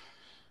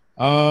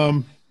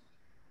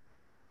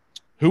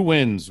 Who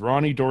wins?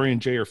 Ronnie, Dorian,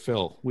 Jay, or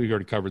Phil? We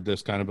already covered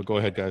this kind of, but go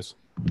ahead, guys.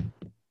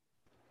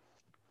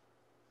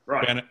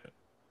 Right. Ben,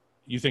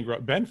 you think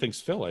Ben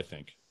thinks Phil? I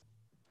think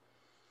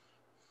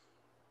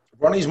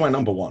Ronnie's my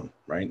number one,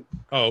 right?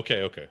 Oh,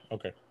 okay.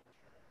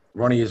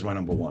 Ronnie is my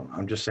number one.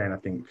 I'm just saying. I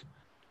think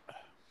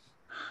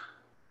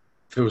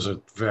Phil's a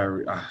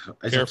very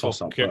it's careful. A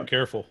toss-up,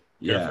 Careful.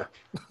 Yeah,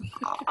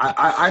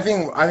 I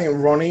think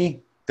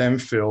Ronnie, then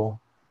Phil,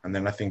 and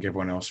then I think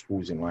everyone else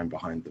falls in line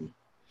behind them.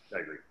 I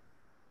agree.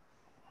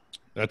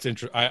 That's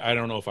interesting. I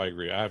don't know if I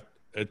agree.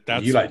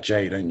 You like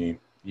Jay, don't you?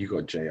 You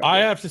got Jay. I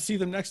have to see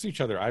them next to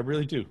each other. I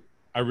really do.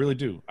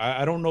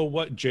 I don't know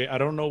what Jay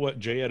at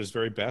his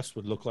very best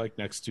would look like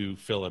next to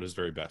Phil at his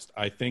very best.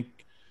 I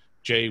think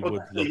Jay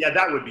would. Yeah,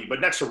 that would be.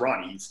 But next to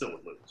Ronnie, he still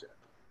would lose. Yeah.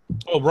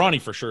 Oh, Ronnie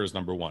for sure is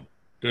number one.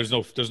 There's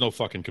no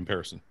fucking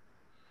comparison.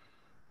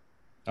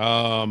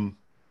 Don't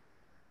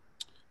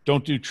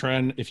do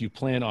trend if you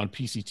plan on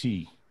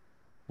PCT.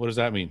 What does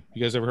that mean?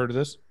 You guys ever heard of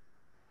this?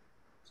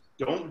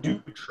 Don't do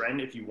trend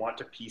if you want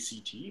to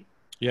PCT?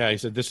 Yeah, he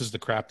said this is the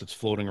crap that's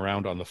floating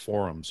around on the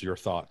forums. Your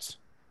thoughts?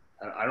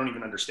 I don't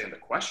even understand the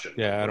question.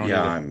 Yeah, I don't.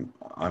 Yeah,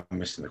 I'm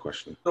missing the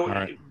question. So,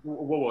 right.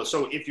 Whoa.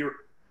 So if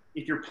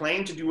you're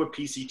planning to do a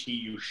PCT,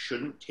 you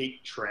shouldn't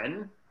take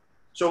trend.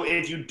 So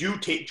if you do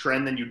take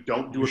trend, then you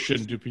don't do. You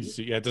shouldn't do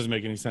PCT. Yeah, it doesn't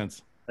make any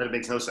sense. That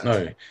makes no sense.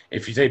 No,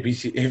 if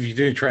you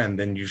do trend,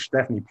 then you should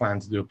definitely plan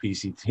to do a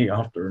PCT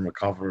after and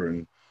recover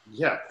and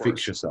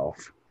fix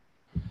yourself.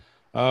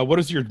 What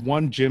is your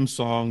one gym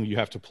song you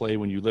have to play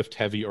when you lift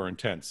heavy or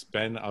intense?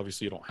 Ben,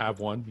 obviously you don't have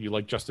one. You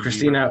like Justin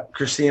Bieber.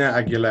 Christina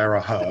Aguilera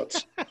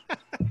Hurts.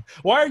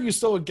 Why are you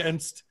so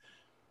against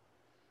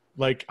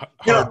like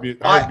hard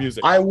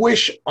music? I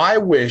wish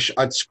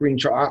I'd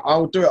screenshot.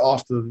 I'll do it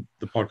after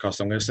the podcast.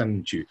 I'm going to send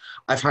them to you.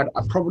 I've had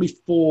probably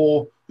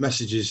 4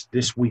 messages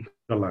this week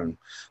alone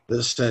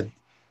that said,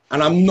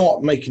 and I'm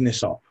not making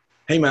this up.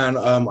 Hey man,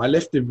 I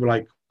lifted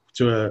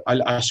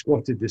I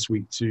squatted this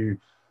week to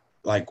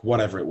like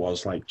whatever it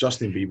was, like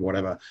Justin Bieber,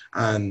 whatever,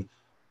 and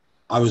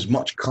I was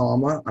much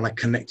calmer and I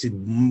connected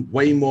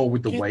way more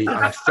with the weight and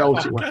I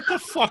felt it.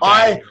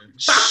 I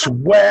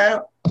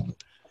swear.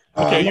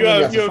 Okay, you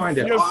have to find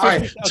it.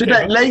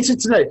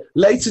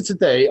 Later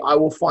today, I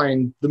will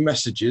find the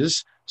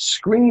messages,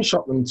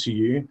 screenshot them to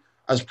you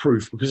as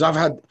proof because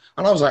I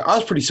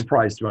was pretty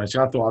surprised to be honest.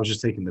 I thought I was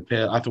just taking the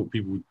piss. I thought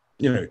people would,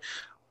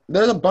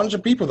 there's a bunch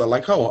of people that are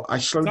like, oh, I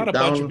slowed it down. It's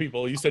not a bunch of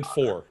people. You said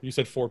 4. You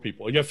said 4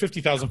 people. You have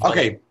 50,000 followers.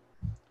 Okay.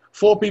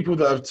 4 people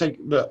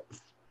that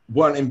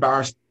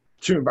weren't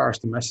too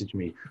embarrassed to message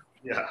me.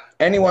 Yeah.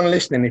 Anyone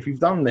listening, if you've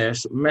done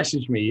this,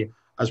 message me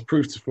as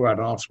proof to Fouad,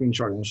 and I'll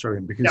screenshot it and show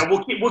him. Because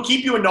we'll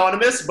keep you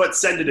anonymous, but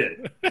send it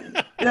in.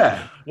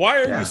 Yeah.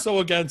 Why are you so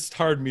against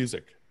hard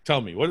music?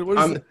 Tell me. What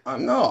is it?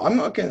 I'm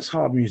not against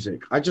hard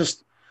music. Do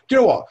you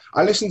know what?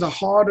 I listen to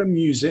harder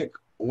music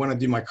when I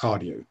do my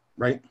cardio,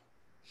 right?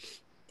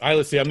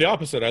 I'm the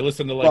opposite. I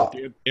listen to dance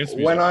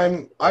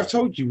music. I've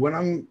told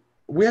you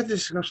we had this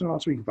discussion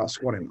last week about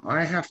squatting.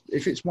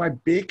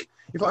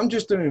 If I'm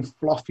just doing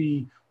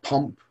fluffy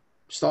pump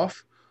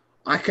stuff,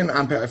 I can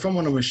amp it. If I'm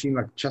on a machine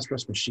like a chest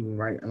press machine,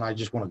 right, and I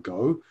just want to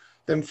go,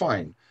 then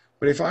fine.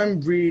 But if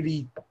I'm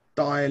really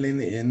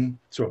dialing it in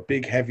to a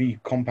big, heavy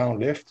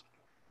compound lift,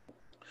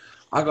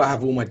 I gotta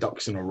have all my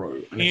ducks in a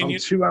row. And if I'm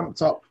too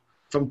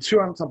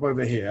amped up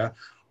over here,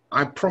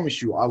 I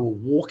promise you, I will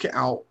walk it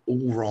out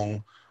all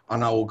wrong,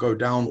 and I will go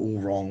down all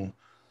wrong.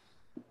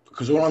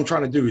 Because all I'm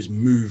trying to do is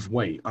move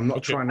weight. I'm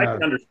not trying to... I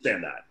can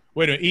understand that.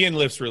 Wait a minute. Ian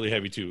lifts really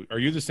heavy too. Are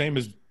you the same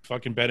as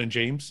fucking Ben and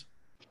James?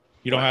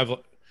 You don't have...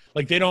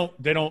 Like, they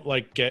don't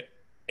like, get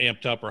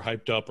amped up or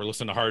hyped up or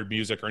listen to hard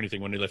music or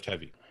anything when they lift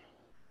heavy?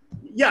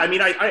 Yeah, I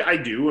mean, I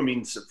do. I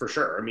mean, for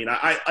sure. I mean,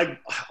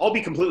 I'll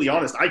be completely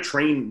honest. I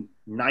train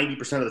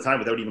 90% of the time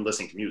without even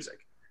listening to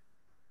music.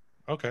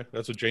 Okay,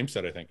 that's what James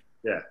said, I think.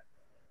 Yeah.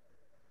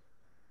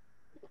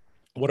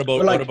 What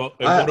about Like, what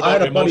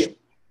about a emotion? buddy.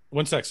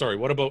 One sec, sorry.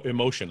 What about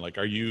emotion? Like,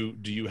 do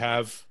you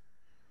have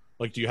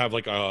like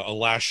a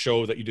last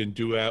show that you didn't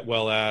do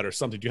well at or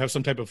something? Do you have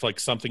some type of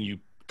like something you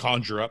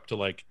conjure up to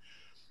like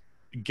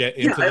get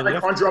Yeah, into the I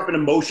lift? conjure up an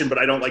emotion, but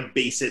I don't like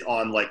base it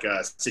on like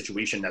a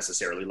situation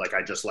necessarily. Like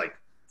I just like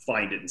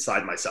find it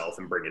inside myself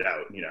and bring it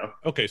out, you know?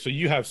 Okay, so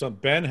you have some.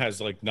 Ben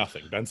has like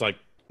nothing. Ben's like,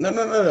 No.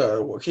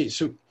 Okay,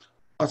 so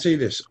I'll tell you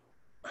this.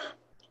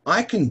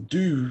 I can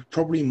do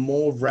probably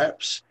more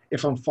reps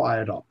if I'm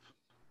fired up,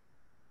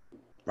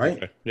 right?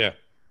 okay, yeah,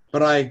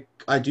 But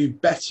I do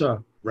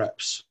better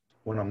reps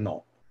when I'm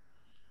not.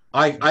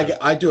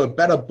 I do a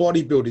better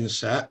bodybuilding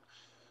set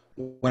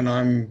when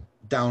I'm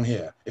down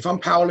here. If I'm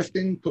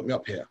powerlifting, put me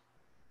up here.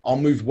 I'll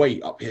move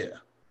weight up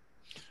here.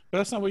 but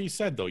that's not what you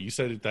said though. You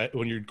said that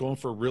when you're going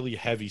for a really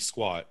heavy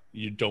squat,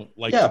 you don't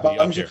like Yeah, to be but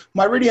up here.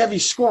 my really heavy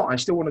squat, I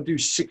still want to do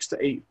 6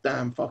 to 8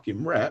 damn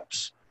fucking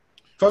reps.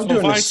 If I'm So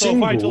doing a if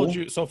single, I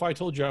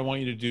told you I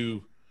want you to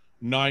do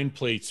 9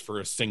 plates for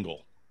a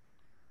single,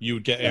 you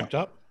would get amped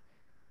up.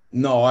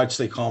 no, I'd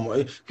stay calm.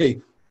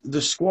 Okay,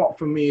 the squat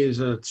for me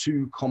is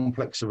too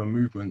complex of a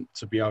movement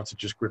to be able to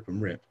just grip and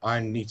rip.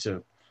 I need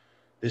to.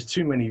 There's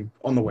too many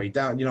on the way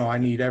down. You know, I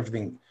need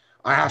everything.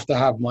 I have to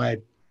have my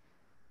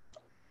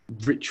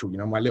ritual. You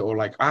know, my little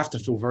like. I have to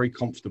feel very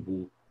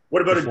comfortable.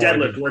 What about a Before I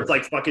deadlift do where it's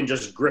like fucking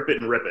just grip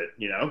it and rip it,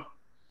 you know?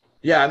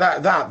 Yeah,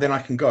 that then I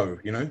can go.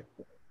 You know.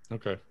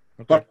 Okay.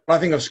 But I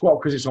think a squat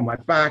because it's on my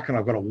back and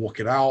I've got to walk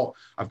it out.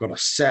 I've got to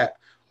set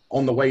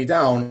on the way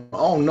down.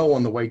 I'll know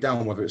on the way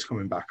down whether it's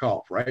coming back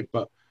up, right?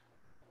 But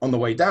on the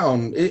way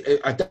down,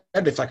 a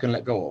deadlift I can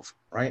let go of,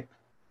 right?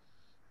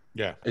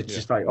 Yeah. It's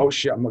just like, oh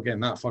shit, I'm not getting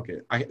that. Fuck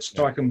it. I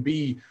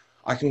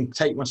can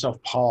take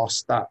myself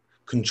past that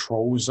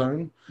control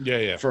zone.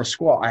 Yeah. For a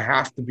squat, I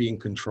have to be in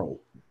control.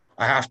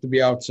 I have to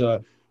be able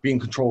to be in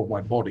control of my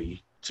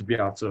body to be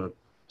able to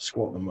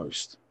squat the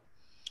most.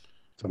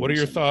 What are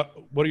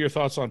your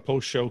thoughts on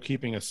post show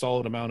keeping a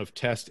solid amount of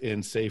test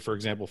in, say, for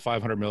example,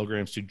 500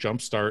 milligrams to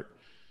jumpstart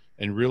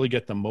and really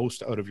get the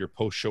most out of your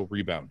post show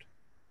rebound?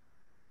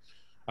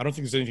 I don't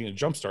think there's anything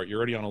to jumpstart. You're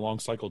already on a long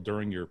cycle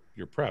during your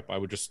prep. I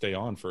would just stay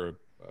on for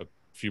a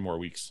few more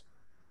weeks.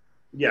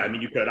 Yeah, I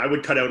mean, you could. I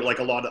would cut out like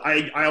a lot of.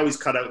 I always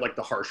cut out like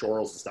the harsh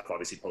orals and stuff.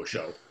 Obviously, post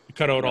show. You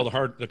cut out all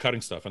the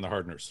cutting stuff and the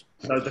hardeners.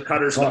 The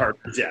cutters and the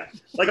hardeners. Yeah,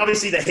 like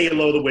obviously the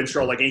halo, the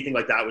Winstrol, like anything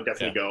like that would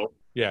definitely go.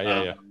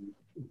 Yeah.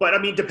 But I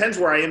mean, depends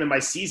where I am in my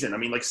season. I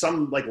mean,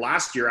 like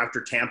last year after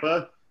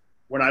Tampa,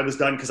 when I was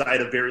done because I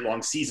had a very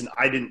long season,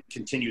 I didn't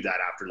continue that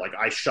after. Like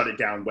I shut it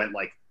down, went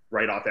like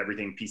right off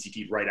everything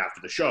PCT right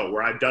after the show.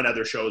 Where I've done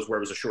other shows where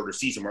it was a shorter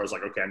season, where I was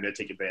like, okay, I'm going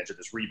to take advantage of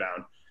this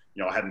rebound.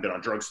 You know, I haven't been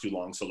on drugs too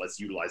long, so let's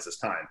utilize this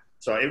time.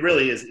 So it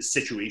really is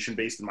situation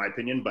based, in my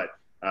opinion. But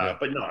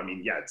no, I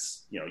mean, yeah,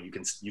 it's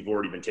you've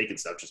already been taking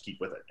stuff, just keep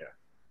with it. Yeah.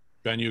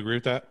 Ben, you agree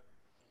with that?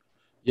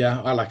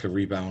 Yeah, I like a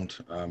rebound.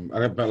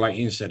 But like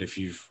Ian said, if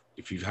you've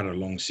had a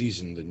long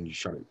season, then you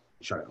shut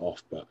it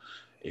off. But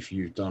if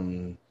you've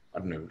done, I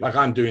don't know, like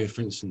I'm doing,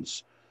 for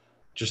instance,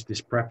 just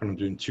this prep, and I'm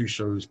doing 2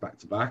 shows back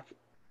to back.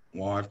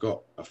 Well, I've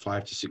got a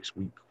 5 to 6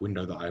 week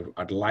window that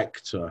I'd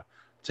like to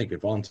take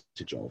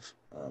advantage of.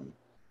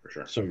 For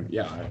sure. So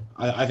yeah,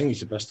 I think it's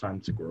the best time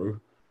to grow.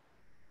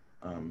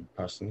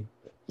 Personally.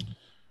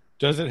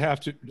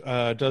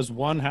 Does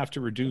one have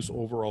to reduce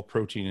overall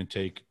protein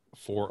intake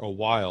for a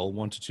while,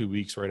 1 to 2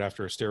 weeks right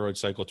after a steroid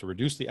cycle, to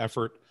reduce the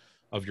effort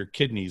of your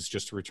kidneys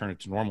just to return it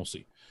to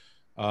normalcy?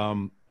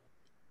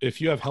 If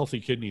you have healthy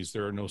kidneys,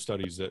 there are no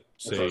studies that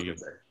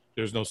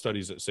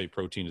say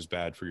protein is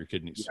bad for your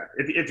kidneys. Yeah.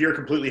 If you're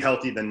completely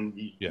healthy, then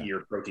your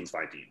protein's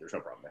fine to eat. There's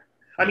no problem there.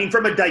 I mean,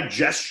 from a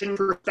digestion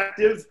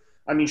perspective,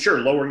 I mean, sure,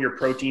 lowering your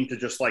protein to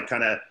just like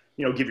kind of,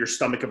 give your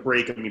stomach a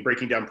break. I mean,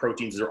 breaking down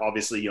proteins are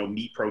obviously,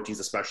 meat proteins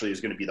especially is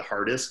going to be the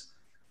hardest.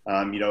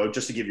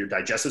 Just to give your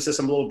digestive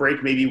system a little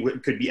break, maybe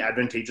could be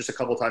advantageous a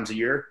couple times a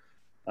year.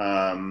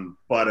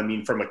 But I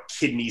mean, from a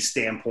kidney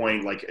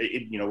standpoint, like,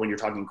 when you're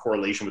talking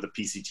correlation with a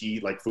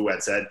PCT, like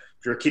Fouad said,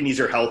 if your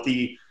kidneys are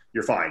healthy,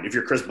 you're fine. If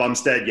you're Chris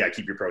Bumstead,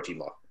 keep your protein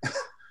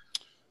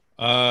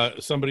low.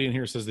 Somebody in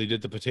here says they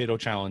did the potato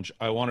challenge.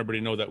 I want everybody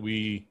to know that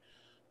we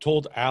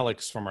told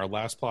Alex from our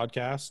last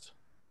podcast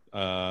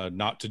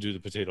not to do the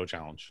potato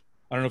challenge.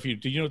 I don't know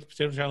do you know what the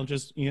potato challenge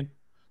is, Ian?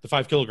 The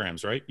 5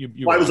 kilograms, right?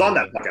 I was on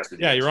that podcast with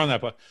you. Yeah, you're on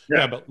that.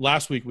 Yeah, but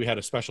last week we had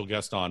a special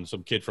guest on,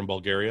 some kid from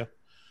Bulgaria.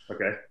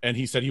 Okay. And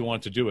he said he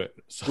wanted to do it.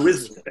 So, who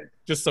is this?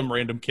 Just some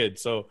random kid.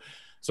 So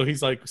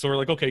he's like, so we're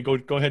like, okay, go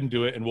ahead and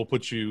do it, and I'll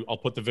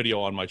put the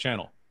video on my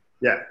channel.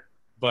 Yeah.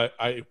 But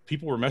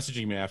people were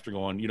messaging me after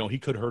going, he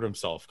could hurt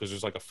himself because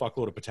there's like a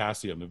fuckload of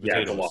potassium in potatoes.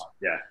 Yeah, it's a lot.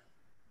 Yeah.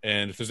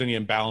 And if there's any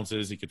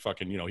imbalances, he could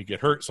fucking, he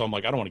get hurt. So I'm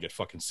like, I don't want to get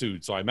fucking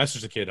sued. So I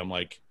messaged the kid. I'm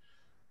like,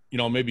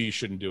 maybe you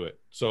shouldn't do it.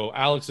 So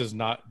Alex is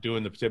not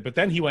doing the potato. But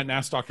then he went and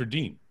asked Dr.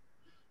 Dean.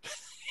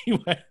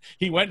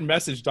 he went and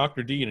messaged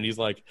Dr. Dean, and he's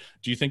like,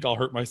 "Do you think I'll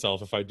hurt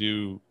myself if I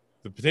do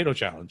the potato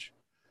challenge?"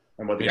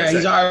 And what Yeah,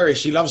 he's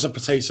Irish. He loves a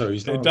potato.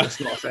 That's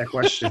not a fair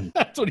question.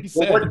 That's what he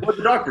said. Well, what did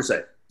the doctor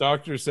say?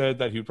 Doctor said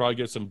that he'd probably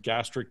get some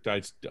gastric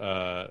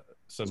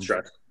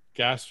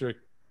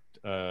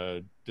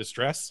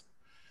distress.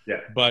 Yeah,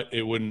 but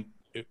it wouldn't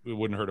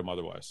hurt him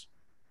otherwise.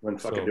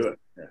 Wouldn't fucking do it.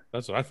 Yeah.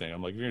 That's what I think.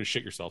 I'm like, you're gonna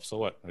shit yourself, so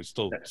what? I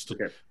still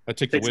okay. I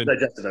take the win.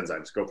 Digestive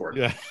enzymes. Go for it.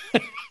 Yeah.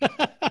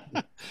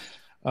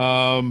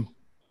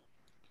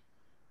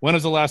 When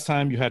was the last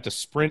time you had to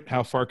sprint?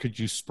 How far could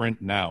you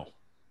sprint now?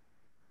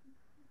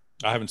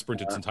 I haven't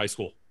sprinted since high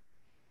school.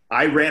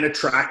 I ran a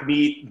track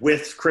meet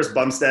with Chris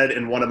Bumstead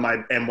and one of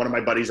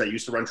my buddies I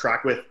used to run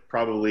track with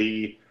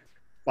probably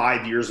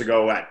 5 years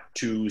ago at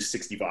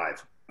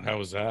 265. How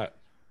was that?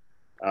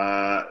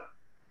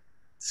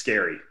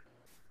 Scary.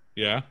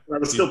 Yeah. That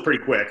was still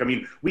pretty quick. I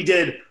mean, we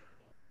did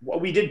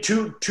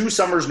two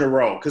summers in a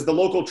row because the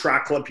local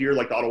track club here,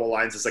 like the Ottawa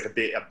Lions, is like a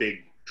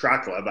big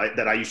track club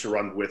that I used to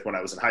run with when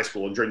I was in high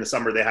school. And during the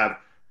summer, they have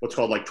what's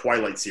called like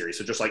Twilight Series.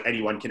 So just like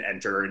anyone can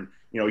enter, and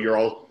you're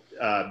all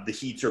the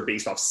heats are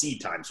based off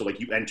seed time. So like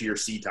you enter your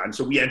seed time.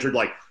 So we entered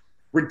like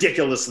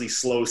ridiculously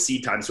slow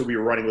seed time. So we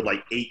were running with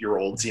like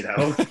 8-year-olds,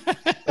 So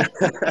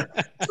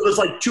there's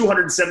like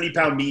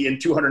 270-pound me and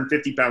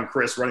 250-pound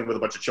Chris running with a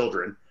bunch of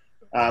children.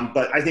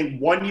 But I think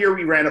 1 year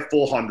we ran a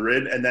full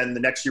 100, and then the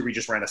next year we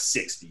just ran a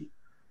 60.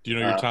 Do you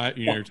know your time?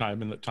 You know your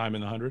time in the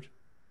 100?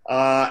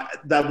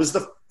 That was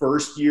the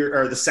first year,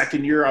 or the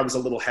second year. I was a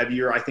little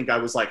heavier. I think I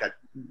was like a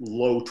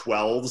low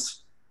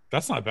 12s.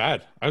 That's not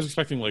bad. I was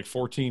expecting like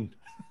 14.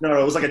 No,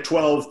 it was like a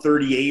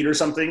 12:38 or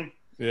something.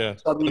 Yeah.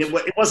 So, I mean,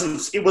 it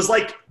wasn't. It was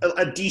like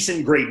a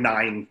decent grade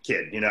 9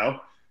 kid,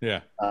 Yeah.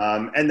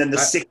 And then the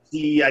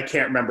 60, I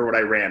can't remember what I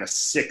ran. A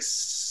 6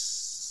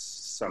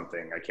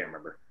 something. I can't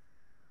remember.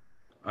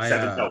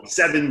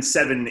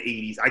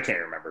 780s. I can't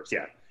remember.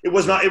 Yeah. It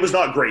was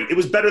not great. It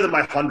was better than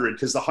my 100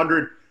 because the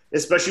 100,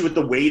 especially with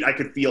the weight, I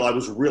could feel I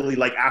was really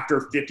like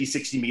after 50,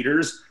 60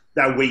 meters,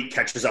 that weight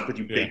catches up with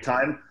you big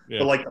time. Yeah.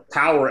 But like the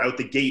power out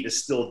the gate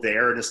is still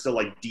there and is still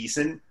like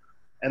decent.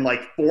 And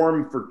like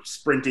form for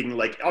sprinting,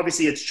 like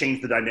obviously it's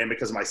changed the dynamic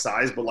because of my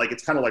size, but like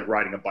it's kind of like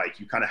riding a bike.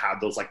 You kind of have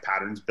those like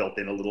patterns built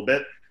in a little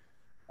bit.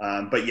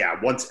 But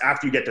yeah,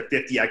 after you get to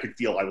 50, I could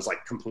feel I was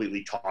like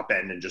completely top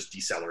end and just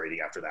decelerating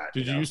after that.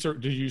 Did you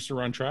used to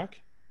run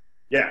track?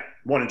 Yeah,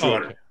 1 and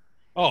 200.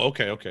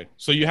 Okay.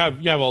 So you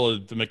have all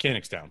of the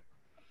mechanics down.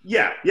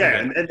 Yeah.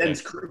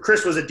 And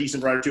Chris was a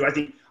decent runner too. I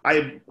think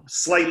I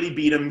slightly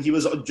beat him. He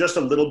was just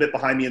a little bit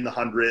behind me in the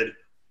 100.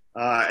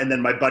 And then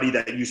my buddy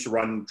that used to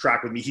run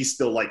track with me, he's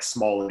still like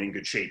small and in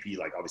good shape. He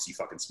like obviously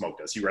fucking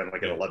smoked us. He ran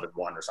like an 11-1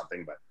 or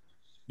something. But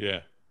yeah,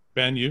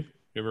 Ben, you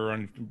ever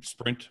run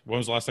sprint? When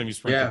was the last time you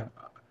sprinted?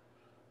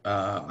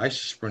 Yeah, I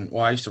used to sprint.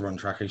 Well, I used to run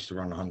track. I used to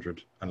run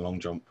 100 and long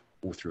jump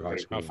all through high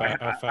school.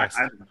 How fast?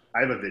 I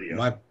have a video.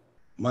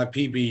 My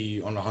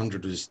PB on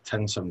 100 was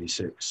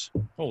 10:76.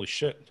 Holy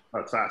shit!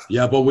 That's fast.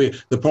 Yeah, but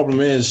the problem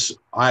is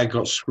I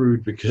got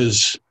screwed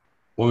because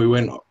when we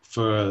went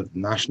for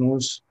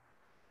nationals,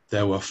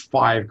 there were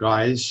 5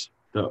 guys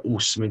that all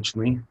smidged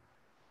me,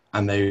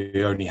 and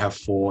they only have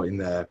 4 in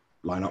their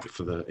lineup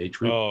for the age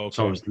group. Oh, okay.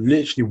 So I was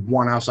literally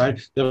one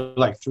outside. There were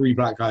like 3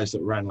 black guys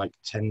that ran like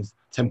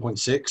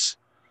 10.6,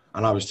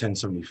 and I was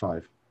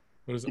 10:75.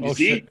 What is it? Did you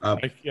see?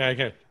 Shit. Yeah,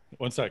 okay.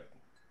 1 sec.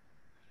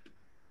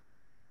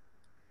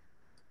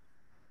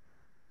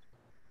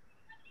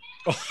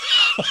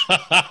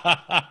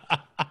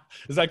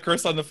 Is that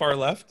Chris on the far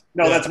left?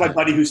 No, that's my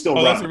buddy who's still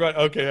running. That's right.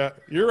 Okay, yeah.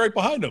 You're right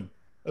behind him.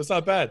 That's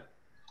not bad.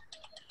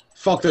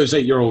 Fuck those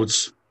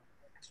 8-year-olds.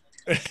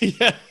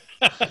 Yeah.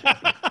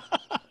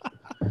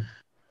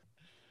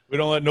 We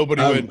don't let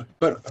nobody win.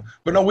 But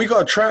no, we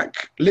got a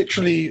track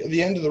literally at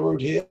the end of the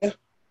road here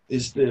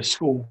is the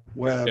school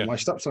where my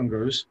stepson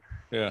goes.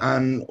 Yeah.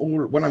 And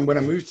when I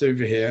moved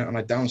over here and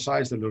I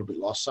downsized a little bit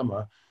last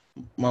summer,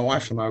 my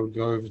wife and I would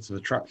go over to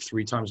the track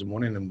 3 times a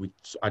morning, and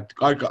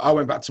I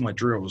went back to my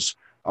drills.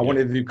 I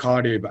wanted to do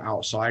cardio, but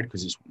outside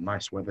because it's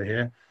nice weather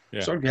here.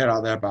 Yeah. So I'd get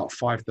out there about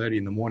 5:30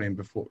 in the morning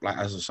before, like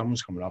as the sun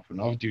was coming up,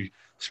 and I would do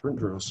sprint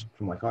drills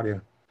for my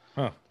cardio.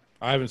 Huh.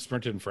 I haven't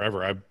sprinted in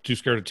forever. I'm too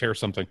scared to tear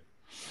something.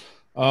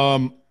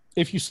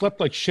 If you slept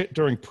like shit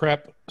during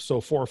prep,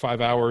 so 4 or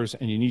 5 hours,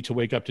 and you need to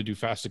wake up to do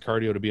fasted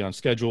cardio to be on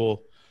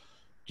schedule,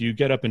 do you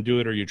get up and do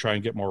it, or you try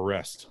and get more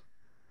rest?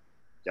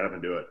 Get up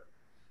and do it.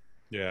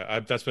 Yeah,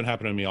 that's been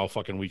happening to me all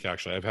fucking week,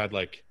 actually. I've been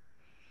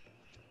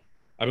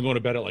going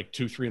to bed at like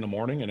 2, 3 in the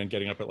morning and then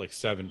getting up at like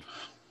 7.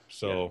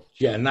 So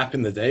yeah, nap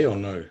in the day or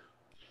no?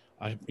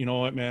 You know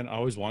what, man? I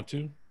always want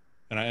to.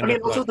 And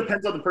it also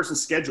depends on the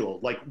person's schedule.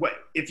 Like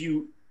if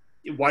you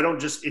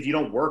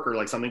don't work or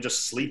like something,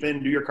 just sleep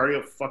in, do your cardio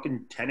at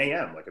fucking 10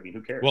 a.m. Like, I mean,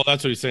 who cares? Well,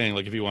 that's what he's saying.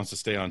 Like if he wants to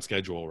stay on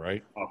schedule,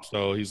 right? Oh.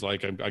 So he's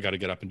like, I got to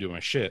get up and do my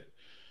shit.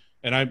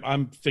 And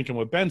I'm thinking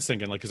what Ben's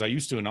thinking, like, because I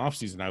used to in off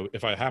season,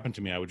 if it happened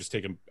to me, I would just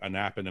take a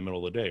nap in the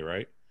middle of the day,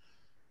 right?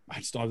 I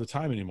just don't have the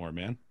time anymore,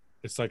 man.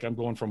 It's like I'm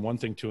going from one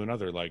thing to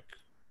another. Like,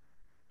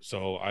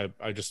 so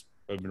I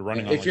I've been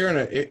running. If you're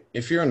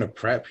in a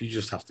prep, you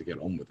just have to get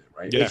on with it,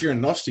 right? Yeah. If you're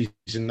in off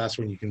season, that's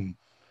when you can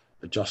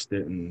adjust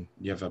it and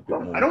you have a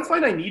bit more. I don't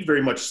find I need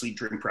very much sleep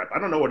during prep. I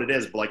don't know what it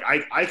is, but like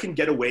I can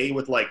get away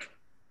with like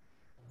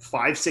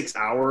 5-6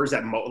 hours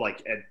at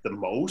the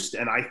most,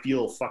 and I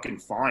feel fucking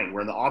fine.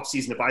 Where in the off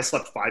season, if I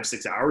slept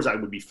 5-6 hours, I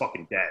would be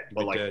fucking dead.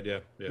 But like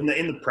dead, yeah.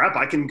 in the prep,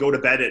 I can go to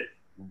bed at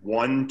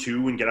 1,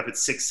 2 and get up at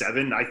 6,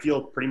 7. I feel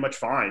pretty much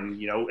fine,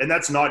 you know, and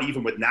that's not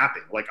even with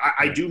napping. Like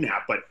I do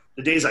nap, but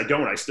the days I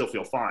don't, I still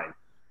feel fine.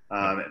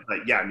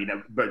 But yeah, I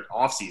mean, but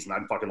off season,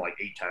 I'm fucking like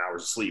 8-10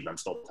 hours of sleep. I'm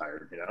still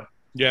tired, you know?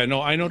 Yeah,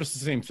 no, I noticed the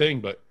same thing,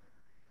 but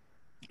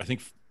I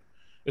think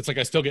it's like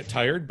I still get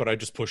tired, but I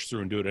just push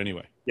through and do it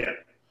anyway. Yeah.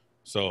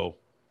 So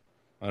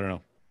I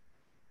don't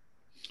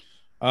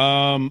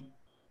know.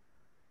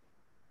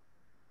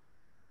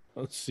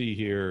 Let's see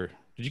here.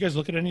 Did you guys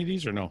look at any of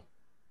these or no?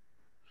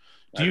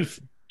 Do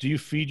you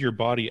feed your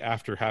body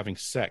after having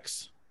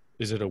sex?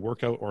 Is it a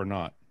workout or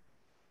not?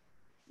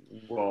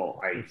 Well,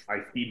 I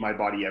feed my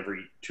body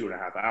every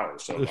 2.5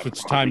 hours. So if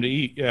it's time to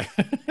eat, yeah.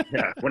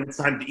 Yeah, when it's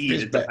time to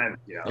eat, it depends.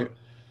 You know?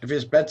 If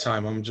it's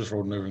bedtime, I'm just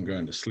rolling over and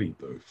going to sleep,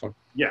 though. Fuck.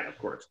 Yeah, of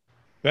course.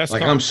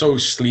 I'm so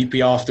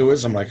sleepy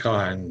afterwards. I'm like,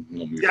 I'm not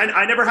moving. Yeah,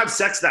 I never have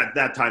sex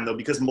that time though,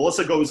 because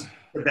Melissa goes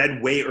to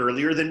bed way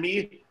earlier than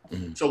me.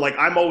 Mm-hmm. So like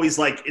I'm always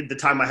like the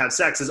time I have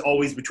sex is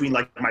always between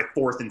like my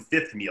 4th and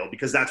 5th meal,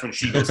 because that's when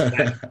she goes to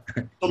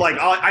bed. So like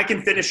I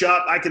can finish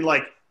up, I can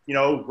like, you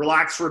know,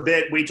 relax for a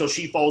bit, wait till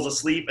she falls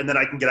asleep, and then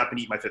I can get up and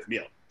eat my 5th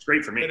meal. It's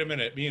great for me. Wait a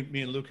minute, me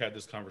and Luke had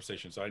this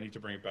conversation, so I need to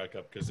bring it back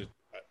up because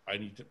I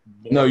need to.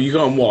 No, you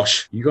go and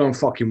wash. You go and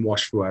fucking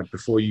wash, Fuad,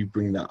 before you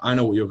bring that. I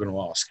know what you're going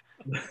to ask.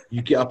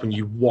 You get up and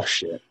you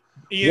wash it.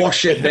 Ian,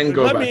 wash it, then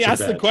go back to bed. Let me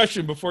ask the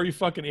question before you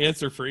fucking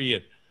answer for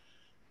Ian.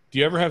 Do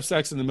you ever have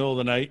sex in the middle of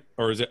the night,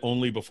 or is it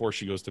only before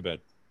she goes to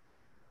bed?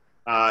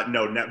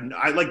 No.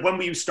 I like when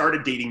we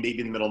started dating,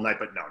 maybe in the middle of the night,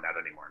 but no, not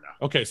anymore.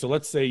 No. Okay, so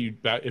let's say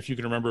if you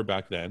can remember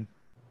back then,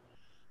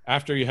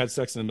 after you had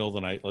sex in the middle of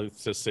the night,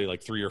 let's just say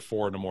like 3 or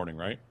 4 in the morning,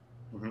 right?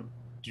 Mm-hmm.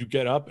 Do you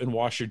get up and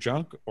wash your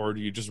junk, or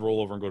do you just roll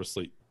over and go to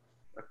sleep?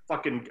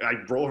 I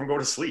roll over and go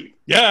to sleep.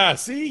 Yeah,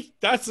 see,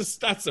 that's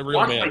a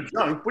real man. My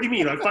junk? What do you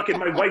mean?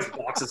 My wife's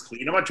box is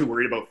clean. I'm not too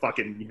worried about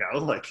fucking, you know,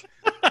 like.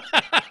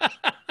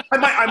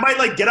 I might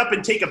like get up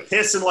and take a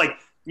piss and like,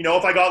 you know,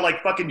 if I got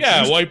like fucking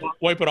juice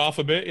wipe it off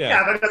a bit.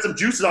 Yeah, if I got some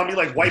juices on me,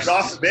 like wipe it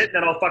off a bit, and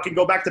then I'll fucking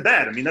go back to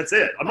bed. I mean, that's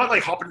it. I'm not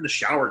like hopping in the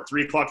shower at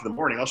 3 o'clock in the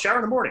morning. I'll shower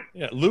in the morning.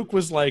 Yeah, Luke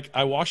was like,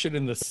 I wash it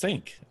in the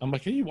sink. I'm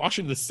like, hey, you wash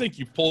it in the sink?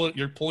 You're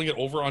pulling it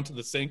over onto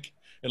the sink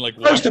and like.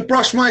 I used to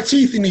brush my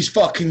teeth in his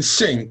fucking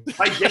sink.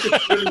 My dick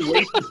is really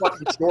way too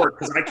fucking short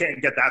because I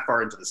can't get that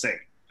far into the sink.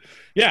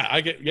 Yeah,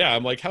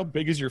 I'm like, how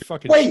big is your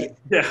fucking Wait,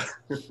 yeah.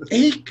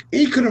 he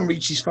couldn't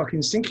reach his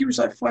fucking sink. He was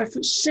like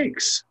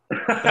 5'6".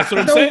 That's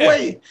what I'm saying. No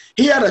way.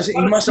 He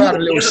must have had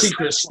a little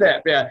secret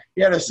step. Yeah,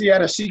 he had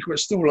a secret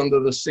stool under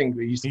the sink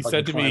that he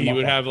said to me he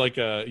would have like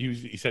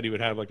he said he would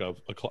have like a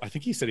I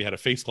think he said he had a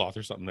face cloth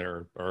or something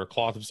there, or a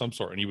cloth of some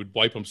sort, and he would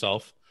wipe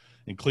himself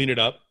and clean it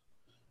up.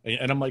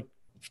 And I'm like,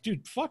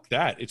 dude, fuck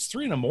that. It's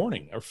 3 a.m.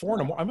 or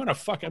 4 a.m. I'm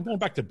going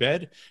back to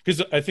bed,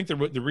 because I think the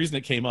reason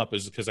it came up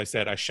is because I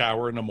said I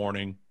shower in the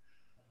morning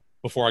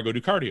before I go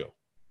do cardio.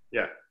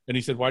 Yeah. And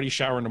he said, why do you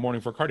shower in the morning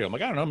for cardio? I'm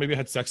like, I don't know. Maybe I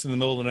had sex in the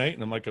middle of the night,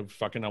 and I'm like, I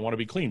want to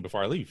be clean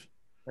before I leave.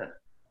 Yeah.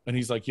 And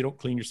he's like, you don't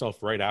clean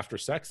yourself right after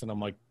sex? And I'm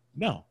like,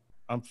 no,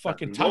 I'm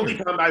fucking tired. The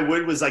only time I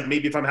would was like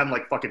maybe if I'm having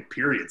like fucking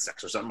period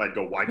sex or something, I'd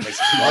go wipe myself.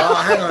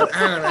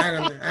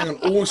 Hang on.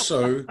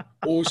 Also,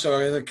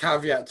 the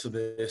caveat to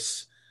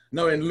this,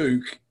 knowing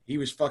Luke, he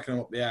was fucking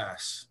up the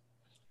ass.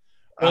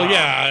 Well,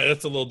 yeah,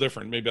 that's a little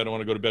different. Maybe I don't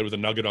want to go to bed with a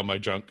nugget on my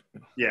junk.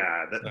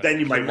 Yeah, then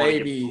you might want to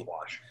give it a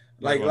wash.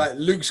 Like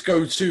Luke's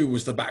go-to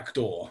was the back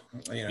door.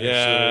 You know,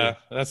 yeah,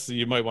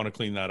 you might want to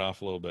clean that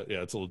off a little bit.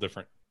 Yeah, it's a little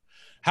different.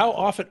 How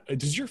often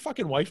does your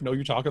fucking wife know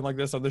you're talking like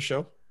this on this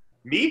show?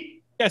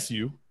 Me? Yes,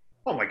 you.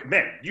 Oh my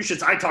man, you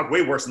should. I talk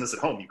way worse than this at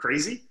home. You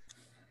crazy?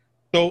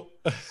 So,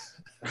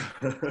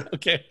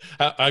 okay,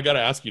 I got to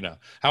ask you now.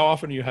 How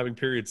often are you having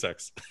period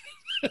sex?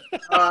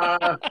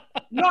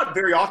 Not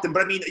very often,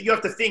 but I mean, you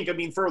have to think. I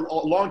mean, for a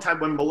long time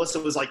when Melissa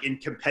was like in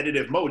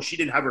competitive mode, she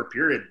didn't have her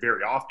period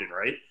very often,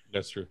 right?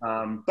 That's true.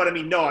 But I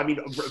mean, no, I mean,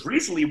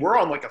 recently we're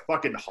on like a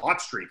fucking hot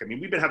streak. I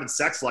mean, we've been having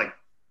sex like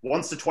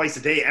once to twice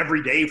a day,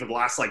 every day for the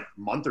last like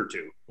month or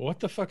two. What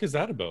the fuck is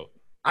that about?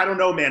 I don't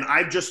know, man.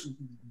 I just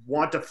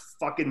want to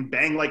fucking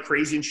bang like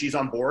crazy, and she's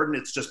on board, and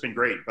it's just been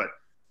great. But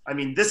I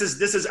mean, this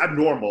is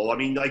abnormal. I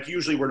mean, like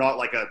usually we're not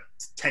like a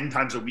 10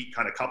 times a week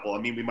kind of couple. I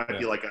mean, we might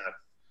be like a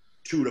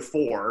 2 to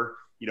 4,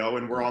 you know,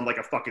 and we're on like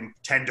a fucking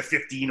 10 to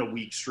 15 a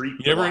week streak.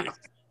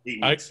 I've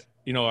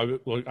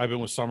been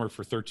with Summer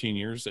for 13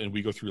 years, and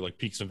we go through like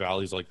peaks and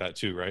valleys like that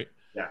too, right?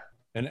 Yeah.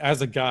 And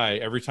as a guy,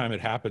 every time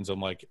it happens,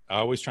 I'm like, I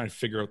always trying to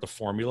figure out the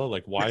formula.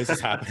 Like, why is this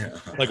happening?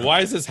 Like,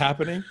 why is this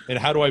happening? And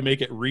how do I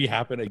make it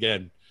re-happen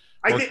again?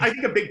 I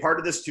think a big part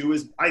of this too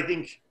is I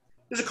think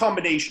there's a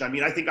combination. I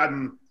mean, I think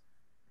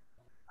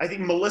I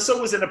think Melissa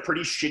was in a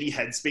pretty shitty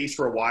headspace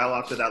for a while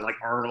after that, like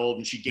Arnold,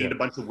 and she gained a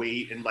bunch of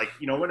weight. And like,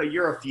 you know, when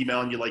you're a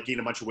female and you like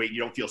gain a bunch of weight,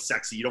 you don't feel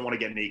sexy. You don't want to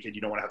get naked.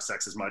 You don't want to have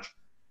sex as much.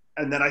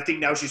 And then I think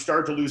now she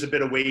started to lose a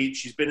bit of weight.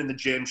 She's been in the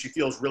gym. She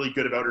feels really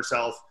good about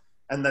herself.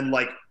 And then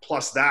like,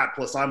 plus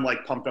I'm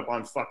like pumped up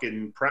on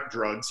fucking prep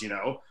drugs, you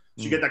know?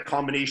 So you get that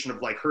combination of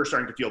like her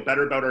starting to feel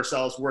better about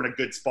ourselves. We're in a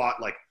good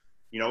spot, like,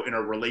 you know, in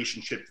a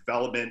relationship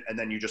development, and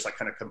then you just like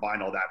kind of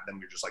combine all that, and then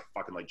you're just like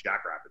fucking like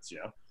jackrabbits, you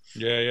know?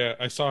 Yeah.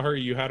 I saw her.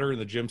 You had her in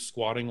the gym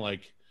squatting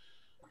like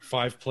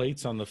 5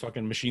 plates on the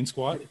fucking machine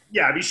squat.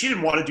 Yeah, I mean, she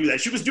didn't want to do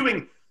that. She was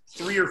doing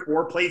 3 or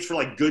 4 plates for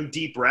like good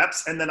deep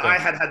reps, and then I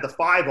had the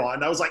 5 on.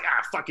 And I was like,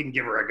 fucking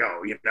give her a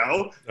go, you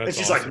know? That's and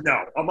she's awesome. Like,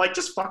 no. I'm like,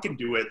 just fucking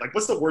do it. Like,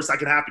 what's the worst that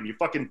can happen? You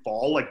fucking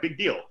fall, like, big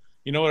deal.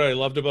 You know what I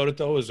loved about it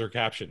though is her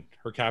caption.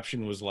 Her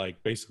caption was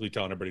like basically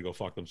telling everybody to go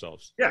fuck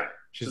themselves. Yeah,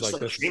 she's like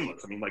this.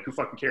 Shameless. I mean, like, who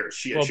fucking cares?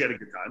 She had a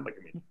good time. Like,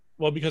 I mean,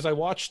 well, because I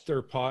watched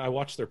their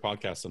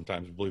podcast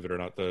sometimes. Believe it or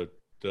not,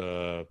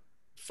 the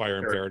Fire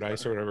in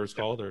Paradise or whatever it's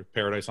called, or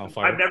Paradise on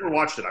Fire. I've never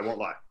watched it. I won't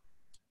lie.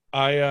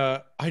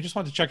 I just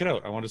wanted to check it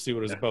out. I wanted to see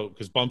what it's about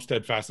because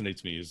Bumstead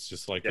fascinates me. It's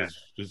just like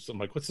I'm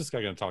like, what's this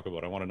guy going to talk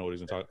about? I want to know what he's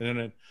going to talk. And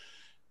then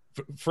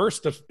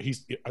first,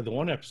 he's the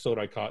one episode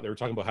I caught. They were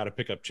talking about how to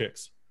pick up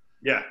chicks.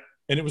 Yeah.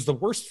 And it was the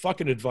worst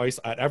fucking advice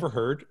I'd ever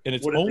heard. And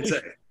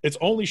it's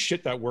only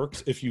shit that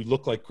works if you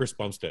look like Chris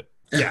Bumstead.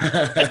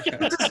 Yeah.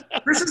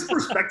 Chris's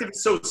perspective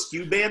is so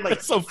skewed, man. Like,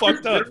 it's so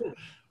fucked up.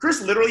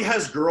 Chris literally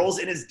has girls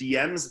in his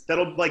DMs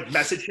that'll like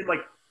message him,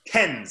 like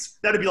tens,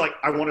 that'll be like,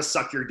 I want to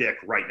suck your dick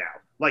right now.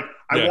 Like,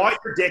 I want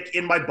your dick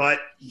in my butt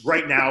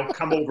right now.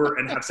 Come over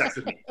and have sex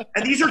with me.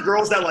 And these are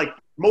girls that like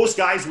most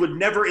guys would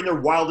never in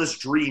their wildest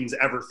dreams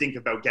ever think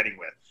about getting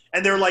with.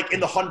 And they're like in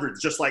the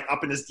hundreds, just like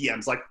up in his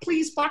DMs, like,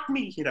 please fuck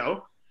me, you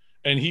know?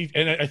 And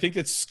I think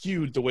it's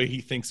skewed the way he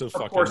thinks of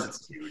fucking. Of course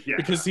it's skewed, yeah.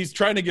 Because he's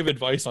trying to give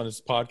advice on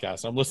his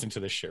podcast. I'm listening to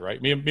this shit, right?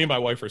 Me and my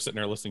wife are sitting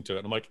there listening to it.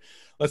 And I'm like,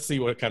 let's see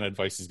what kind of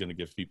advice he's going to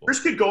give people. Chris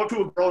could go up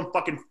to a girl and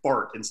fucking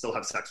fart and still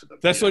have sex with them.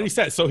 That's what he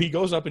said. So he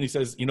goes up and he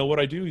says, you know what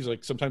I do? He's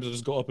like, sometimes I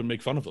just go up and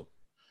make fun of them.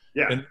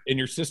 Yeah. And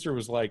your sister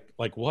was like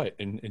what?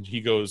 And he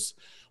goes,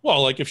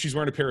 well, like if she's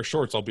wearing a pair of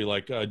shorts, I'll be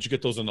like, did you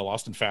get those in the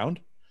Lost and Found?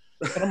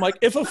 And I'm like,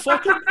 if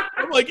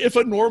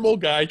a normal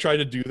guy tried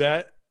to do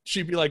that,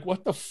 she'd be like,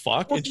 what the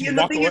fuck? Well, and she'd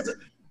walk away.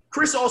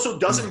 Chris also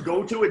doesn't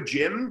go to a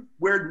gym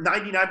where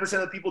 99%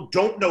 of the people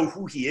don't know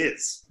who he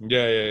is.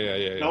 Yeah.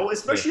 You know,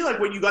 especially like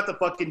when you got the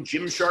fucking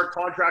Gymshark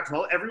contract and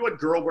all. Every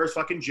girl wears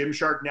fucking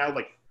Gymshark now.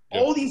 Like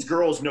all these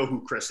girls know who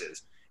Chris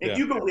is. If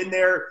you go in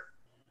there,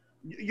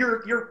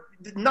 you're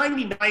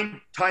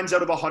 99 times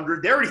out of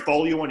 100. They already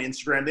follow you on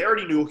Instagram. They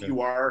already knew who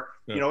you are.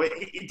 You know,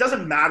 it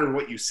doesn't matter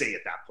what you say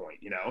at that point.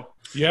 You know.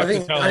 Yeah,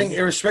 I think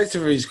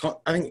irrespective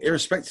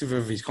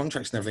of his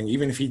contracts and everything,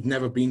 even if he'd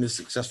never been a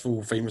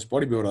successful, famous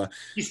bodybuilder,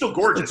 he's still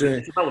gorgeous.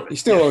 He's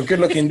still a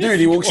good-looking dude.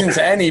 He walks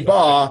into any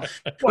bar.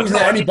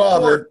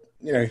 That,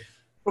 you know.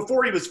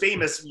 Before he was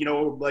famous, you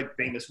know, like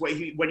famous when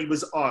he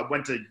was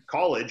went to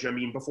college. I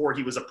mean, before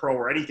he was a pro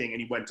or anything, and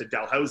he went to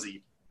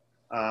Dalhousie.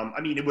 I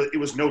mean, it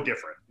was no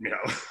different, you know.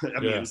 I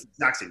mean, it was the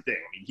exact same thing.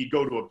 I mean, he'd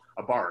go to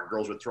a bar and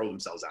girls would throw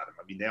themselves at him.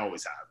 I mean, they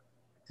always have.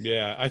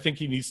 Yeah, I think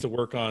he needs to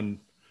work on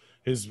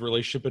his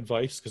relationship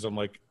advice because I'm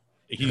like,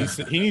 he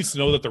needs to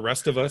know that the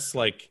rest of us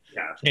like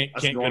can't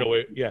get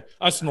away. Yeah,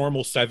 us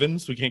normal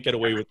sevens, we can't get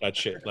away with that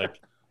shit.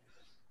 Like,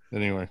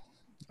 anyway.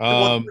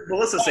 What did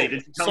Melissa say?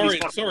 Did you tell me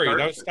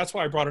sorry. That's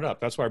why I brought it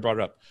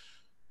up.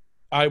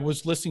 I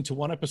was listening to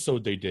one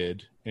episode they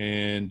did,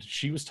 and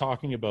she was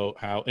talking about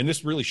how, and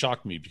this really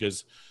shocked me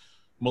because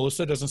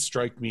Melissa doesn't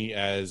strike me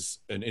as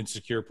an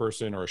insecure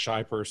person or a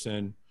shy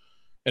person.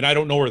 And I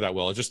don't know her that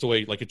well. It's just the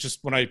way, like, it's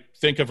just when I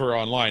think of her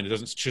online, she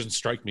doesn't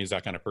strike me as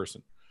that kind of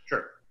person.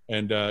 Sure.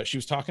 And she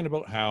was talking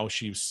about how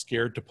she's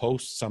scared to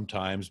post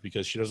sometimes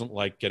because she doesn't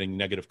like getting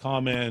negative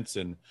comments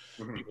and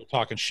people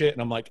talking shit.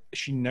 And I'm like,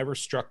 she never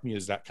struck me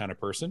as that kind of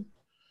person.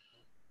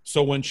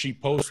 So when she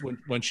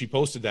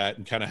posted that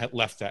and kind of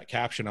left that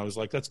caption, I was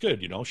like, that's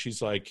good. You know,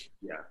 she's like,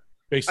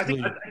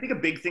 basically. I think a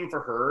big thing for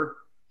her,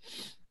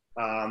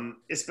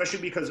 especially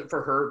because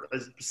for her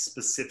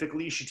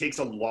specifically, she takes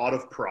a lot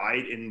of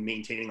pride in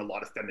maintaining a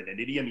lot of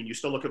femininity. I mean, you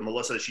still look at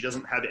Melissa, she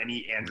doesn't have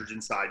any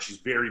androgen side. She's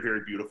very,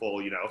 very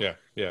beautiful, you know?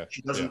 Yeah.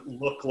 She doesn't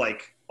look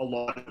like a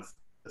lot of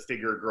the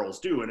figure girls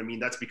do. And I mean,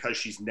 that's because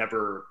she's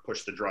never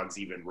pushed the drugs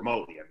even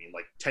remotely. I mean,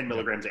 like 10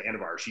 milligrams of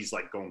Anavar, she's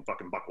like going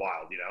fucking buck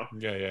wild, you know?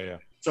 Yeah.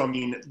 So, I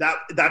mean,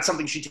 that's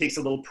something she takes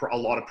a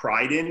lot of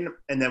pride in.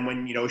 And then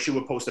when, you know, she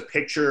would post a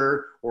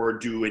picture or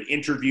do an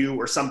interview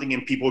or something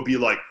and people would be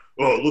like,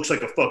 oh, it looks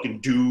like a fucking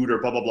dude or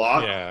blah, blah,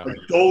 blah. Yeah. Like,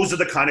 those are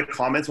the kind of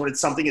comments when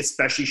it's something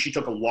especially she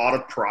took a lot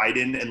of pride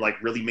in and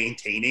like really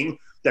maintaining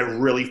that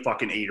really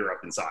fucking ate her up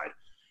inside.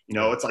 You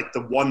know, it's like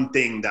the one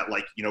thing that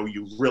like, you know,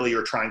 you really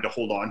are trying to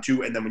hold on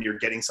to. And then when you're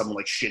getting someone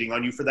like shitting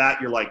on you for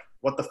that, you're like,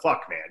 what the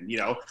fuck, man? You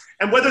know,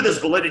 and whether there's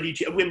validity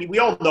to, I mean, we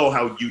all know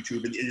how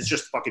YouTube is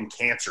just fucking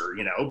cancer,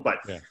 you know, but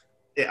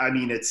I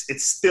mean,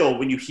 it's still,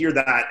 when you hear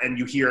that and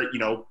you hear it, you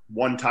know,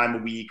 one time a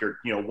week or,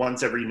 you know,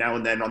 once every now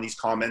and then on these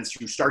comments,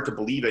 you start to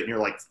believe it and you're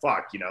like,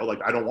 fuck, you know, like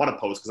I don't want to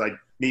post because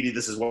maybe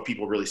this is what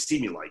people really see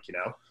me like, you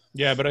know?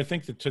 Yeah, but I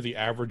think that to the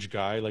average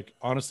guy, like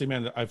honestly,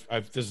 man,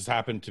 this has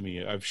happened to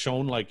me. I've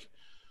shown like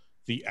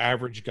the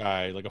average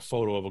guy like a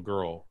photo of a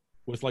girl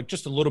with like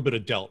just a little bit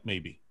of delt,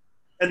 maybe.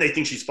 And they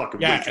think she's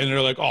fucking and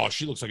they're like, "Oh,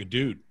 she looks like a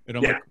dude." And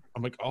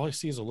I'm like, all I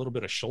see is a little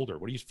bit of shoulder.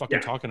 What are you fucking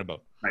talking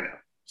about? I know.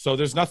 So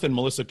there's nothing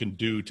Melissa can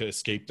do to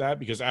escape that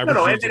because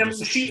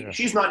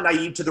she's not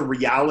naive to the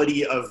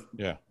reality of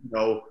you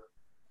know,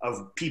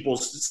 of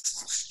people's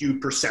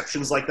skewed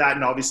perceptions like that.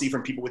 And obviously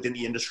from people within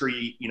the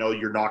industry, you know,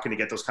 you're not going to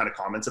get those kind of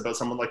comments about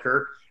someone like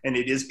her. And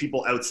it is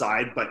people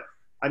outside, but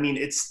I mean,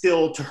 it's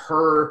still to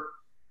her,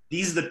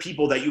 these are the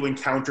people that you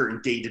encounter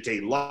in day-to-day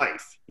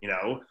life, you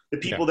know, the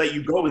people that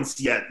you go and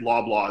see at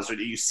Loblaws or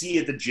that you see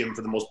at the gym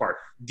for the most part.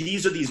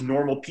 These are these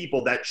normal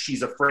people that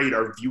she's afraid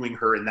are viewing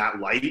her in that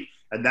light.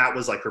 And that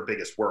was like her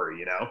biggest worry,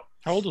 you know?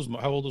 How old is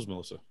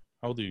Melissa?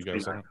 How old are you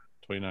guys?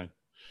 29.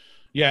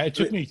 Yeah, it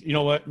took me, you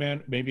know what,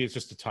 man, maybe it's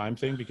just a time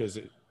thing because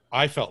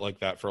I felt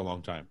like that for a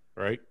long time,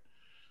 right?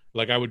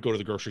 Like I would go to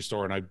the grocery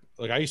store and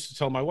I used to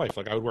tell my wife,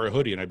 like I would wear a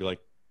hoodie and I'd be like,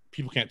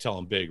 people can't tell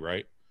I'm big,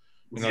 right?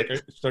 And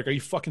it's like, are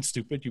you fucking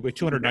stupid? You weigh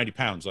 290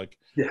 pounds. Like,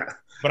 yeah.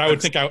 But I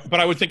would think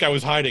I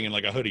was hiding in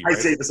like a hoodie. Right? I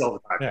say this all the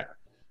time.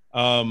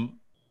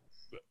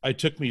 Yeah. It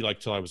took me like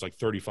till I was like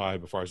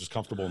 35 before I was just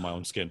comfortable in my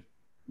own skin.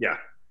 Yeah.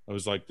 I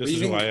was like, this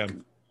is who I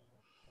am.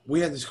 We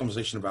had this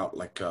conversation about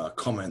like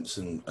comments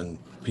and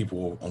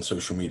people on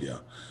social media.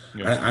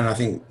 Yeah. And I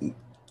think,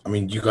 I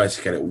mean, you guys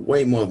get it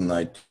way more than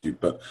I do,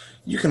 but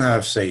you can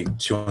have, say,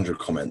 200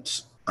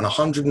 comments and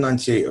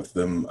 198 of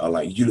them are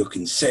like, you look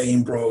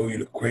insane, bro. You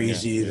look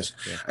crazy. Yeah.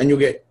 And you'll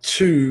get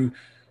 2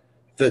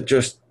 that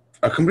just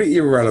are completely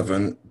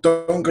irrelevant,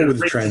 don't go with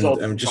the trend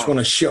and just want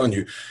to shit on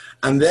you.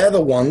 And they're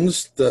the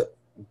ones that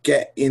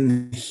get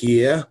in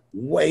here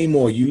way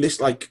more. You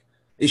list like,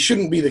 it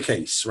shouldn't be the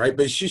case, right?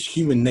 But it's just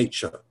human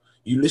nature.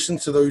 You listen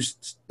to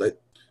those, like,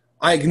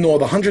 I ignore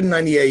the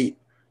 198,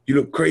 you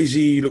look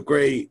crazy, you look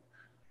great.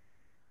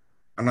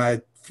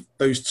 And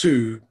those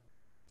 2,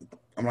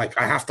 I'm like,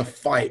 I have to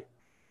fight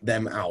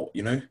them out,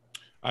 you know?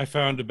 I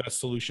found the best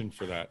solution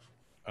for that.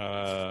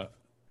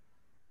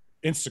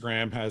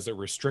 Instagram has a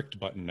restrict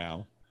button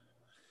now.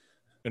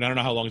 And I don't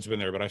know how long it's been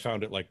there, but I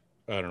found it like,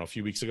 I don't know, a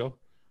few weeks ago.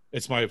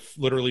 It's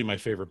literally my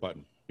favorite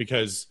button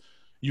because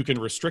you can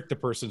restrict the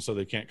person so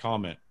they can't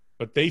comment,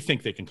 but they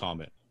think they can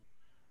comment.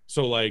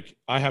 So like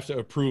I have to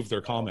approve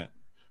their comment.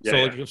 So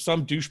like if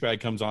some douchebag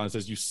comes on and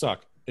says, you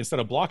suck, instead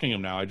of blocking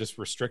them now, I just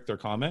restrict their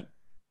comment.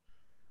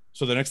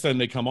 So the next time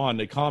they come on,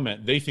 they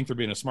comment, they think they're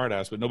being a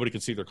smartass, but nobody can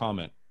see their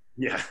comment.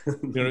 Yeah.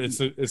 You know, it's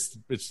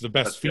the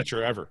best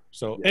feature ever.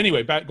 So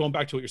anyway, going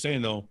back to what you're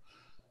saying though.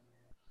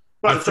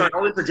 But sorry,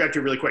 I'll interject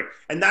you really quick.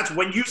 And that's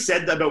when you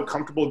said about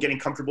getting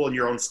comfortable in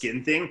your own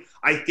skin thing.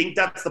 I think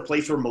that's the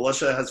place where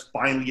Melissa has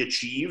finally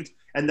achieved.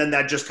 And then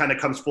that just kind of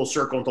comes full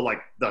circle into like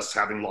us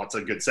having lots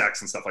of good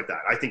sex and stuff like that.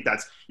 I think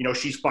that's, you know,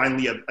 she's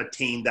finally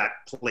attained that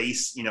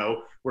place, you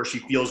know, where she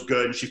feels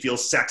good and she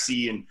feels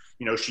sexy and,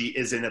 you know, she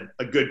is in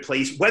a good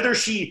place, whether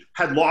she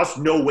had lost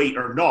no weight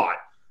or not.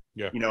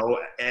 Yeah. You know,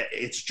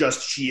 it's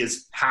just she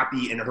is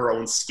happy in her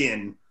own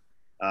skin.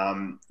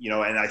 You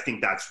know, and I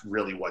think that's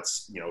really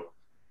what's, you know,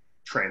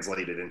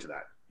 translated into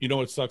that. You know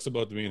what sucks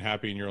about the being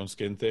happy in your own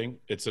skin thing?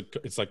 It's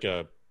like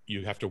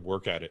you have to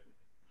work at it.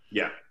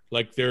 Yeah.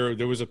 Like there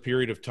was a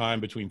period of time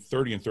between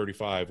 30 and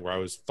 35 where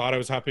I thought I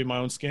was happy in my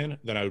own skin,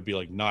 then I would be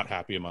like not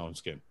happy in my own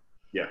skin.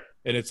 Yeah.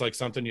 And it's like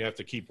something you have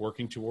to keep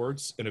working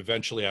towards. And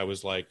eventually I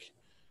was like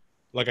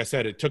I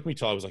said, it took me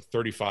till I was like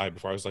 35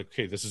 before I was like,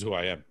 okay, this is who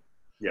I am.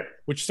 Yeah.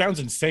 Which sounds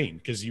insane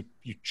because you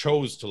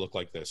chose to look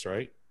like this,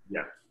 right?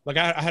 Yeah. Like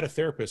I had a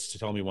therapist to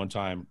tell me one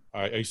time,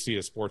 I used to see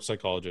a sports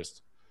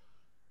psychologist.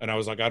 And I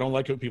was like, I don't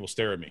like it when people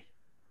stare at me.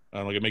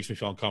 Like, it makes me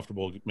feel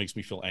uncomfortable. It makes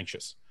me feel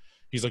anxious.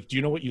 He's like, do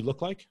you know what you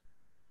look like?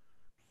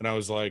 And I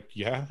was like,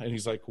 yeah. And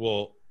he's like,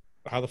 well,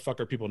 how the fuck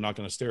are people not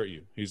going to stare at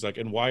you? He's like,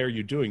 and why are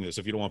you doing this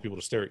if you don't want people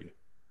to stare at you?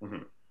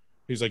 Mm-hmm.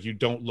 He's like, you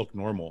don't look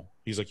normal.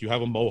 He's like, you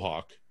have a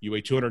mohawk. You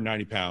weigh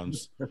 290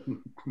 pounds.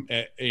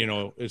 And, you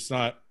know, it's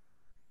not.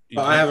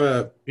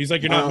 He's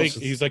like, you're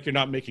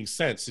not making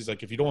sense. He's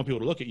like, if you don't want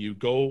people to look at you,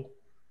 go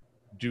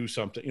do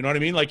something. You know what I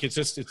mean? Like, it's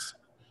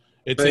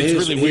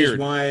really weird.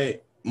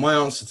 My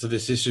answer to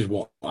this is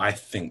what I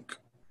think.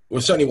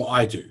 Well, certainly what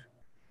I do,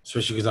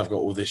 especially because I've got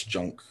all this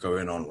junk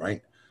going on,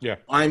 right? Yeah.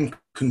 I'm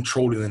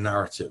controlling the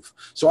narrative.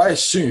 So I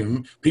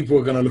assume people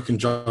are going to look and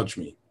judge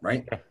me,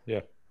 right? Yeah.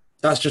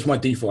 That's just my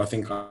default. I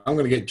think I'm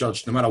going to get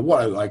judged no matter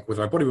what I like,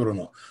 whether I bodybuild or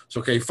not. So,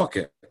 okay, fuck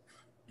it.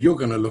 You're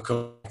going to look at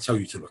what I tell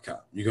you to look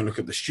at. You're going to look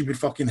at the stupid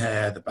fucking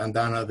hair, the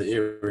bandana, the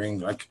earring.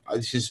 Like,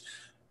 this is,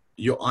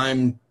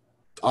 I'm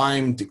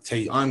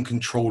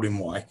controlling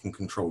what I can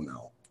control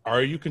now.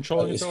 Are you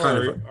controlling it,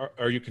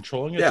 are you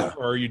controlling it,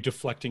 or are you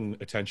deflecting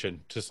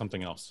attention to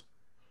something else?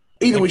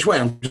 Either which way,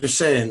 I'm just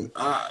saying,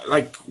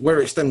 like, where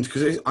it stems,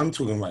 because I'm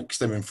talking, like,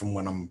 stemming from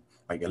when I'm,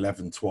 like,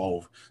 11,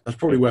 12. That's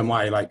probably where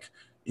my, like,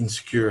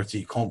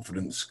 insecurity,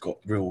 confidence got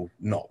real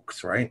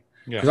knocked, right?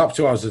 Yeah. Because up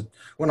to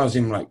when I was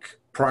in like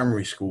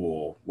primary school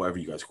or whatever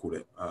you guys call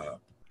it,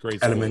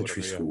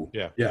 elementary school.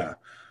 Yeah.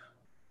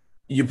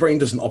 Your brain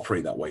doesn't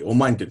operate that way, or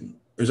mine didn't.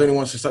 It was only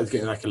once I started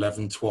getting like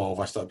 11, 12,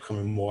 I started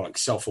becoming more like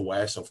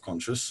self-aware,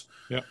 self-conscious.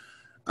 Yeah.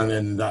 And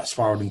then that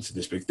spiraled into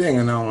this big thing.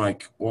 And now I'm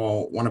like,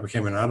 well, when I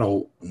became an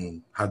adult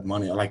and had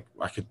money, I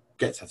could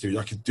get tattoos.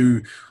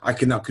 I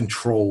can now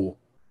control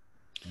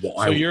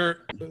what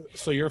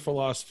So your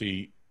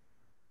philosophy,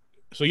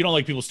 so you don't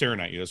like people staring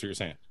at you, that's what you're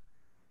saying?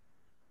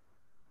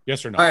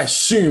 Yes or no? I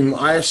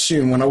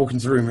assume when I walk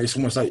into the room, it's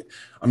almost like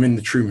I'm in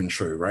the Truman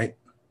Show, right?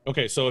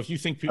 Okay, so if you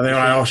think people, and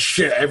they're like, oh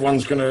shit,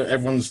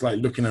 everyone's like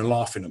looking and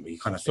laughing at me,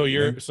 kind of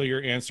thing. So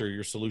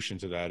your solution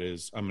to that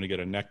is I'm going to get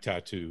a neck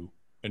tattoo,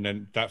 and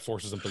then that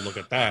forces them to look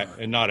at that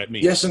and not at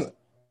me. Yes, and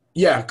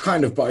yeah,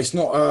 kind of, but it's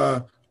not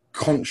a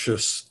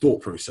conscious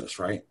thought process,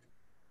 right?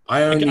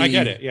 I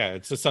get it. Yeah,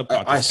 it's a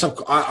subconscious.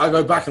 I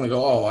go back and I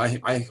go, oh,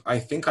 I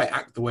think I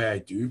act the way I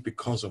do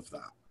because of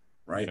that,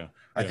 right? Yeah.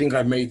 I think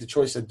I made the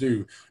choice I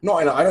do.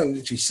 I don't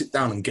literally sit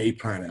down and game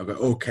plan it. I go,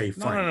 okay,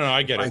 fine. No,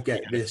 I get it. I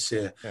get this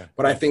here. Yeah.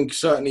 But I think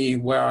certainly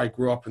where I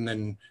grew up and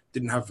then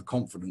didn't have the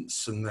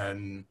confidence. And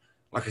then,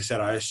 like I said,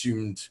 I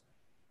assumed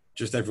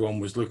just everyone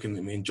was looking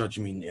at me and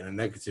judging me in a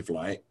negative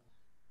light.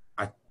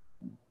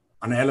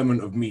 An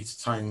element of me to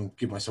try and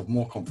give myself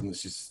more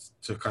confidence is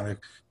to kind of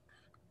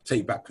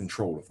take back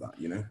control of that,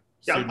 you know?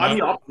 Yeah, I'm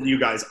the opposite of you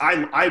guys.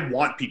 I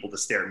want people to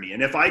stare at me.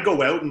 And if I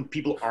go out and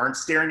people aren't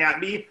staring at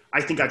me,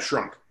 I think I've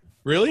shrunk.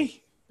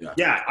 Really?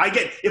 Yeah.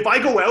 If I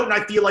go out and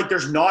I feel like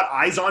there's not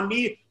eyes on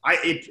me,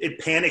 it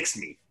panics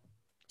me.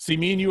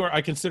 See,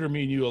 I consider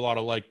me and you a lot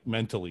alike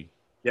mentally.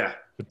 Yeah.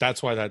 But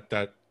that's why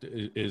that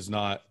is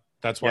not,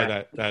 that's why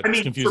that I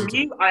mean, confusing. For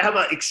me, I have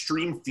an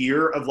extreme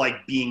fear of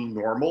like being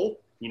normal,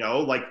 you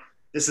know, like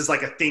this is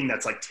like a thing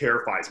that's like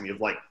terrifies me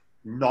of like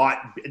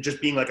not just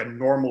being like a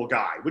normal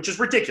guy, which is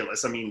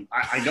ridiculous. I mean,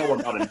 I know I'm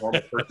not a normal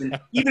person.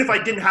 Even if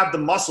I didn't have the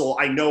muscle,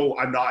 I know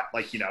I'm not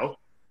like, you know,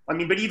 I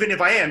mean, but even if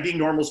I am, being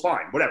normal is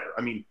fine. Whatever.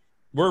 I mean,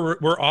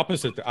 we're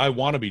opposite. I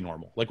want to be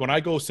normal. Like when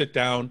I go sit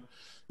down,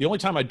 the only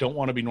time I don't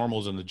want to be normal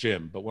is in the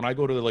gym. But when I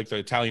go to the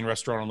Italian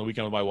restaurant on the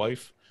weekend with my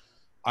wife,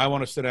 I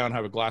want to sit down,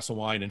 have a glass of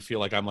wine, and feel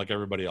like I'm like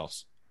everybody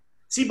else.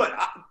 See, but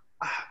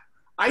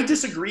I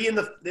disagree in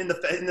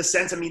the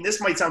sense. I mean, this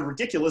might sound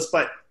ridiculous,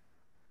 but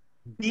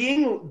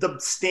being the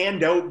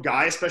standout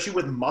guy, especially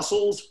with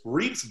muscles,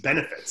 reaps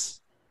benefits.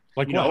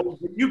 Like you know,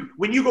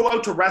 when you go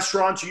out to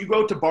restaurants or you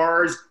go to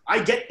bars,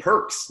 I get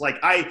perks. Like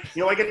I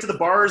get to the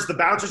bars, the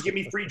bouncers give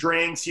me free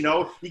drinks, you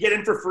know, you get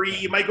in for free.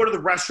 You might go to the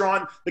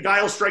restaurant, the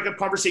guy will strike up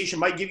conversation,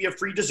 might give you a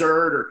free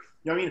dessert or,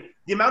 you know, I mean,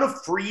 the amount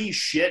of free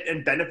shit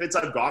and benefits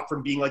I've got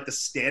from being like the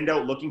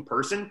standout looking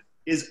person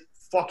is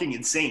fucking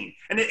insane.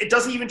 And it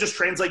doesn't even just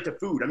translate to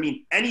food. I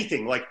mean,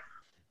 anything like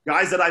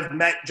guys that I've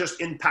met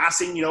just in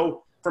passing, you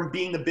know, from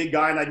being the big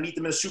guy and I'd meet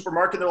them in a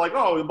supermarket. They're like,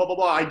 oh, blah, blah,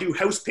 blah. I do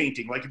house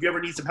painting. Like if you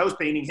ever need some house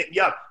painting, hit me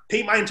up.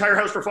 Paint my entire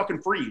house for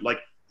fucking free. Like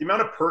the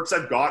amount of perks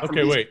I've got from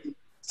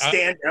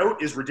stand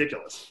out is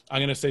ridiculous. I'm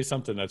going to say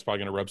something that's probably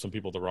going to rub some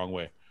people the wrong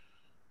way.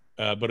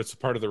 But it's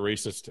part of the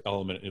racist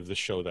element of this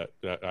show that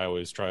I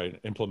always try and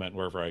implement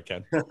wherever I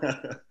can.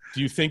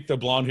 Do you think the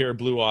blonde hair,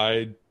 blue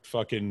eyed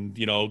fucking,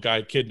 you know,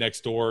 kid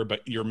next door,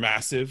 but you're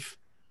massive?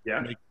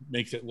 Yeah,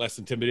 makes it less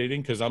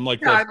intimidating because I'm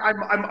like,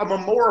 I'm a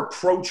more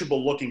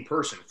approachable looking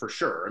person for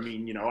sure. I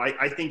mean, you know,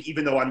 I think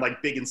even though I'm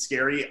like big and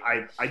scary,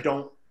 I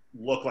don't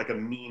look like a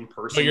mean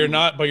person. But you're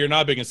not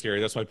big and scary.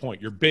 That's my point.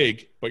 You're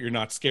big, but you're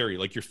not scary.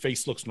 Like your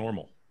face looks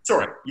normal.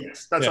 Sorry,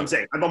 yes, that's what I'm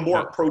saying. I'm a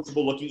more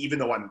approachable looking, even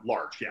though I'm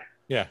large.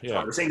 Yeah. So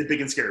I'm saying the big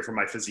and scary from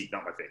my physique,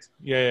 not my face.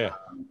 Yeah.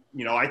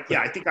 You know, I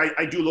think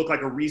I do look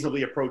like a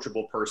reasonably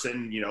approachable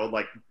person. You know,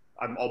 like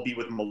I'll be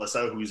with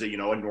Melissa, who's a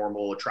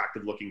normal,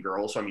 attractive looking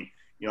girl. So I mean.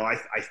 You know, I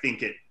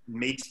think it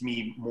makes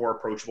me more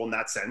approachable in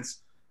that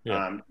sense.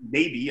 Yeah.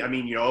 Maybe, I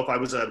mean, you know, if I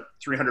was a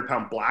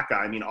 300-pound black guy,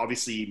 I mean,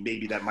 obviously,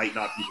 maybe that might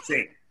not be the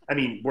same. I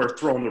mean, we're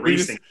throwing the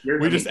race thing here.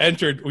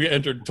 We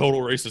entered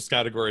total racist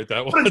category at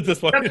that one. At this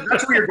point.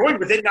 That's where you're going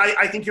with it. And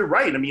I think you're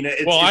right. I mean,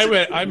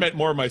 I meant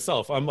more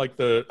myself. I'm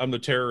the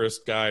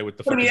terrorist guy with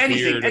the fucking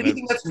beard.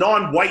 Anything that's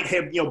non-white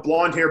hair, you know,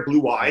 blonde hair,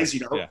 blue eyes.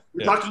 You know,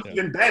 you're talking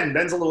even Ben.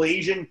 Ben's a little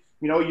Asian.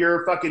 You know,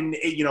 you're fucking,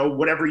 you know,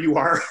 whatever you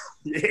are,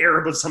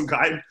 Arab of some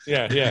kind.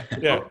 Yeah.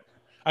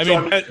 I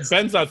mean,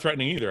 Ben's not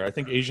threatening either. I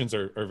think Asians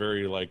are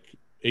very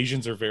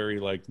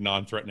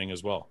non-threatening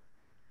as well.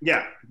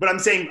 Yeah, but I'm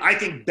saying I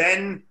think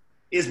Ben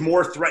is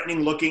more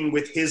threatening looking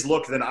with his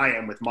look than I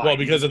am with mine. Well,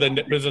 because of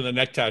the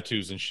neck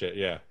tattoos and shit.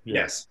 Yeah.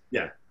 Yes.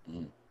 Yeah.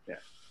 Yeah.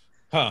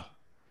 Huh.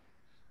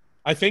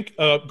 I think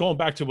going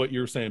back to what you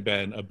were saying,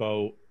 Ben,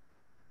 about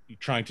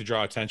trying to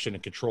draw attention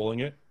and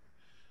controlling it.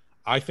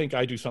 I think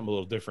I do something a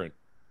little different.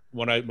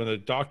 When the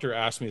doctor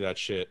asked me that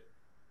shit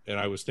and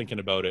I was thinking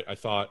about it, I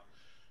thought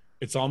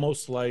it's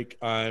almost like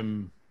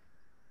I'm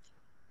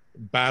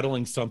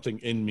battling something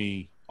in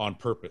me on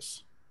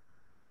purpose.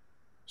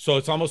 So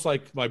it's almost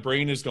like my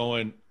brain is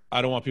going,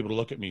 I don't want people to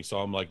look at me. So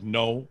I'm like,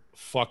 no,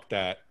 fuck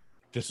that.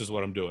 this is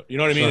what I'm doing. You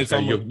know what I mean? So, It's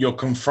okay, almost,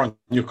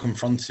 you're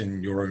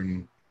confronting your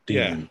own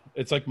demon. yeah.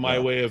 It's like my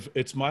way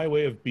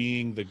of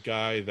being the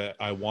guy that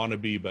I want to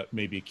be, but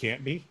maybe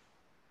can't be.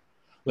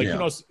 Like, you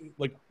know,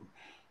 like,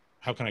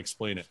 how can I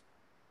explain it?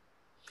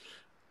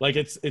 Like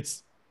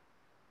it's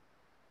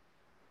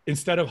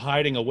instead of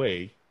hiding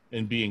away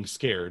and being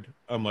scared,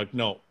 I'm like,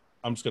 no,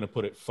 I'm just going to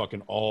put it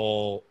fucking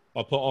I'll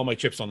put all my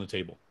chips on the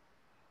table,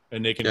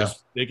 and they can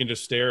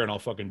just stare, and I'll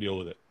fucking deal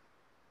with it.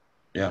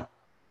 Yeah.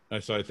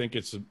 And so I think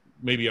it's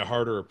maybe a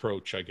harder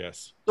approach, I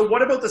guess. So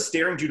what about the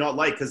staring do you not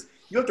like? Because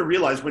you have to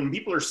realize when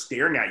people are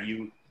staring at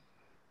you,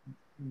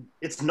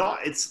 it's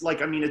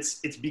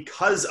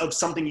because of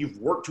something you've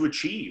worked to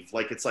achieve.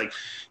 Like, it's like,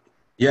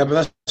 yeah, but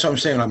that's what I'm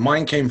saying. Like,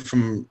 mine came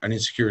from an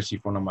insecurity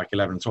from when I'm like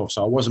 11 and 12.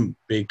 So I wasn't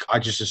big. I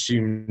just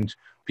assumed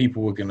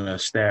people were going to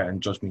stare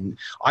and judge me.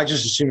 I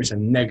just assume it's a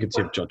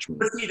negative judgment.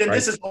 But see, then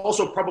this is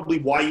also probably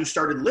why you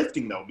started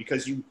lifting, though,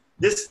 because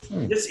this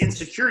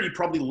insecurity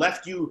probably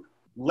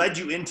led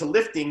you into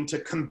lifting to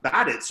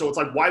combat it. So it's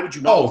like, why would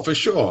you not for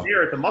sure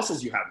stare at the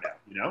muscles you have now,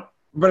 you know?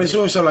 But it's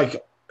also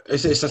like,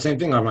 it's the same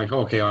thing. I'm like,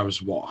 okay, I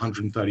was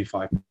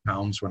 135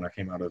 pounds when I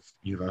came out of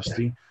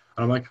university. And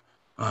I'm like,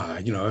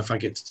 you know, if I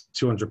get to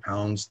 200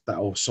 pounds,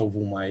 that'll solve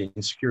all my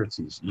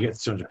insecurities. You get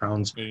to 200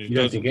 pounds, you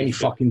don't think any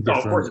fucking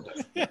different. No, of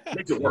course it does.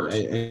 Makes it worse.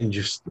 And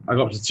just, I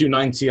got up to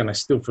 290 and I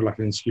still feel like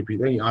an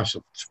insecurity. I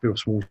feel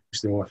small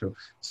still.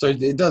 So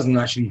it doesn't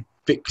actually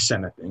fix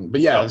anything.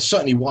 But yeah, that's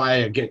certainly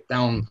why I get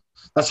down.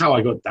 That's how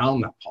I got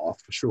down that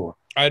path for sure.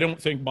 I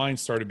don't think mine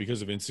started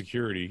because of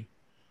insecurity.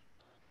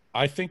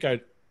 I think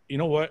you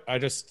know what?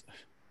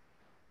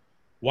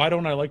 Why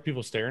don't I like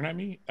people staring at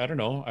me? I don't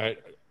know.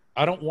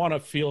 I don't want to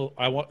feel,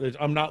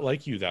 I'm not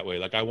like you that way.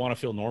 Like, I want to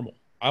feel normal.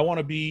 I want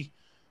to be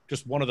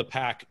just one of the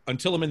pack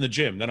until I'm in the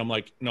gym. Then I'm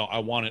like, no, I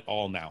want it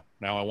all now.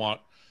 Now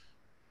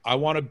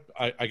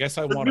I guess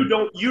I want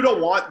to. You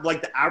don't want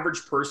like the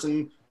average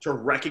person to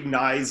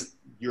recognize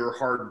your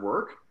hard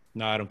work?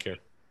 No, I don't care.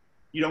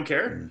 You don't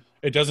care?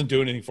 It doesn't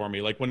do anything for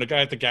me. Like, when the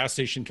guy at the gas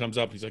station comes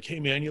up, he's like, hey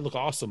man, you look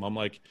awesome. I'm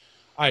like,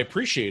 I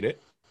appreciate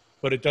it,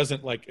 but it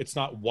doesn't, like, it's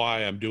not why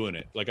I'm doing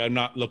it. Like, I'm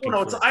not looking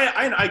for it.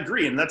 I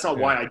agree, and that's not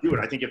why I do it.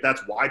 I think if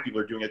that's why people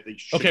are doing it, they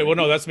should. Okay, well,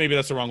 no, that's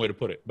the wrong way to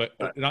put it, but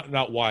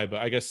not why,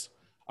 but I guess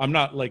I'm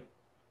not like,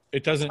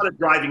 it doesn't. It's not a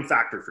driving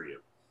factor for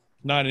you.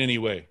 Not in any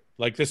way.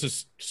 Like, this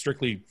is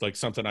strictly like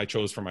something I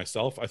chose for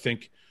myself. I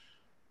think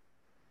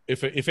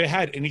if it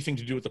had anything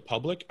to do with the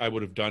public, I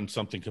would have done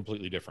something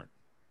completely different.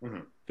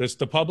 Because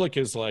the public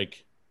is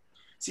like.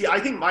 See,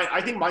 I think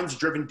mine's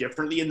driven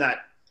differently in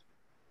that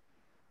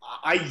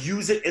I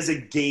use it as a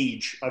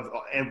gauge out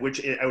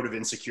of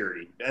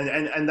insecurity.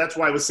 And that's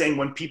why I was saying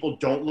when people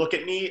don't look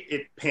at me,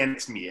 it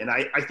panics me. And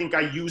I think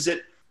I use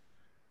it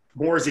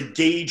more as a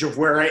gauge of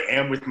where I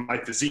am with my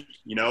physique,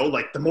 you know,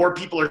 like the more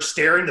people are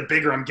staring, the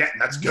bigger I'm getting.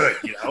 That's good,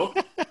 you know?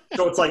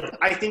 So it's like,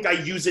 I think I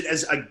use it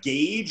as a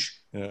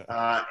gauge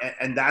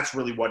and that's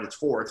really what it's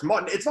for. It's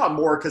not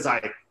more because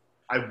I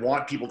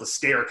want people to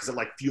stare because it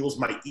like fuels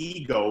my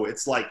ego.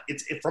 It's like,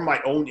 it's from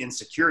my own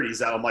insecurities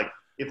that I'm like,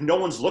 if no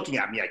one's looking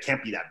at me, I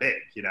can't be that big,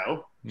 you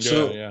know?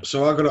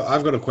 So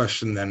I've got a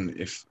question then,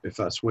 if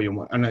that's where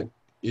you and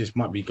it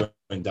might be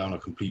going down a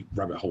complete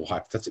rabbit hole,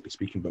 hypothetically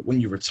speaking, but when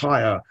you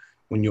retire,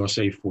 when you're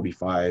say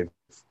 45,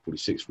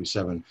 46,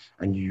 47,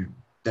 and you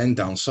then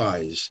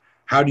downsize,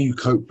 how do you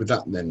cope with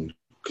that then?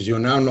 Because you're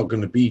now not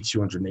going to be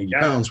 280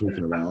 pounds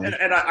walking around.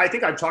 And I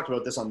think I've talked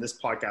about this on this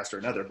podcast or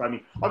another, but I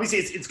mean, obviously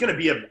it's going to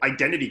be an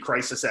identity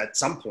crisis at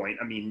some point.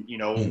 I mean, you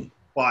know,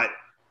 but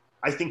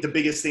I think the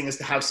biggest thing is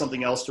to have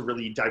something else to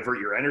really divert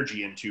your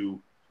energy into,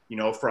 you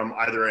know, from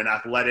either an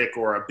athletic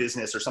or a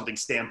business or something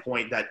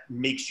standpoint that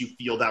makes you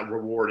feel that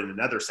reward in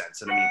another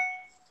sense. And I mean,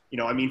 you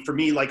know, I mean, for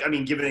me, like, I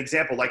mean, give an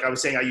example, like I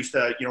was saying, I used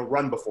to, you know,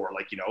 run before,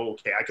 like, you know,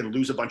 okay, I can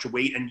lose a bunch of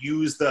weight and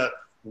use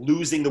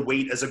losing the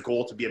weight as a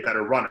goal to be a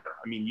better runner.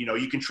 I mean, you know,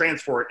 you can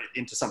transfer it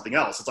into something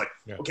else. It's like,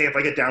 okay, if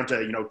I get down to,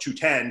 you know,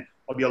 210,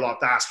 I'll be a lot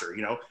faster,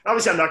 you know?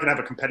 Obviously I'm not going to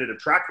have a competitive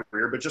track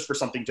career, but just for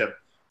something to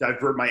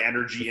divert my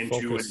energy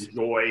into and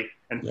enjoy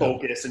and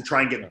focus and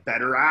try and get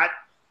better at,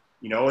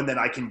 you know, and then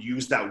I can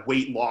use that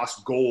weight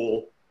loss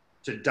goal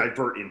to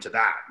divert into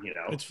that, you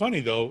know? It's funny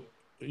though,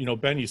 you know,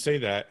 Ben, you say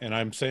that, and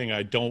I'm saying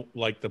I don't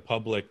like the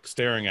public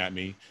staring at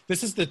me.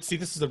 This is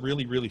the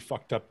really, really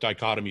fucked up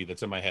dichotomy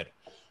that's in my head.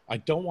 I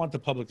don't want the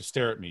public to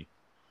stare at me,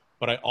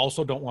 but I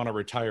also don't want to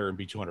retire and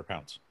be 200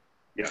 pounds.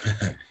 Yeah.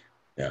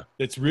 Yeah.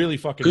 It's really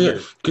fucking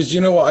weird. Because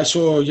you know what? I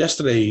saw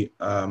yesterday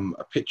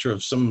a picture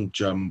of some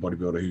German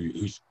bodybuilder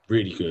who's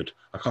really good.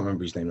 I can't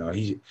remember his name now. I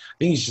think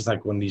he's just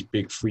like one of these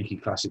big, freaky,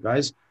 classic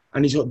guys.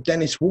 And he's got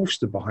Dennis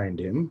Wolfster behind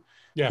him,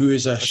 who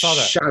is a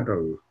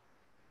shadow.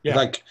 Yeah.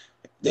 Like,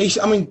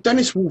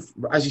 Dennis Wolf,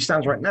 as he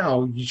stands right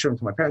now, you show him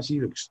to my parents,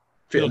 he looks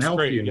fit and healthy.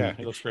 Great. Yeah,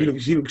 he looks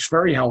great. He looks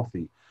very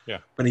healthy. Yeah.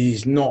 But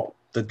he's not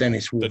the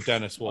Dennis Wolf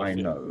I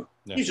know.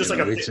 Yeah. He's just like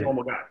a fit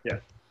normal guy. Yeah.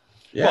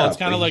 Yeah, well, it's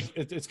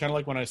kind of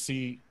like when I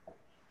see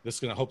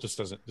this. I hope this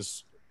doesn't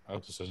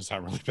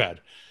sound really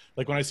bad.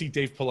 Like when I see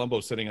Dave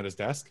Palumbo sitting at his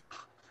desk,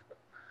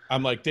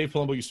 I'm like, Dave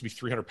Palumbo used to be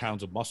 300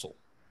 pounds of muscle.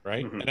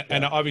 right?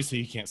 And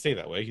obviously he can't stay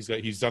that way.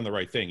 He's done the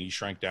right thing. He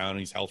shrank down, and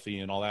he's healthy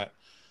and all that.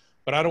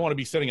 But I don't want to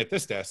be sitting at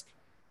this desk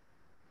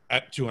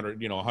at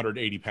 200,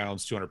 180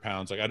 pounds, 200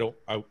 pounds. Like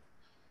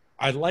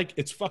I like,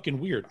 it's fucking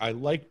weird. I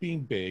like being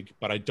big,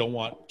 but I don't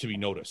want to be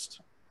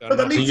noticed.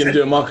 So you're gonna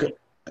do a Marcus?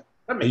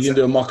 Are you gonna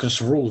do a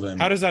Marcus rule then?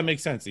 How does that make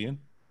sense, Ian?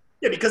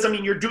 Yeah, because I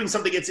mean, you're doing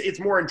something. It's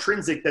more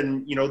intrinsic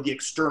than the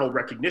external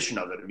recognition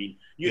of it. I mean,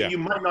 you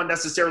might not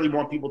necessarily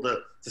want people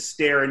to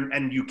stare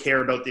and you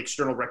care about the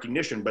external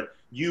recognition, but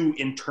you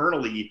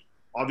internally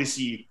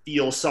obviously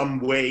feel some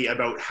way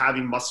about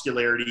having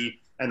muscularity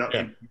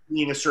and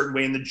being a certain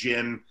way in the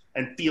gym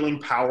and feeling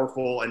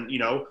powerful. And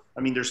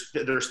I mean,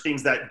 there's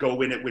things that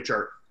go in it which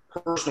are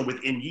personal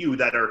within you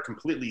that are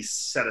completely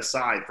set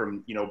aside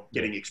from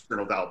getting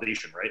external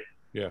validation, right?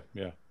 Yeah.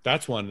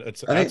 That's one.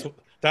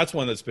 That's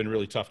one that's been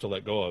really tough to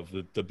let go of.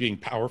 The being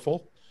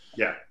powerful.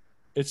 Yeah.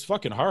 It's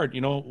fucking hard.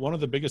 One of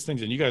the biggest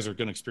things, and you guys are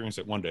going to experience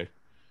it one day.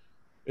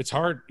 It's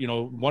hard.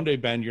 One day,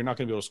 Ben, you're not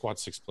going to be able to squat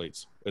 6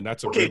 plates, and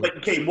that's okay.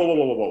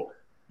 Whoa.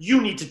 You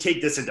need to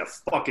take this into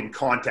fucking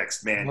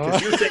context, man.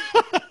 Because you're saying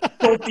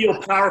don't feel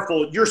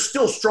powerful. You're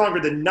still stronger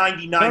than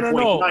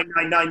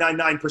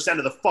 99.99999%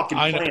 of the fucking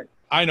planet.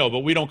 I know, but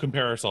we don't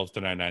compare ourselves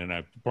to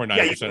 99.9%.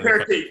 Yeah, you compare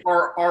it to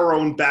our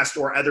own best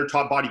or other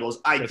top bodybuilders.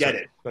 I get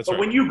it. But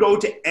when you go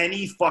to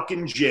any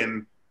fucking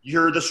gym,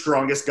 you're the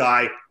strongest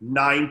guy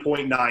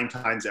 9.9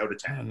 times out of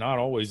 10. Not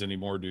always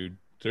anymore, dude.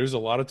 There's a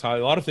lot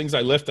of things I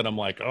lift and I'm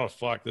like, oh,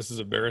 fuck, this is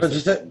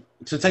embarrassing. But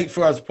to take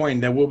Fuad's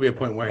point, there will be a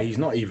point where he's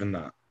not even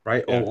that,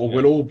 right?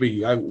 We'll all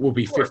be, we'll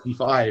be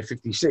 55,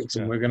 56,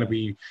 and we're going to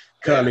be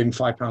curling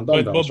 5 pound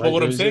dumbbells. But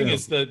what I'm saying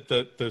is that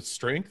the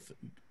strength,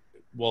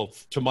 well,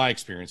 to my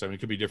experience, I mean, it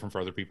could be different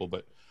for other people,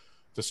 but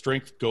the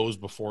strength goes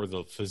before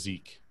the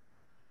physique.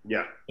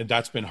 Yeah. And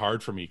that's been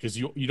hard for me because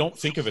you don't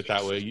think of it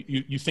that way.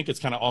 You think it's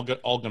kind of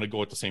all going to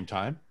go at the same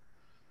time.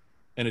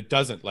 And it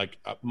doesn't. Like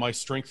my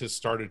strength has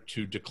started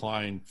to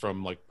decline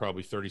from like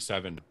probably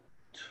 37.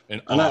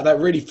 And that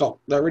really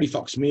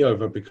fucks me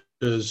over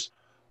because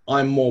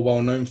I'm more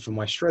well known for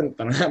my strength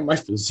than I am my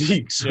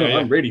physique. So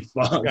I'm really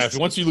fucked. Yeah,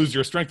 once you lose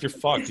your strength, you're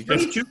fucked.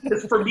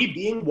 For me,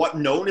 being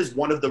known as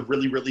one of the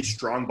really, really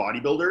strong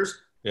bodybuilders,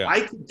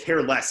 I could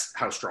care less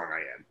how strong I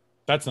am.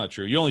 That's not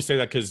true. You only say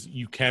that because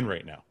you can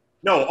right now.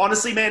 No,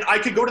 honestly, man, I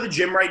could go to the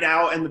gym right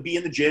now and be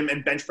in the gym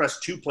and bench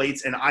press 2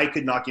 plates, and I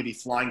could not give a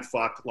flying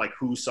fuck like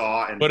who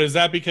saw. But is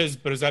that because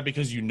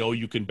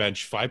you can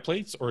bench 5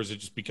 plates, or is it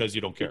just because you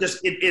don't care?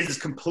 It is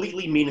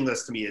completely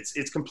meaningless to me.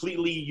 It's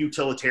completely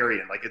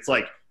utilitarian. Like it's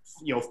like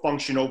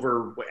function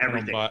over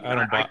everything.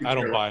 I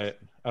don't buy it.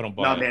 No,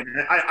 man,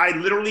 I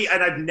literally,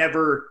 and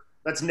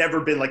that's never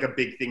been like a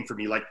big thing for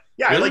me. Like,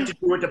 really? I like to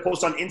do it to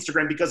post on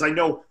Instagram because I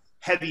know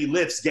heavy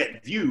lifts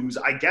get views.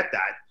 I get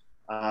that.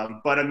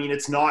 But I mean,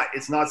 it's not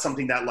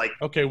something that like.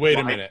 Okay, wait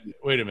a minute.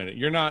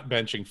 You're not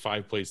benching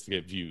 5 plates to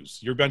get views.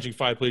 You're benching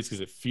 5 plates because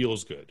it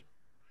feels good.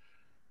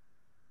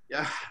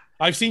 Yeah.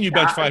 I've seen you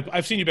bench 5.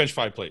 I've seen you bench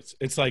 5 plates.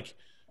 It's like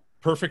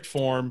perfect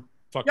form.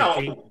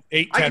 Fucking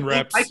 8-10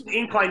 reps. I can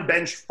incline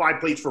bench 5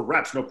 plates for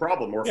reps, no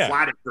problem, or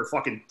flat it for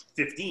fucking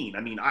 15.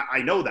 I mean,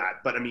 I know that,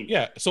 but I mean.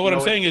 Yeah. So what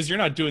I'm saying is, you're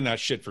not doing that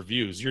shit for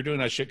views. You're doing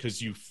that shit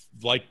because you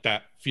like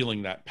that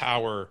feeling, that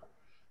power.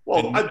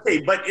 Well,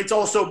 okay, but it's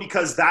also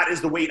because that is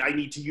the weight I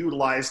need to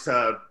utilize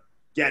to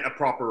get a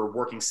proper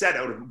working set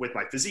out with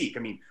my physique.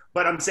 I mean,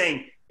 but I'm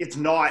saying it's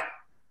not.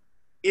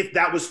 If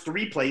that was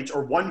 3 plates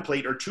or 1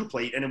 plate or 2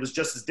 plate, and it was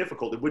just as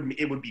difficult, it would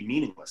be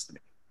meaningless to me.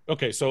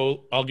 Okay,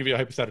 so I'll give you a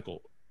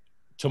hypothetical.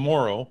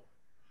 Tomorrow,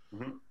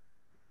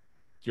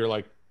 you're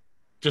like,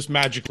 just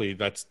magically,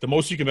 that's the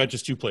most you can bench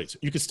is 2 plates.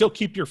 You can still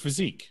keep your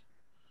physique,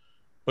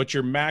 but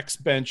your max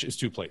bench is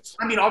 2 plates.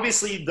 I mean,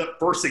 obviously, the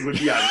first thing would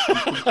be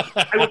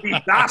I would be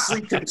vastly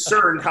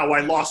concerned how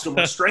I lost so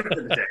much strength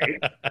in a day,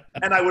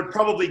 and I would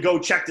probably go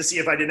check to see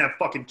if I didn't have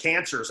fucking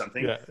cancer or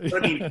something. Yeah.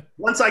 But I mean,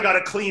 once I got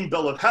a clean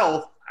bill of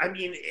health, I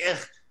mean,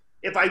 if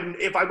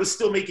I was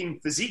still making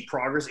physique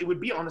progress, it would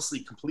be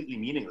honestly completely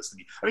meaningless to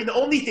me. I mean, the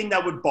only thing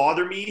that would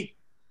bother me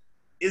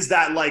is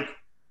that like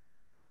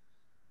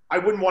I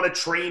wouldn't want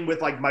to train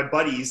with like my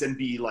buddies and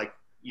be like,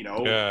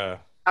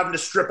 having to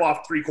strip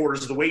off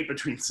 3/4 of the weight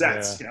between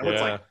sets.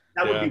 It's like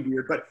that would be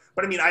weird. But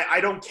I mean,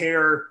 I don't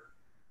care.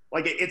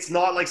 Like it's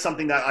not like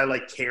something that I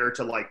like care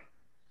to like.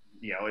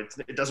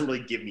 It doesn't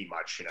really give me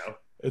much.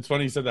 It's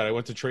funny you said that. I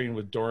went to train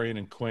with Dorian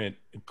and Quint.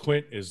 And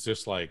Quint is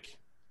just like,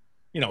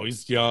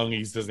 he's young.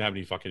 He doesn't have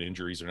any fucking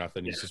injuries or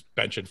nothing. He's just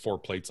benching 4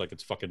 plates like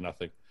it's fucking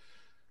nothing.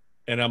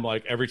 And I'm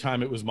like, every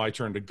time it was my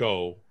turn to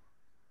go,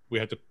 we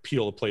had to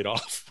peel a plate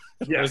off.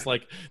 Yeah. I was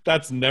like,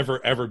 that's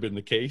never, ever been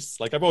the case.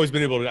 Like, I've always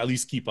been able to at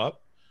least keep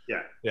up.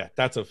 Yeah. Yeah,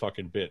 that's a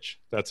fucking bitch.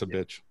 That's a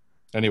bitch.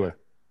 Anyway,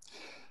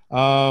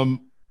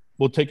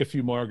 we'll take a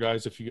few more,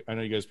 guys. I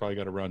know you guys probably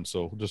got to run,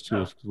 so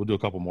we'll do a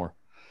couple more.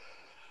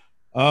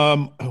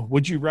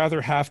 Would you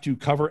rather have to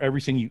cover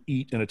everything you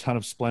eat in a ton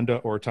of Splenda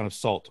or a ton of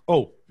salt?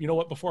 Oh, you know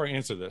what? Before I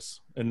answer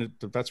this, and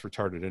that's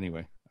retarded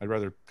anyway, I'd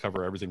rather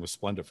cover everything with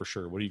Splenda for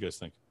sure. What do you guys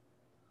think?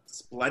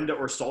 Splenda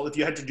or salt? If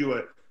you had to do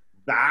a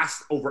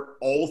vast over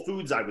all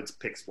foods, I would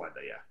pick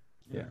Splenda.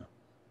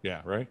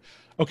 Yeah. Right.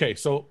 Okay.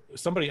 So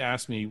somebody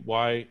asked me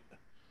why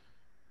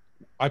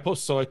I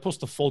post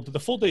the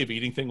full day of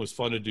eating thing was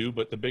fun to do,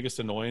 but the biggest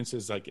annoyance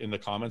is like in the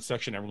comments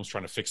section, everyone's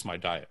trying to fix my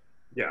diet.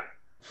 Yeah.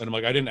 And I'm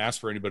like, I didn't ask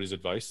for anybody's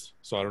advice,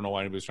 so I don't know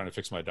why anybody's trying to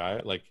fix my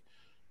diet. Like,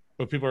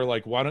 but people are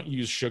like, why don't you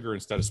use sugar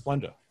instead of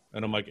Splenda?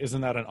 And I'm like,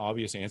 isn't that an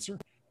obvious answer?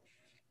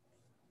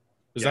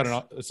 It's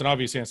an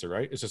obvious answer,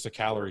 right? It's just a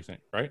calorie thing,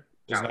 right?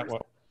 Isn't that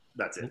what?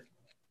 That's it.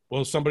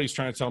 Well, somebody's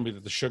trying to tell me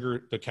that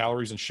the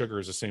calories in sugar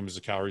is the same as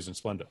the calories in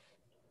Splenda.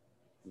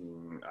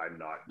 I'm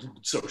not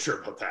so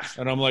sure about that.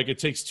 And I'm like, it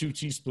takes 2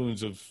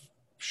 teaspoons of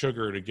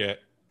sugar to get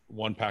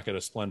 1 packet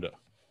of Splenda.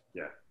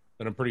 Yeah.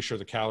 And I'm pretty sure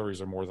the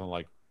calories are more than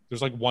like,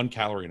 there's like 1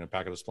 calorie in a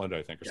packet of Splenda,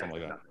 I think, or something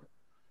like that.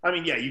 I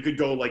mean, yeah, you could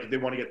go like, if they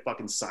want to get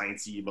fucking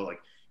sciencey, but like,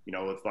 you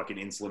know, with fucking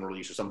insulin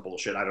release or some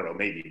bullshit. I don't know,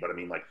 maybe. But I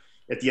mean, like,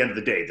 at the end of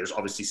the day, there's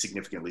obviously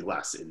significantly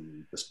less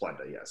in the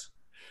Splenda, yes.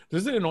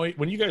 Does it annoy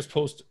when you guys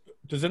post?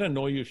 Does it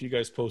annoy you if you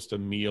guys post a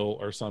meal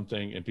or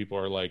something and people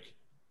are like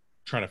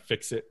trying to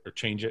fix it or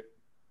change it?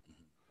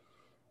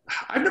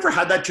 I've never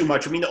had that too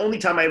much. I mean, the only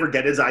time I ever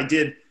get is I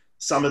did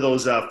some of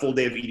those full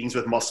day of eatings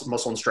with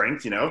muscle and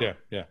strength, you know?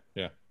 Yeah.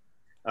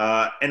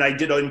 And I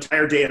did an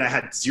entire day and I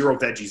had 0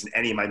 veggies in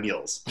any of my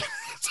meals.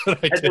 And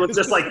it was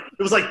just like,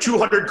 it was like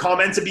 200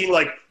 comments of being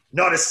like,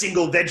 not a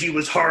single veggie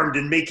was harmed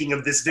in making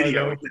of this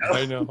video.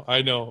 I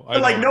know.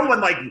 But like no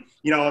one like,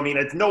 you know, I mean,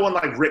 no one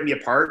like ripped me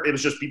apart. It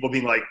was just people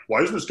being like, why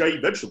doesn't this guy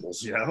eat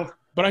vegetables? You know?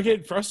 But I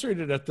get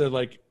frustrated at the,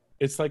 like,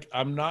 it's like,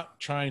 I'm not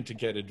trying to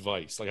get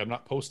advice. Like I'm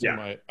not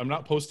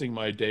posting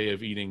my day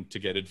of eating to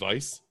get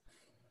advice.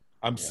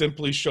 I'm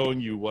simply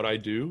showing you what I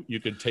do. You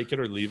can take it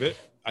or leave it.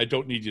 I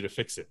don't need you to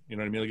fix it. You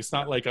know what I mean? Like, it's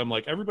not like I'm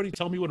like, everybody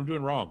tell me what I'm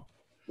doing wrong.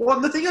 Well,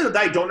 and the thing that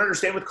I don't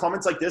understand with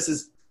comments like this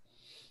is,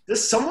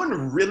 does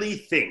someone really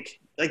think,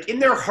 like in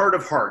their heart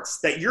of hearts,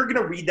 that you're going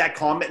to read that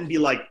comment and be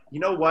like, you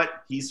know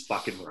what? He's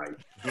fucking right.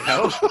 You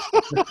know?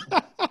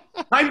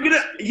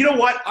 You know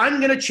what? I'm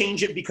going to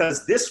change it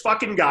because this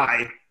fucking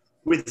guy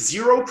with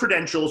 0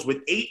 credentials,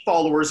 with 8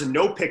 followers and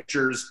no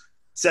pictures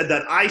said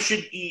that I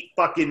should eat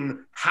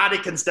fucking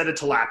haddock instead of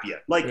tilapia.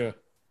 Like,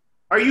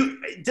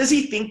 does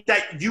he think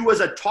that you as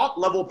a top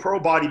level pro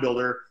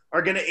bodybuilder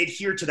are going to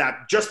adhere to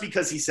that just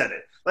because he said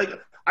it? Like,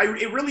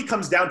 it really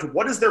comes down to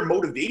what is their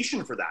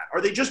motivation for that?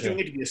 Are they just doing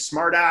it to be a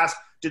smart ass?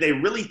 Do they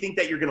really think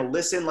that you're going to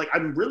listen? Like,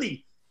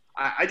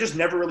 I just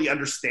never really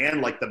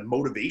understand like the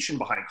motivation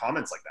behind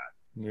comments like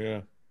that.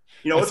 Yeah.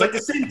 You know, it's like the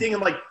same thing.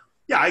 And like,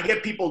 yeah, I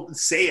get people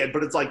say it,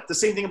 but it's like the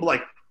same thing of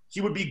like, he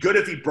would be good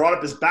if he brought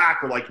up his back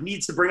or like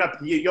needs to bring up,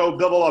 blah,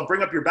 blah, blah,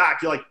 bring up your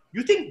back. You're like,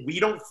 you think we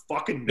don't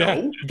fucking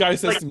know? Yeah, guy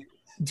says, like,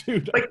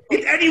 dude, like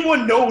if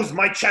anyone knows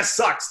my chest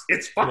sucks,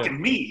 it's fucking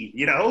me,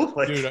 you know?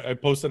 Like, dude, I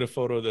posted a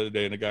photo the other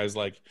day and the guy's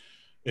like,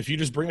 if you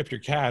just bring up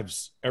your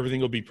calves, everything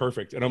will be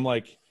perfect. And I'm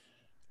like,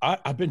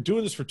 I've been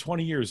doing this for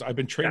 20 years. I've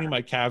been training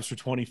my calves for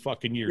 20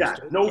 fucking years. Yeah,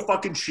 no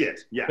fucking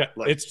shit. Yeah.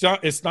 Like,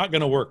 it's not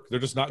going to work. They're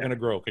just not going to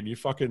grow. Can you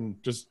fucking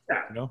just,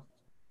 you know?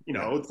 You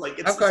know, it's like,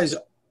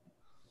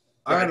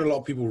 I had a lot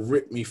of people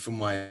rip me for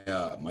my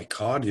my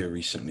cardio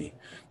recently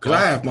because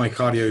I have my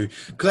cardio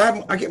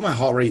because I get my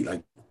heart rate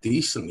like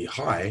decently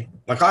high.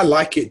 Like I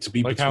like it to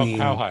be like between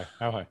how high?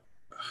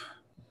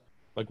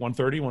 Like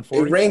 130,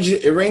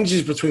 140? It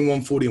ranges between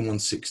 140 and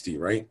 160,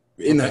 right?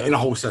 In a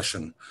whole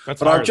session.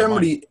 That's but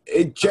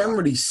it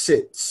generally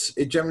sits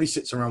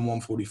around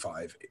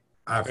 145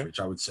 average,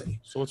 I would say.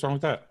 So what's wrong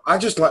with that? I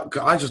just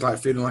like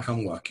feeling like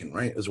I'm working,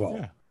 right, as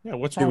well. Yeah,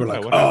 what's wrong with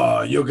that? People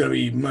are like, you're going to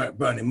be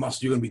burning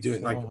muscle. You're going to be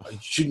doing, like,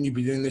 shouldn't you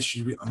be doing this?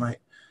 I'm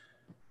like,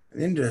 at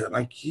the end of it,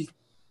 like,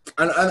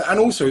 and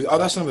also,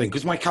 that's another thing,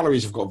 because my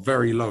calories have got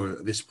very low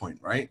at this point,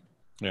 right?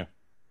 Yeah.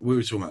 We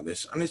were talking about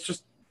this, and it's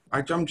just,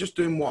 I'm just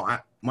doing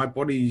what my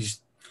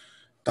body's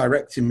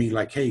directing me,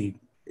 like, hey,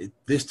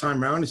 this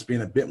time around, it's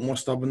being a bit more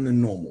stubborn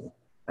than normal,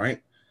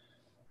 right?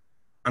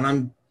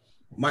 And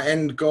my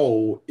end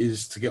goal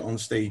is to get on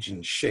stage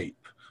in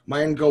shape.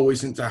 My end goal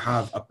isn't to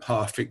have a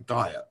perfect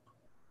diet.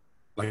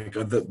 Like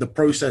the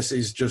process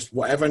is just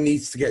whatever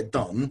needs to get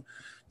done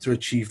to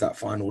achieve that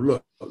final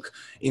look.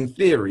 In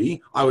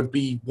theory, I would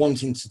be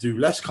wanting to do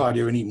less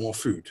cardio and eat more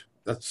food.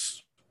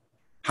 That's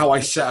how I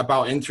set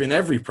about entering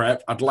every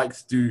prep. I'd like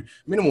to do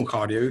minimal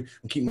cardio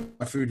and keep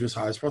my food as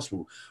high as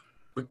possible.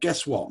 But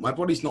guess what? My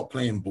body's not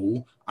playing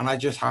ball, and I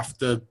just have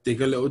to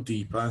dig a little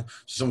deeper.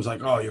 So someone's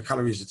like, oh, your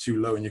calories are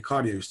too low and your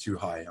cardio is too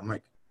high. I'm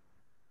like,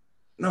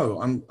 no,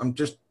 I'm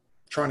just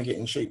trying to get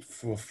in shape.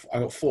 I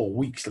got 4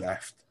 weeks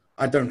left.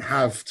 I don't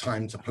have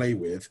time to play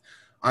with.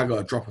 I got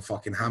to drop a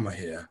fucking hammer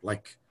here.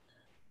 Like,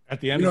 at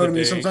the end of the day, I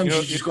mean? Sometimes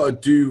you just got to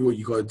do what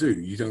you got to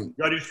do. You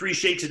got to do 3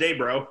 shakes a day,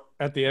 bro.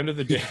 At the end of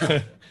the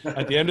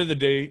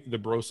day, the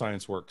bro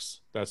science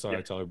works. That's how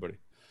I tell everybody.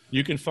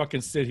 You can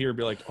fucking sit here and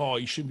be like, oh,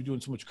 you shouldn't be doing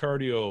so much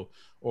cardio,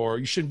 or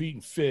you shouldn't be eating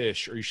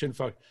fish, or you shouldn't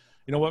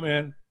you know what,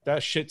 man?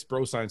 That shit's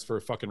bro science for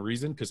a fucking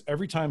reason. Because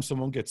every time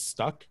someone gets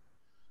stuck,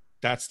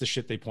 that's the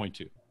shit they point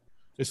to.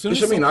 As soon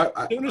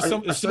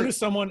as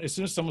someone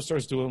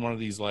starts doing one of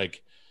these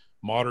like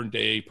modern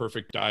day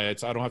perfect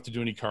diets. I don't have to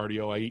do any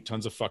cardio. I eat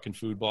tons of fucking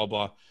food, blah,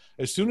 blah.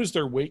 As soon as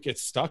their weight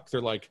gets stuck,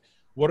 they're like,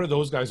 what are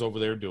those guys over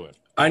there doing?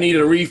 I need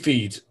a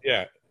refeed.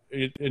 Yeah.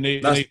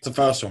 That's the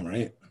first one,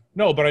 right?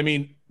 No, but I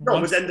mean,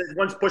 but then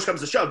once push comes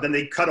to shove, then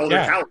they cut all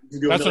their calories.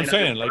 And do that's what I'm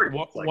saying. Like,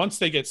 once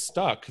they get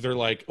stuck, they're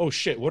like, oh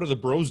shit, what are the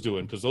bros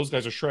doing? Because those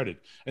guys are shredded.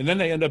 And then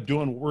they end up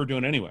doing what we're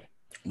doing anyway.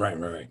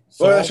 Right.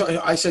 So, well, that's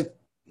what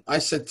I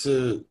said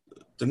to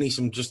Denise,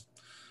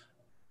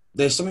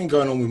 there's something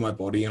going on with my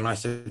body. And I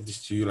said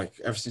this to you, like,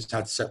 ever since I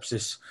had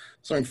sepsis,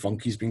 something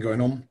funky's been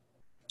going on.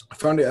 I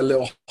found it a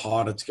little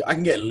harder to get. I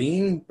can get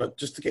lean, but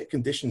just to get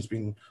conditions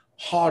been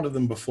harder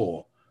than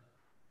before.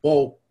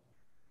 Well,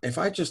 if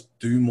I just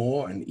do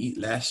more and eat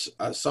less,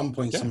 at some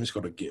point something's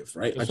got to give,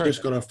 right? I've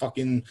just got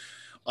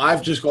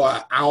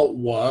to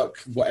outwork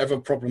whatever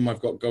problem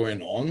I've got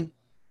going on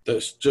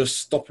that's just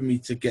stopping me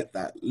to get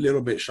that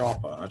little bit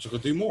sharper. I just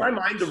got to do more. In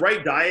my mind, the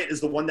right diet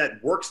is the one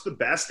that works the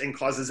best and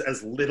causes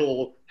as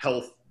little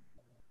health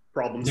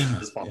problems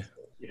as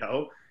possible. You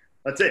know,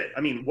 that's it.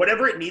 I mean,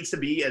 whatever it needs to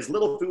be, as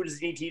little food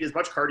as you need to eat, as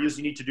much cardio as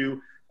you need to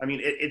do. I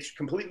mean, it's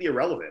completely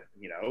irrelevant.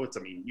 You know,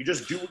 you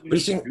just do what you need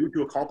to do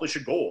to accomplish a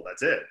goal.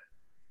 That's it.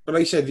 But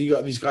like you said, you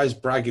got these guys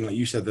bragging, like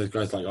you said, there's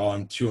guys like, oh,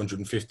 I'm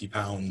 250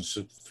 pounds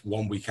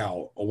 1 week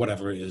out or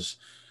whatever it is.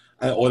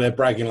 Or they're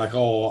bragging like,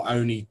 oh, I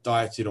only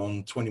dieted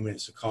on 20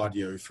 minutes of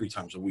cardio 3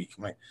 times a week.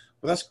 I'm like,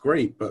 well, that's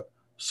great. But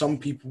some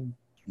people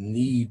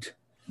need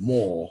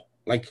more.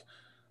 Like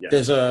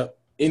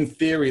in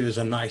theory, there's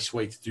a nice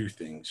way to do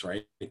things,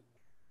 right? Yeah.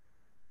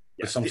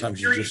 But sometimes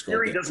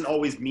theory doesn't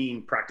always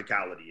mean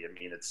practicality. I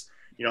mean, it's,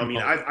 you know, I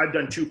mean, I've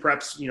done 2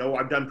 preps, you know,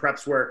 I've done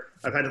preps where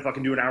I've had to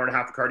fucking do an hour and a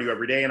half of cardio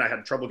every day and I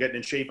had trouble getting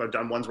in shape. I've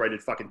done ones where I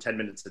did fucking 10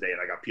 minutes a day and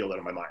I got peeled out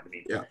of my mind. I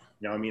mean, you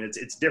know, I mean,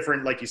 it's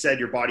different. Like you said,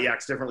 your body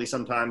acts differently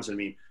sometimes. I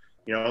mean,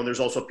 you know, and there's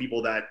also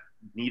people that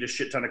need a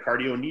shit ton of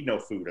cardio and need no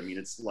food. I mean,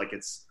 it's,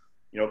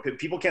 you know,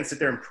 people can't sit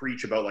there and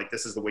preach about like,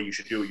 this is the way you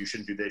should do it. You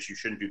shouldn't do this. You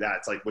shouldn't do that.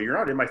 It's like, well, you're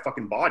not in my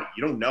fucking body.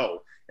 You don't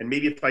know. And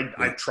maybe if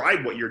I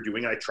tried what you're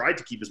doing, I tried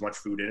to keep as much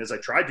food in as I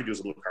tried to do as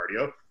a little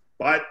cardio,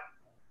 but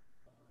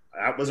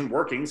that wasn't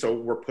working. So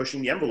we're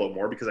pushing the envelope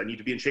more because I need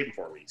to be in shape in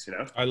 4 weeks, you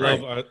know?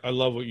 I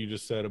love what you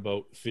just said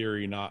about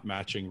theory not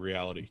matching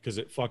reality. Cause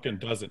it fucking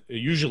doesn't. It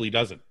usually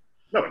doesn't.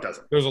 No, it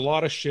doesn't. There's a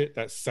lot of shit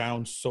that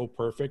sounds so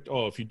perfect.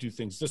 Oh, if you do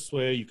things this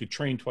way, you could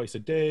train twice a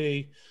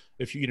day.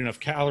 If you eat enough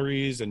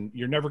calories, and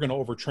you're never going to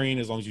overtrain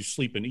as long as you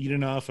sleep and eat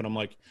enough. And I'm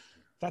like,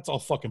 that's all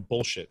fucking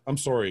bullshit. I'm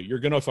sorry. You're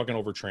going to fucking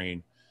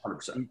overtrain.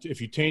 100%.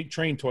 If you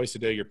train twice a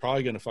day, you're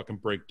probably going to fucking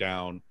break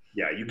down.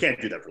 Yeah. You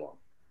can't do that for long.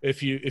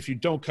 If you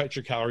don't cut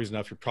your calories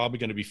enough, you're probably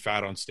going to be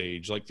fat on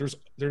stage. Like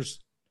there's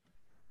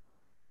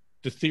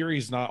the theory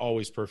is not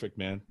always perfect,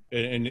 man.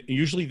 And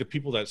usually the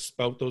people that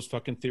spout those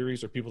fucking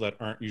theories are people that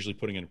aren't usually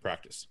putting it in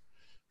practice.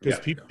 Because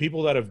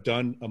people that have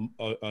done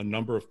a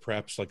number of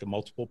preps, like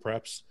multiple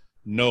preps,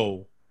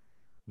 know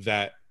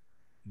that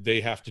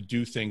they have to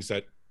do things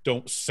that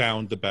don't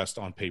sound the best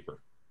on paper.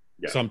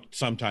 Yeah.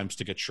 Sometimes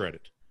to get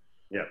shredded.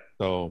 Yeah.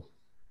 So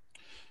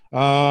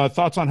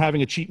thoughts on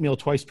having a cheat meal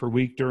twice per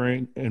week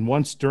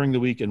once during the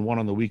week and one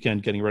on the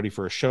weekend, getting ready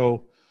for a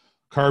show.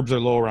 Carbs are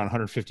low, around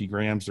 150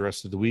 grams the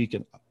rest of the week,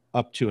 and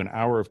up to an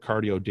hour of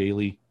cardio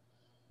daily.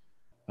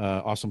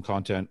 Awesome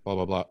content, blah,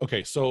 blah, blah.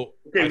 Okay, so.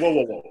 Okay,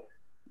 whoa.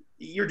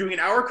 You're doing an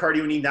hour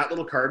cardio and eating that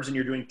little carbs and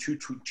you're doing 2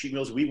 cheat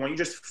meals a week. Why don't you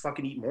just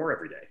fucking eat more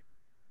every day?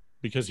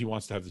 Because he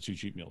wants to have the 2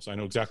 cheat meals. I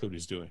know exactly what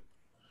he's doing.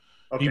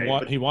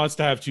 Okay, he wants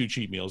to have 2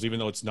 cheat meals, even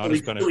though it's not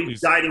as beneficial. He's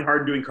dieting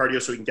hard and doing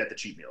cardio so he can get the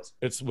cheat meals.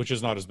 Which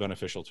is not as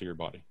beneficial to your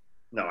body.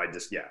 No, I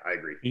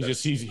agree.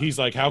 He's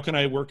like, how can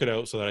I work it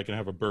out so that I can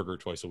have a burger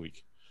twice a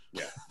week?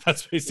 Yeah,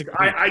 that's basically.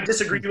 I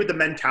disagree with the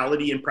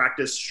mentality in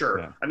practice. Sure,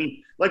 yeah. I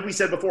mean, like we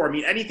said before, I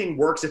mean, anything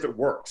works if it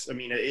works. I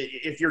mean,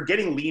 if you're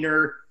getting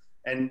leaner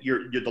and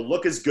the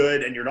look is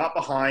good and you're not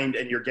behind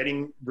and you're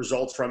getting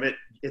results from it,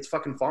 it's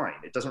fucking fine.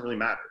 It doesn't really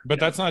matter. But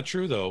that's not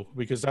true though,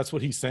 because that's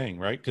what he's saying,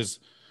 right? Because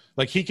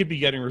like he could be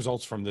getting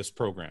results from this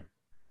program,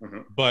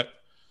 but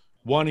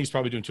one, he's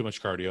probably doing too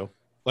much cardio.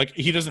 Like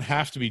he doesn't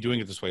have to be doing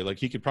it this way. Like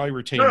he could probably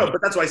retain. No,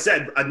 but that's what I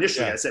said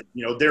initially. Yeah. I said,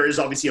 you know, there is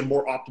obviously a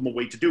more optimal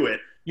way to do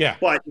it. Yeah.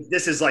 But if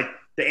this is like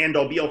the end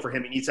all be all for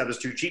him, he needs to have his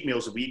 2 cheat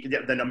meals a week.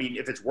 Then, I mean,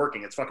 if it's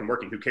working, it's fucking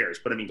working. Who cares?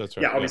 But I mean, that's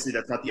right, obviously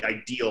that's not the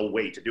ideal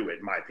way to do it,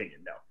 in my opinion.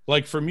 No.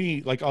 Like for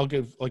me, like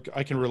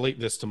I can relate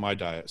this to my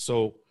diet.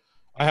 So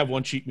I have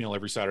 1 cheat meal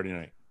every Saturday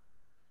night,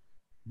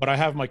 but I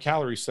have my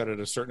calories set at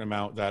a certain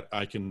amount that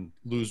I can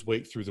lose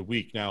weight through the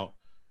week. Now,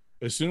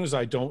 as soon as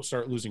I don't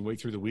start losing weight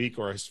through the week,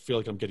 or I feel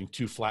like I'm getting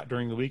too flat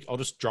during the week, I'll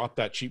just drop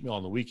that cheat meal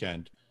on the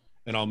weekend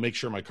and I'll make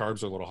sure my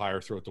carbs are a little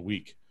higher throughout the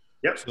week.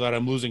 Yep. So that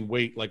I'm losing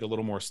weight like a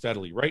little more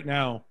steadily. Right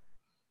now,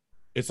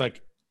 it's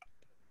like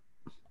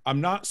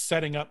I'm not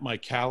setting up my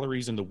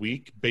calories in the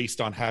week based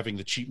on having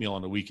the cheat meal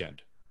on the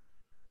weekend.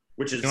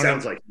 Which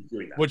sounds like he's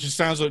doing that. Which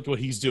sounds like what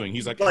he's doing.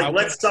 He's like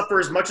let's suffer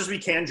as much as we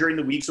can during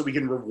the week so we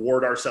can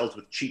reward ourselves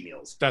with cheat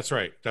meals. That's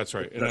right.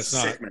 And that's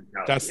not.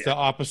 That's the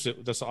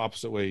opposite. That's the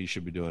opposite way you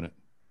should be doing it.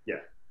 Yeah.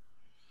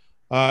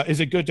 Is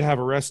it good to have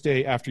a rest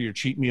day after your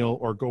cheat meal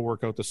or go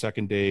work out the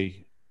second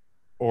day?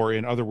 Or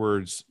in other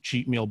words,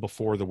 cheat meal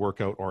before the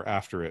workout or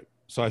after it?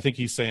 So I think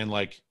he's saying,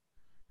 like,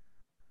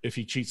 if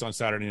he cheats on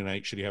Saturday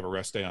night, should he have a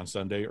rest day on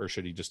Sunday or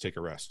should he just take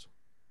a rest?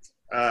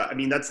 I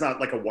mean, that's not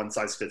like a one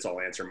size fits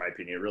all answer, in my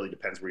opinion. It really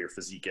depends where your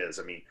physique is.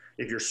 I mean,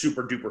 if you're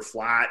super duper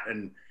flat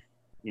and,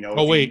 you know.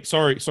 Oh, wait,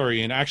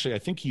 sorry. And actually, I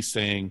think he's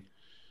saying,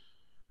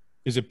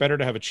 is it better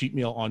to have a cheat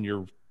meal on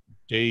your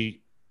day?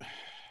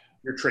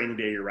 Your training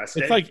day, your rest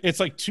day? It's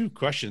like two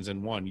questions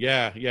in one.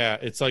 Yeah.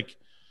 It's like,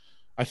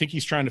 I think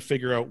he's trying to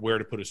figure out where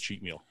to put his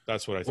cheat meal.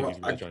 That's what I think he's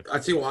really trying. I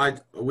tell you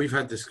what, we've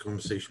had this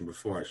conversation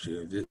before,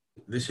 actually.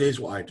 This is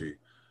what I do.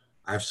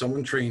 I have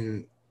someone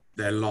train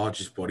their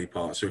largest body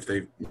part. So if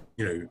they,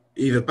 you know,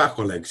 either back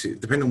or legs,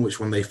 depending on which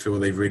one they feel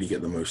they really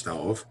get the most out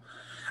of.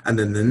 And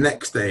then the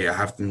next day I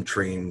have them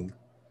train.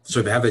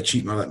 So they have their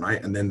cheat meal that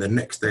night. And then the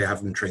next day I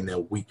have them train their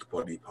weak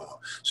body part.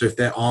 So if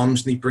their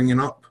arms need bringing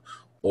up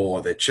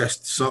or their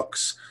chest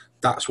sucks,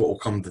 that's what will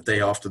come the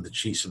day after the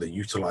cheat. So they're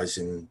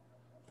utilizing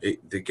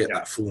it, they get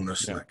that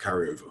fullness and that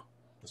carryover.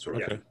 That's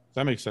what I do.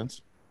 That makes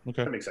sense.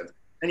 Okay. That makes sense.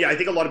 And yeah, I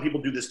think a lot of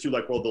people do this too.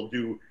 Like, well, they'll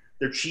do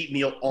their cheat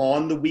meal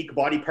on the weak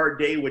body part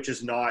day, which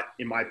is not,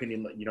 in my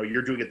opinion, you know,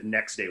 you're doing it the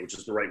next day, which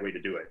is the right way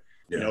to do it.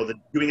 Yeah. You know,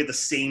 doing it the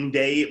same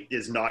day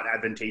is not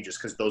advantageous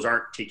because those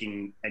aren't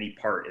taking any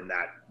part in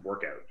that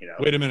workout, you know?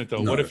 Wait a minute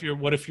though. No. What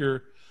if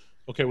you're,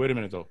 okay, wait a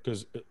minute though.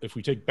 Because if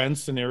we take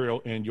Ben's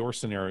scenario and your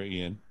scenario,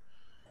 Ian,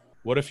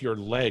 what if your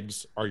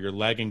legs are your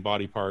lagging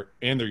body part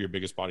and they're your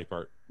biggest body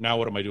part? Now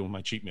what am I doing with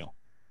my cheat meal?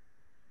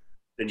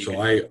 Then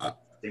you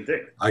same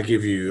thing. I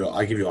give you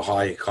a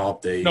high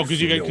carb day. No,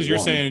 because you're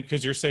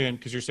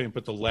saying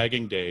put the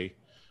lagging day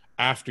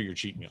after your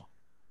cheat meal.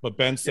 But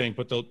Ben's saying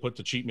put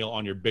the cheat meal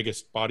on your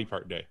biggest body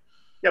part day.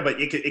 Yeah, but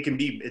it can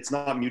be, it's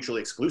not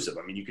mutually exclusive.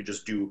 I mean, you could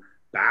just do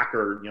back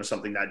or, you know,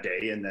 something that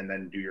day and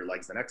then do your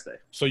legs the next day.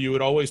 So you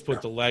would always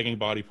put the lagging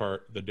body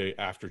part the day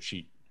after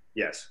cheat.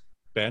 Yes.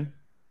 Ben,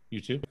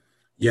 you too?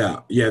 Yeah.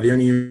 The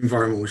only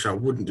environment which I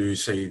wouldn't do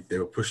is say they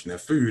were pushing their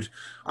food.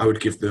 I would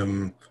give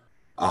them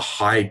a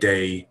high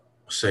day,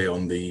 say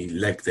on the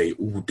leg day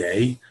all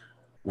day,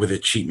 with a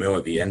cheat meal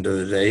at the end of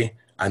the day,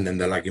 and then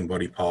the lagging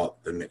body part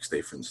the next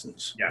day, for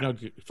instance. Yeah. You know,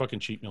 fucking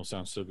cheat meal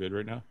sounds so good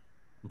right now.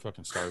 I'm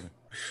fucking starving.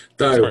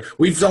 Though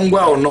we've done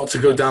well not to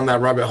go down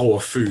that rabbit hole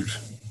of food.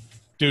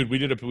 Dude, we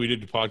did a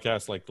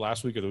podcast like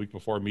last week or the week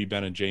before, me,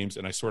 Ben, and James,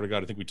 and I swear to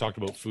God, I think we talked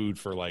about food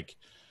for like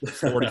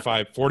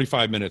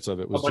 45 minutes of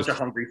it. Was a bunch of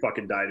hungry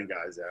fucking dieting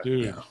guys,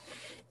 dude.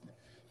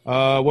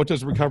 Yeah. What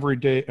does recovery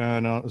day?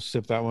 No, let's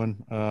skip that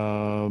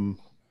one.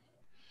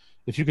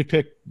 If you could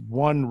pick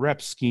one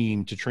rep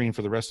scheme to train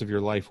for the rest of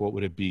your life, what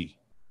would it be?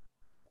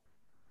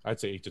 I'd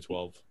say 8 to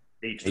 12.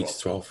 8 to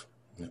 12.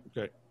 Yeah.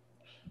 Okay.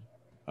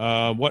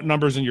 What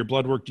numbers in your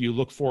blood work do you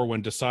look for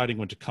when deciding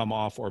when to come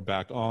off or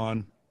back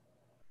on?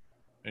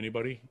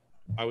 Anybody?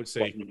 I would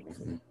say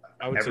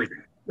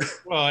everything.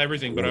 Well,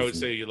 everything, but I would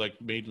say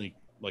like mainly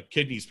like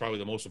kidneys probably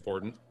the most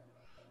important.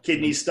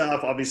 Kidney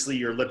stuff, obviously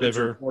your lipids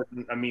are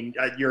important. I mean,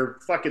 your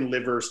fucking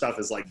liver stuff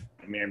is like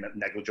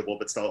negligible,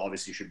 but still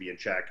obviously should be in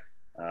check.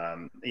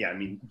 Yeah, I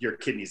mean, your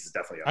kidneys is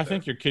definitely up there. I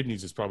think your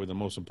kidneys is probably the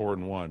most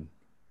important one.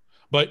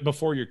 But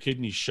before your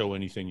kidneys show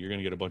anything, you're going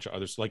to get a bunch of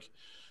others. Like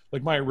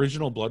my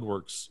original blood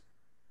works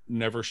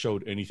never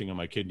showed anything on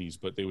my kidneys,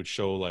 but they would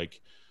show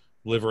like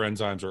liver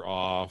enzymes are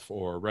off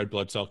or red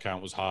blood cell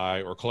count was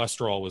high or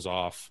cholesterol was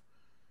off.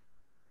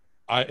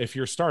 If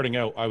you're starting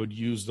out, I would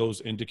use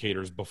those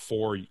indicators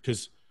before,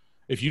 because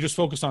if you just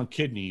focus on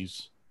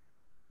kidneys,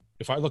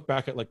 if I look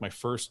back at like my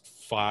first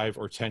 5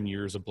 or 10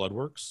 years of blood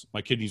works,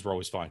 my kidneys were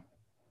always fine.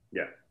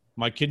 Yeah.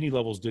 My kidney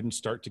levels didn't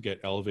start to get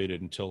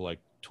elevated until like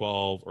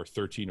 12 or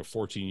 13 or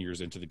 14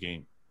 years into the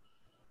game.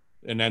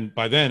 And then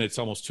by then it's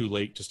almost too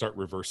late to start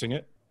reversing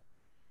it.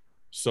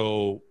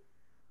 So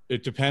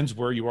it depends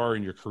where you are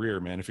in your career,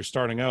 man. If you're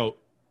starting out,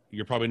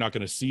 you're probably not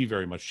going to see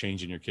very much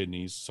change in your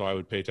kidneys. So I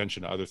would pay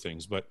attention to other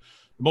things. But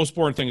the most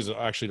important thing is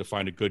actually to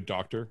find a good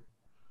doctor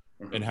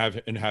and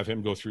have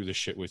him go through this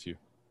shit with you.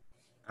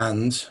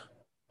 And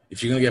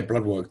if you're going to get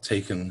blood work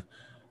taken,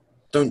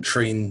 don't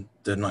train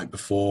the night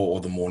before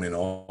or the morning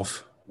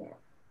off.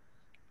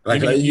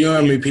 Like, you know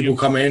how many people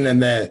come in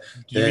and their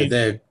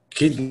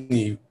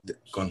kidney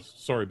gone.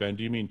 Sorry, Ben.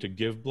 Do you mean to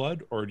give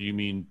blood, or do you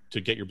mean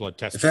to get your blood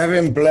tested? If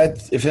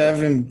they're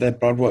having their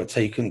blood work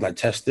taken, like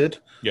tested,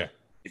 yeah.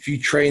 If you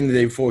train the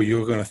day before,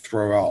 you're going to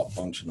throw out a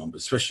bunch of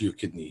numbers, especially your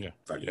kidney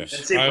values.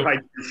 And same for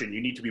hydration. You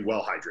need to be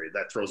well hydrated.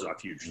 That throws it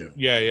off huge too.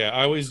 Yeah.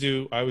 I always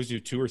do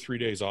 2 or 3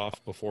 days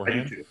off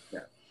beforehand. I do too. Yeah.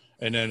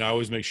 And then I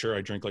always make sure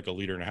I drink like 1.5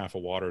 liters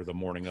of water the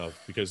morning of,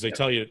 because they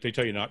tell you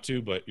not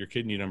to, but your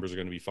kidney numbers are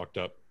going to be fucked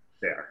up.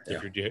 They are,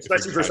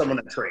 especially for someone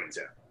that trains.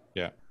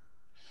 Yeah.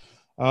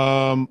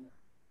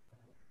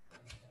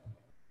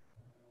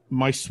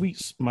 My sweet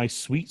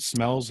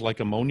smells like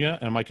ammonia.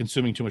 Am I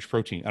consuming too much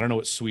protein? I don't know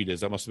what sweet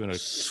is. That must have been a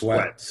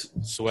sweat.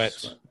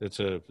 It's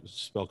a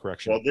spell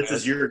correction. Well, this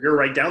is you're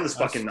right down this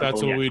fucking.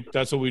 That's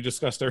what we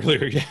discussed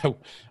earlier.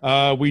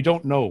 Yeah. We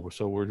don't know,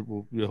 so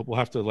we'll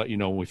have to let you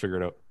know when we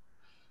figure it out.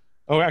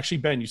 Oh, actually,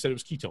 Ben, you said it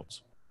was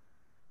ketones.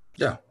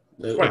 Yeah.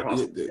 Quite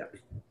possible.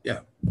 Yeah.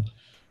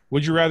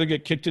 Would you rather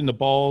get kicked in the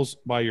balls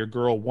by your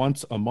girl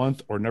once a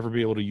month, or never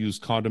be able to use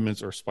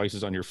condiments or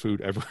spices on your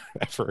food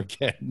ever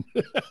again?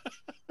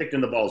 Kicked in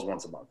the balls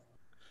once a month.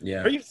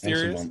 Yeah. Are you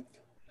serious?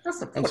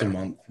 Once a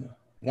month.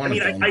 I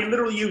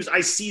literally I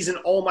season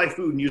all my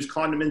food and use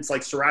condiments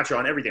like sriracha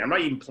on everything. I'm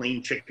not eating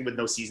plain chicken with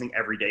no seasoning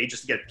every day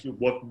just to get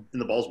whooped in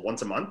the balls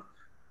once a month.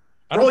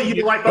 Bro, you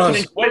do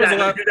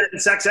that in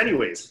sex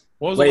anyways.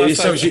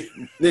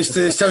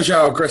 This tells you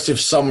how aggressive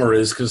Summer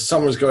is, because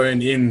Summer's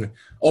going in,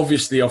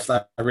 obviously, off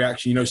that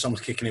reaction. You know,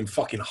 someone's kicking him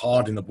fucking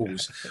hard in the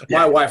balls.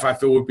 My wife, I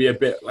feel, would be a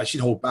bit like she'd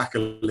hold back a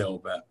little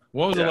bit.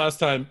 When was the last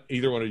time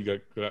either one of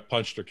you got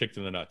punched or kicked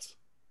in the nuts?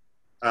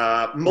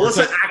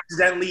 Melissa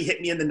accidentally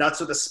hit me in the nuts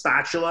with a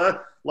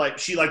spatula. Like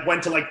she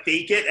went to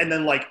fake it and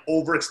then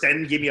overextend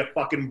and gave me a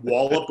fucking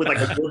wallop with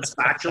a wood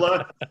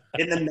spatula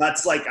in the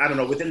nuts. I don't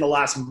know, within the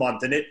last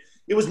month, and it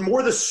was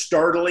more the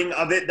startling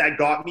of it that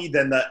got me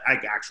than the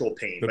actual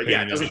pain. But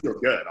yeah, it doesn't feel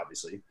good,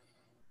 obviously.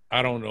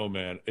 I don't know,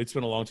 man. It's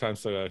been a long time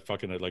since I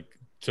fucking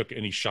took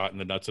any shot in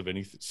the nuts of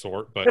any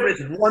sort. But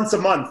it's once a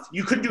month.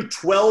 You could do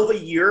 12 a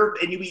year,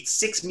 and you eat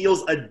 6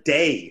 meals a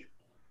day.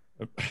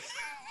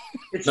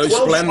 It's no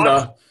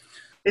Splenda.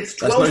 It's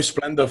 12. That's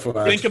no Splenda for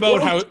that. Think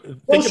about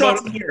 12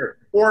 shots a year,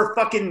 or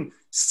fucking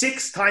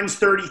 6 times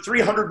 30,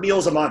 300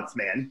 meals a month,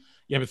 man.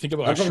 Yeah, but think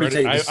about how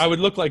shredded. I would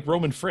look like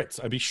Roman Fritz.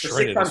 I'd be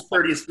shredded. 6 times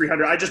 30 is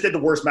 300. I just did the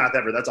worst math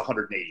ever. That's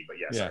 180, but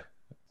yes. Yeah.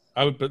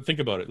 I would, but think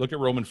about it. Look at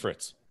Roman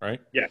Fritz, right?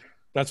 Yeah.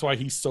 That's why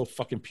he's so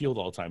fucking peeled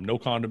all the time. No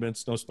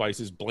condiments, no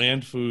spices,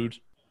 bland food.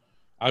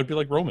 I would be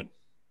like Roman.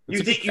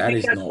 You think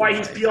that's why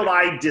he's peeled?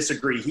 I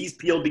disagree. He's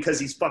peeled because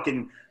he's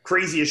fucking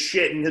crazy as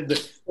shit, and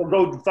he'll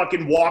go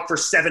fucking walk for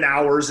 7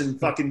 hours and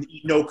fucking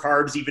eat no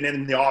carbs even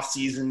in the off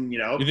season. You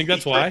know. You think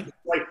that's why?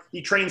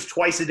 He trains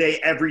twice a day,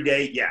 every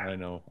day. Yeah.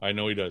 I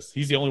know he does.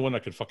 He's the only one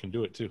that could fucking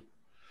do it too.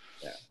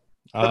 Yeah.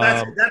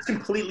 But that's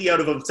completely out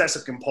of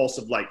obsessive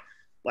compulsive like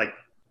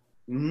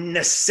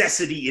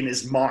necessity in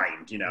his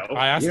mind, you know.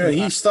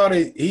 He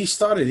started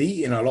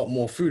eating a lot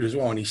more food as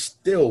well, and he's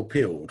still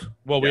peeled.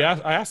 Well,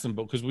 I asked him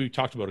because we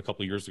talked about it a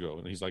couple of years ago,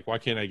 and he's like,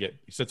 he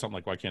said something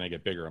like, why can't I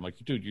get bigger? I'm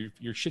like, dude,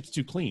 your shit's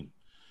too clean.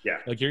 Yeah.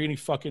 Like you're eating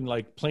fucking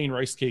plain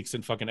rice cakes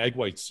and fucking egg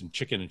whites and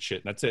chicken and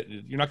shit, and that's it.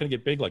 You're not going to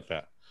get big like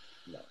that.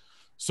 No.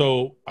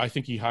 So I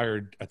think he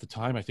hired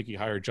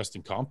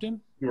Justin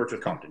Compton. He worked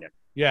with Compton, yeah.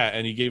 Yeah,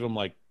 and he gave him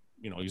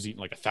he's eating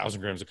 1,000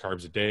 grams of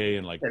carbs a day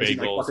and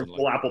bagels and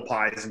full apple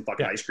pies and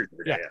fucking ice cream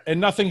every day. Yeah. And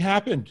nothing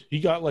happened. He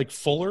got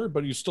fuller,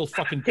 but he was still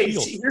fucking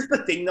peeled. See, here's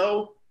the thing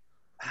though.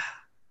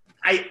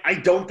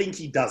 I don't think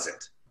he does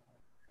it.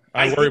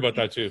 I worry about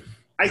that too.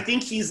 I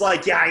think he's I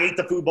ate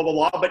the food, blah, blah,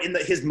 blah. But in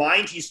his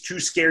mind, he's too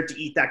scared to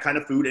eat that kind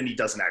of food, and he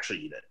doesn't actually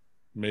eat it.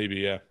 Maybe,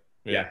 yeah.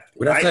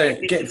 We'd have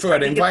to get through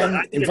it.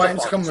 Invite him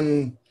to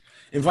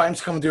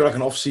come and do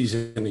an off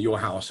season at your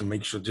house and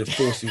make sure just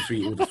force him to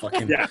eat all the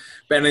fucking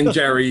Ben and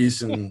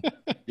Jerry's and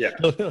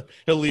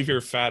he'll leave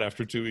here fat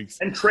after 2 weeks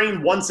and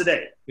train once a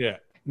day. Yeah.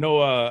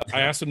 No, I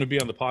asked him to be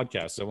on the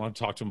podcast. I want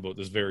to talk to him about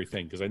this very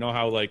thing because I know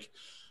how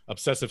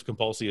obsessive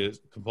compulsive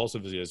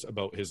he is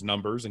about his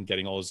numbers and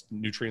getting all his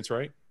nutrients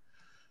right.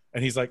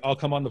 And he's like, I'll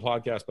come on the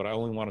podcast, but I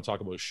only want to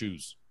talk about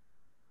shoes.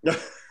 And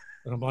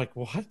I'm like,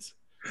 what?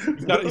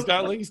 He's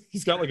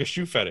got a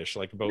shoe fetish,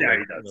 about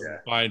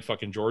buying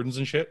fucking Jordans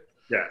and shit.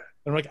 Yeah.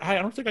 And I'm like, I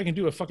don't think I can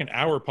do a fucking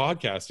hour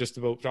podcast just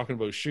about talking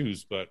about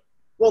shoes, but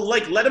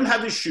let him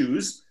have his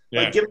shoes.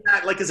 Give him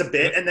that as a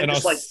bit, and then and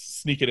just I'll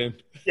sneak it in.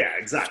 Yeah,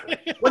 exactly.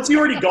 Once you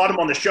already got him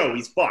on the show,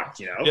 he's fucked,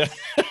 you know. Yeah.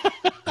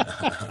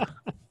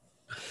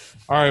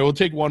 All right, we'll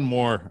take one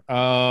more.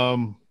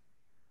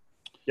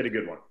 Get a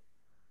good one.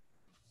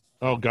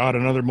 Oh God,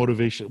 another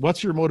motivation.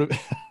 What's your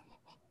motivation?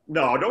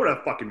 No, don't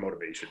have fucking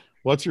motivation.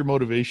 What's your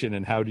motivation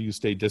and how do you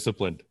stay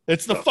disciplined?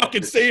 It's the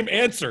fucking same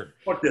answer.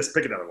 Fuck this.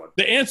 Pick another one.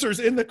 The answer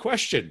is in the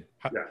question.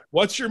 Yeah.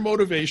 What's your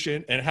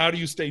motivation and how do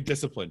you stay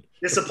disciplined?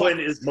 Discipline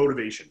is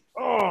motivation.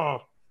 Oh.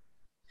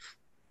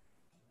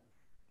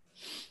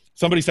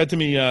 Somebody said to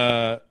me,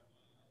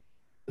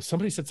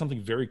 somebody said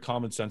something very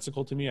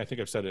commonsensical to me. I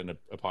think I've said it in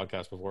a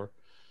podcast before.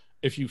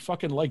 If you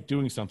fucking like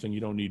doing something, you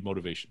don't need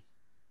motivation.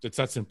 It's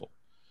that simple.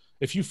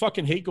 If you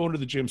fucking hate going to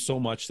the gym so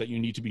much that you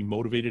need to be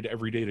motivated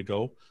every day to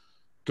go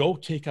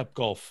take up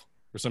golf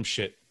or some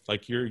shit.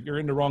 You're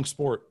in the wrong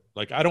sport.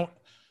 I don't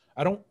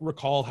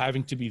recall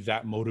having to be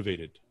that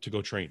motivated to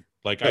go train.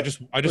 I just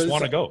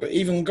want to go. But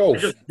even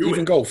golf,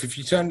 if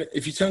you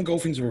turn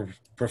golf into a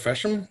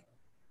profession,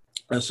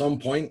 at some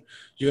point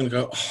you're gonna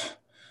go.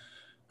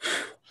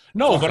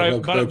 No, but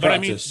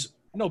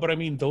I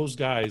mean those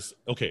guys.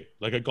 Okay,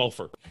 like a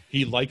golfer,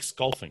 he likes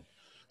golfing.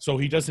 So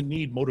he doesn't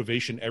need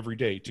motivation every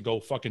day to go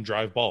fucking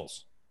drive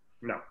balls.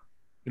 No.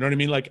 You know what I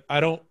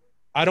mean?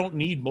 I don't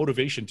need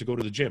motivation to go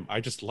to the gym. I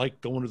just like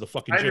going to the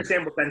fucking gym. I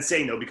understand what Ben's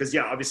saying though, because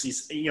obviously,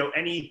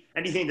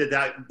 anything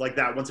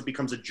that once it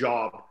becomes a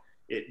job,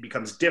 it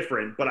becomes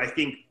different. But I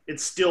think you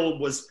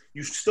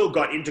still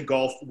got into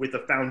golf with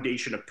a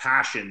foundation of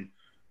passion.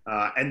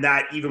 And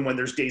that even when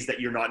there's days that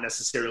you're not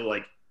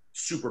necessarily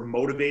super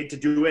motivated to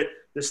do it,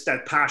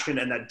 that passion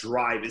and that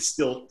drive is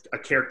still a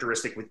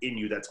characteristic within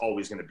you that's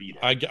always going to be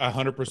there. I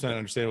 100%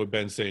 understand what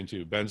Ben's saying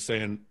too. Ben's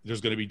saying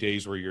there's going to be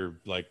days where you're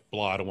like,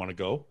 blah, I don't want to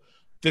go.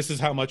 This is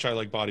how much I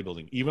like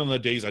bodybuilding. Even on the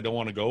days I don't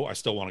want to go, I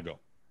still want to go.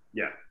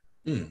 Yeah.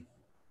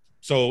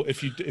 So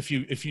if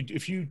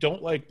you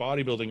don't like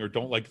bodybuilding or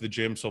don't like the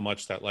gym so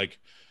much that, like,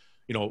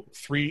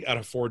 3 out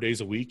of 4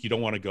 days a week you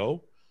don't want to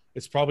go,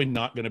 it's probably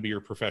not going to be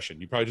your profession.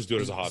 You probably just do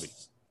it as a hobby.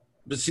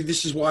 But see,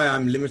 this is why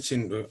I'm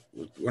limiting.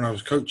 When I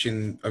was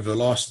coaching over the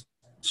last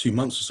 2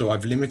 months or so,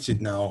 I've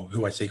limited now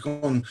who I take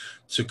on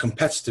to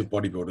competitive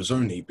bodybuilders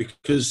only,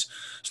 because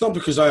it's not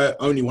because I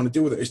only want to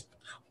deal with it.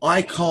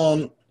 I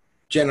can't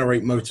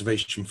generate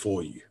motivation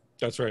for you.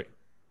 That's right.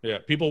 Yeah.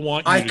 People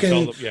want you to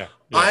tell them. Yeah.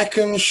 I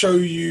can show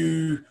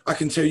you, I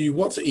can tell you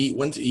what to eat,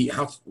 when to eat,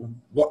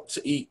 what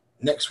to eat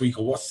next week,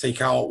 or what to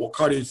take out, what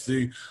cardio to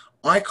do.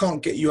 I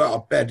can't get you out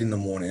of bed in the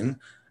morning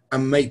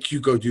and make you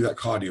go do that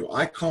cardio.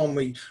 I can't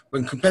make,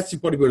 when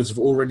competitive bodybuilders have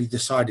already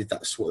decided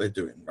that's what they're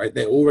doing, right?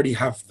 They already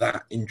have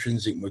that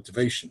intrinsic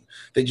motivation.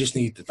 They just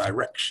need the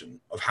direction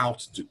of how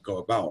to go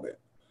about it.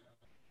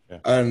 Yeah.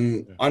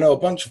 And I know a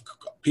bunch of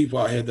people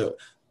out here that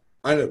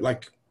I know,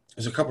 like,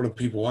 there's a couple of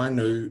people I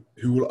know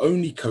who will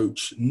only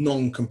coach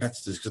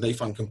non-competitors because they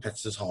find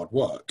competitors hard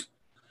work.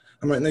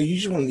 I'm like, no, you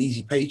just want an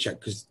easy paycheck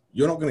because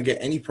you're not going to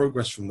get any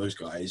progress from those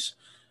guys.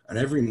 And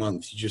every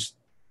month you just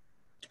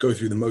go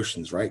through the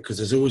motions, right? Because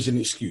there's always an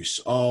excuse.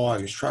 Oh, I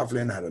was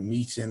traveling, I had a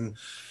meeting,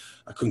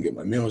 I couldn't get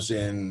my meals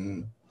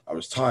in, I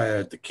was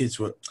tired, the kids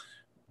were...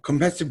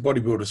 Competitive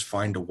bodybuilders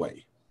find a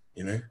way,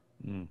 I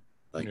mean,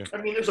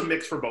 there's a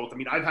mix for both. I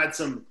mean, I've had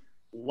some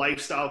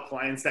lifestyle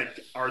clients that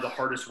are the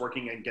hardest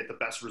working and get the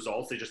best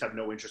results. They just have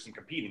no interest in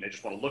competing. They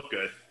just want to look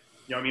good.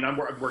 I'm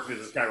working with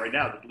this guy right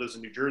now that lives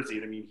in New Jersey.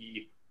 And I mean,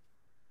 he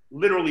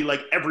literally,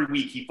 like, every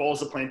week he follows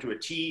the plan to a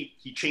T.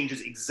 He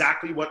changes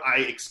exactly what I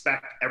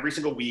expect every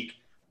single week.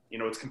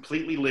 It's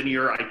completely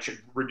linear. I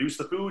reduce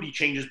the food. He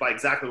changes by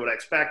exactly what I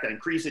expect. I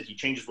increase it. He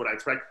changes what I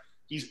expect.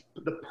 He's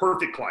the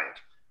perfect client.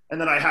 And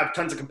then I have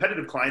tons of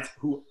competitive clients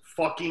who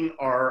fucking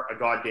are a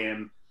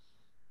goddamn,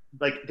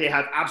 like, they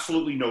have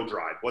absolutely no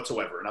drive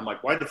whatsoever. And I'm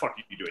like, why the fuck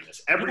are you doing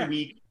this? Every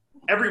week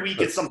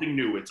it's something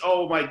new. It's,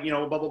 oh, my,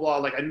 blah, blah, blah.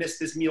 Like, I missed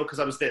this meal because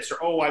I was this, or,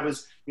 oh, I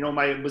was,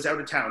 was out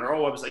of town, or,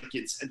 oh, I was like,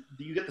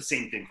 you get the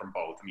same thing from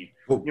both. I mean,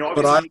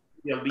 obviously,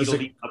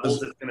 legally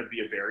levels is going to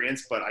be a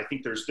variance, but I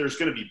think there's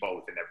going to be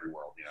both in every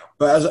world,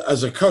 But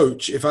as a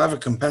coach, if I have a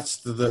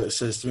competitor that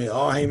says to me,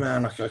 oh, hey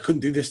man, I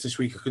couldn't do this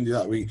week, I couldn't do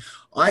that week,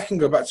 I can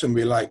go back to him and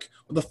be like,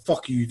 what the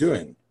fuck are you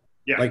doing?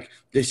 Yeah. Like,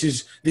 this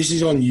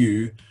is on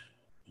you.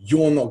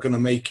 You're not going to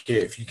make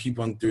it if you keep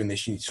on doing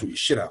this. You need to sort your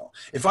shit out.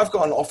 If I've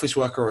got an office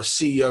worker or a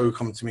CEO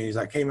come to me, he's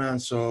like, hey man,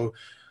 so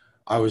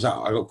I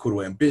got called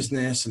away in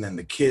business, and then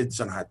the kids,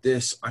 and I had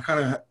this.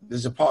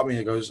 There's a part of me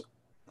that goes,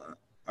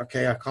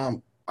 okay, I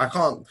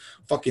can't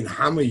fucking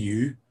hammer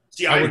you.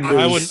 See, I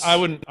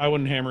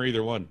wouldn't hammer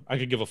either one. I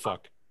could give a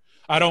fuck.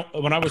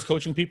 When I was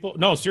coaching people,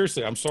 no,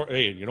 seriously, I'm sorry.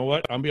 Hey, you know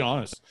what? I'm being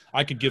honest.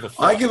 I could give a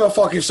fuck. I give a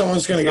fuck if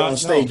someone's going to get on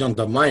stage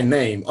under my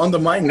name. Under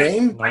my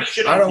name? I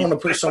don't want to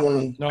put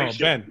someone. No,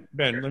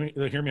 Ben,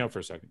 hear me out for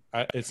a second.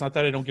 It's not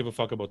that I don't give a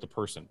fuck about the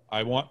person.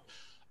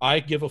 I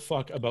give a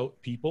fuck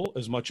about people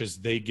as much as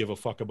they give a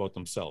fuck about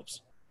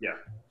themselves. Yeah.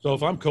 So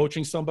if I'm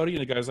coaching somebody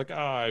and the guy's like,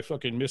 I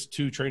fucking missed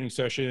 2 training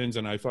sessions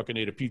and I fucking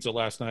ate a pizza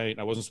last night and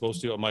I wasn't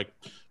supposed to, I'm like,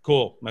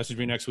 cool, message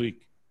me next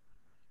week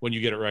when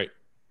you get it right.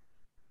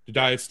 The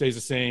diet stays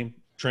the same,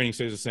 training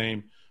stays the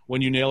same.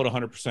 When you nail it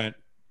 100%,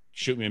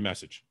 shoot me a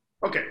message.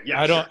 Okay.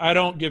 Yeah. I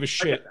don't give a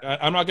shit.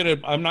 I'm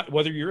not,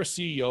 whether you're a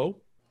CEO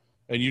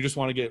and you just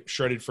want to get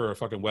shredded for a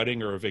fucking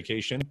wedding or a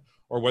vacation,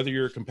 or whether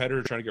you're a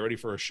competitor trying to get ready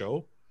for a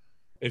show,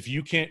 if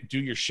you can't do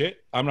your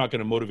shit, I'm not going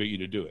to motivate you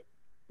to do it.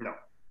 No.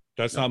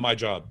 That's not my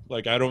job.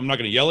 Like, I'm not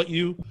going to yell at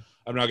you.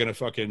 I'm not going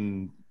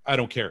to I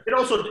don't care. It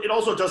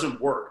also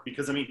doesn't work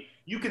because, I mean,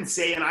 you can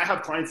say, and I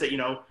have clients that,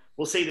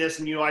 will say this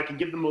and, I can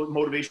give them a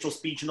motivational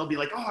speech and they'll be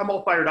like, oh, I'm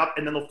all fired up.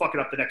 And then they'll fuck it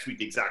up the next week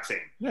the exact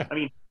same. Yeah. I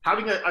mean,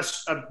 having a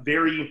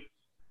very,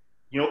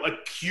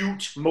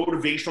 acute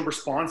motivational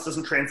response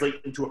doesn't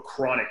translate into a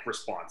chronic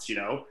response,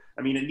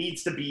 I mean, it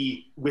needs to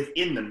be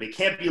within them. They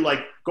can't be like,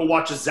 go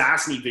watch a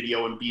Zasny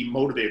video and be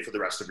motivated for the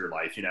rest of your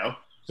life,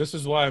 This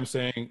is why I'm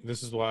saying,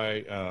 that's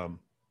why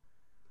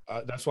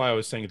I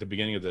was saying at the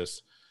beginning of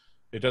this,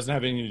 it doesn't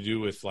have anything to do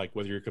with like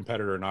whether you're a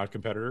competitor or not a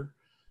competitor.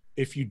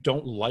 If you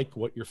don't like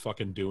what you're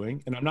fucking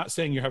doing, and I'm not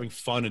saying you're having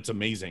fun, it's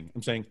amazing.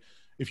 I'm saying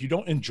if you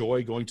don't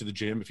enjoy going to the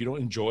gym, if you don't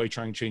enjoy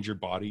trying to change your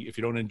body, if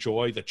you don't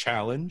enjoy the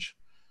challenge,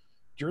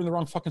 you're in the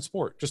wrong fucking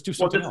sport. Just do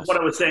something else. What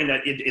I was saying,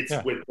 that it's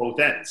with both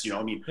ends.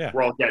 I mean,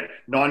 we're all get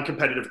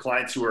non-competitive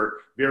clients who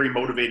are very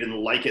motivated and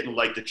like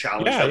the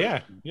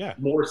challenge. Yeah.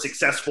 More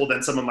successful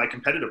than some of my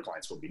competitive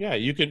clients will be. Yeah,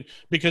 you can,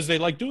 because they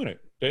like doing it.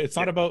 It's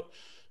not about,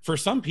 for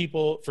some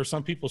people,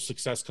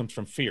 success comes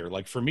from fear.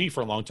 Like for me, for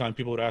a long time,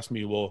 people would ask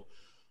me, well,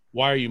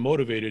 why are you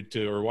motivated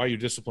to, or why are you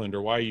disciplined,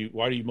 or why are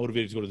you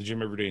motivated to go to the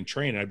gym every day and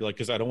train? And I'd be like,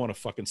 because I don't want to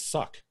fucking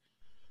suck.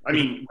 I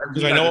mean,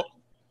 because I know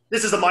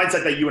this is the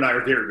mindset that you and I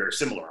are very, very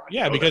similar on.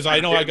 Yeah, because I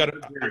know I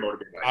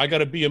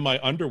gotta be in my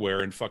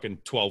underwear in fucking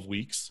 12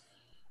 weeks,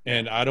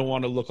 and I don't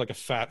want to look like a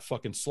fat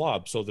fucking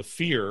slob. So the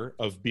fear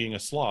of being a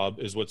slob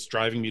is what's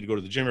driving me to go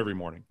to the gym every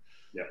morning.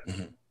 Yeah.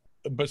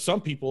 Mm-hmm. But some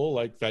people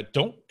like that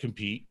don't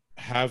compete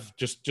have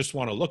just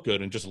want to look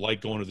good and just like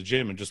going to the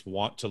gym and just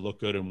want to look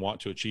good and want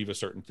to achieve a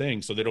certain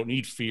thing. So they don't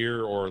need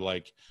fear or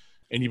like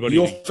anybody.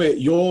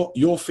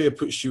 Your fear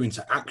puts you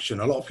into action.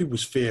 A lot of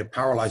people's fear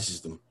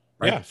paralyzes them.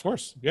 Right? Yeah, of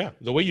course. Yeah.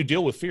 The way you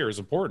deal with fear is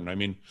important. I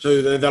mean,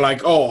 so they're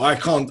like, oh,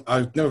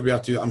 I'll never be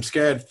able to, I'm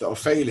scared of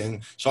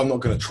failing, so I'm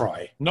not going to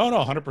try. No,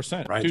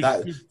 100%. Right.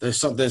 Dude,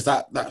 there's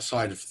that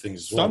side of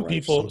things as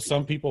well.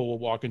 Some people will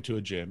walk into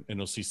a gym and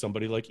they'll see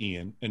somebody like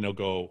Ian and they'll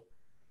go,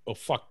 oh,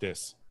 fuck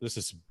this. This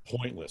is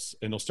pointless.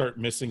 And they'll start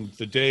missing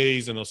the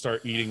days and they'll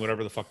start eating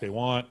whatever the fuck they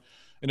want.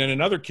 And then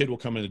another kid will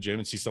come in the gym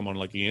and see someone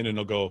like Ian and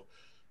they'll go,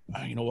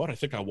 oh, you know what? I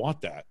think I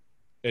want that.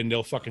 And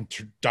they'll fucking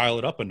dial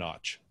it up a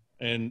notch.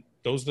 And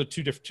those are the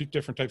two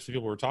different types of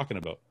people we're talking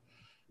about.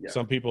 Yeah.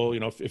 Some people,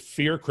 if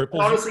fear cripples.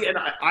 Honestly, and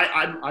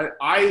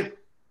I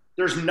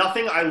there's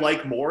nothing I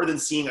like more than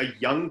seeing a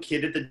young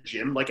kid at the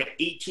gym, like an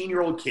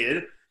 18-year-old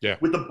kid,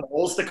 with the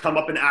balls to come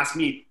up and ask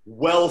me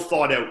well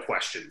thought out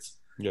questions.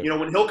 Yeah.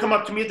 When he'll come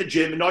up to me at the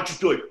gym and not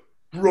just be like,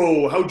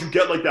 bro, how'd you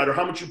get like that? Or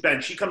how much you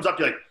bench? He comes up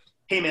to like,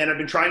 hey man, I've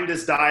been trying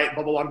this diet,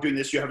 blah, blah, blah. I'm doing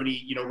this. Do you have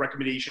any,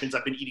 recommendations?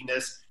 I've been eating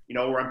this,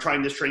 or I'm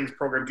trying this training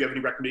program. Do you have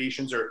any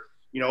recommendations? Or,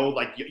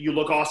 like you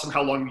look awesome.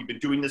 How long have you been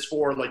doing this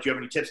for? Like, do you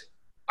have any tips?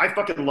 I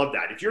fucking love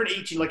that. If you're an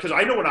 18, like, cause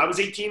I know when I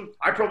was 18,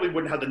 I probably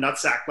wouldn't have the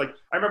nutsack. Like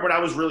I remember when I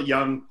was really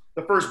young,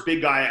 the first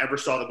big guy I ever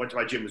saw that went to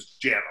my gym was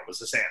Jamma, was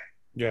Hassan.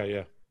 Yeah.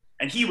 Yeah.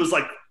 And he was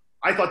like,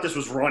 I thought this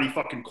was Ronnie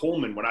fucking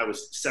Coleman when I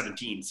was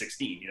 17,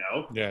 16,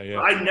 Yeah, yeah.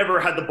 I never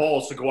had the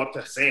balls to go up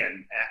to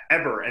Hassan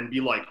ever and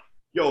be like,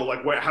 yo,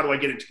 like, how do I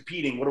get into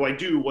competing? What do I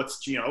do?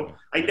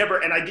 I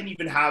didn't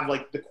even have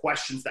like the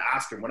questions to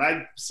ask him. When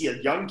I see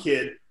a young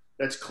kid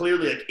that's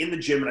clearly like in the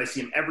gym and I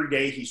see him every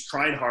day, he's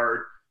trying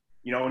hard,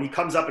 and he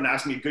comes up and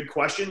asks me a good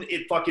question,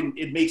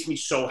 it makes me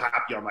so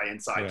happy on my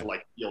inside to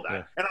like feel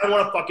that. Yeah.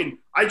 And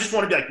I just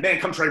want to be like, man,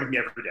 come train with me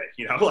every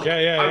day, Like, I want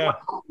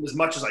to help him as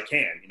much as I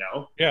can,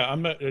 Yeah,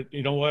 I'm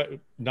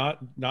not,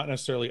 not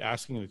necessarily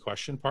asking the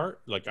question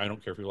part. Like, I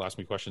don't care if people ask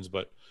me questions,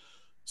 but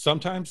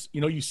sometimes,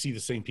 you see the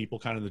same people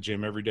kind of in the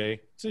gym every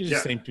day. So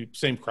it's the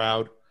same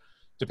crowd,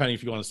 depending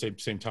if you go on the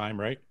same time,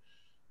 right?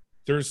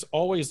 There's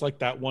always like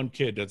that one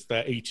kid that's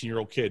that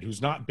 18-year-old kid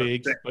who's not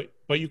big,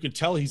 but you can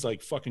tell he's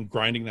like fucking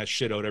grinding that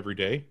shit out every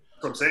day.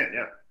 That's what I'm saying,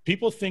 yeah.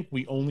 People think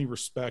we only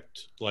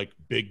respect like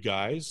big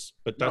guys,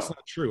 but that's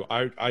not true.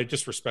 I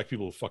just respect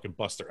people who fucking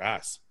bust their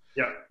ass.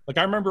 Yeah. Like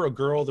I remember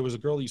there was a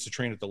girl that used to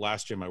train at the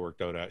last gym I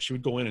worked out at. She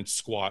would go in and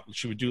squat.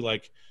 She would do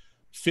like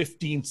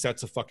 15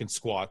 sets of fucking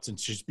squats and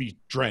she'd be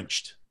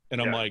drenched.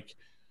 And I'm like,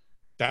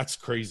 that's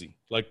crazy.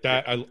 Like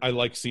that. I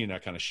like seeing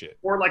that kind of shit.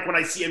 Or like when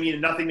I see,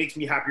 nothing makes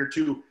me happier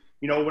too.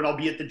 When I'll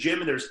be at the gym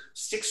and there's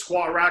 6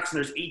 squat racks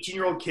and there's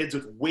 18-year-old kids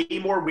with way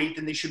more weight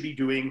than they should be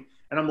doing.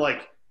 And I'm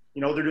like,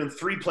 they're doing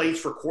 3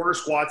 plates for quarter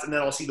squats. And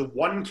then I'll see the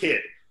one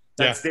kid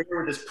that's there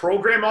with this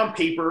program on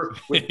paper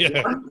with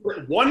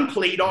one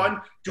plate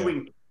on,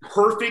 doing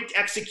perfect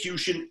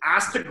execution,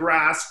 ass to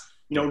grass,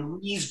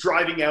 knees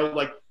driving out,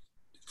 like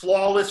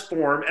flawless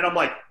form. And I'm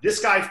like,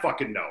 this guy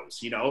fucking knows,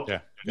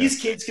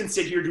 These kids can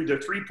sit here, do their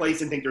 3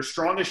 plates and think they're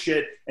strong as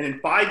shit. And in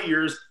 5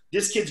 years,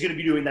 this kid's going to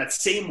be doing that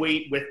same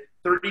weight with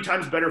 30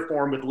 times better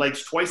form with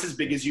legs twice as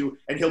big as you,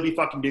 and he'll be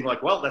fucking being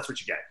like, well, that's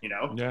what you get,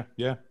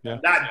 Yeah.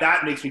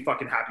 That makes me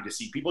fucking happy to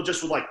see people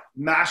just with like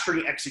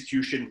mastering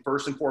execution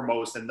first and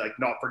foremost and like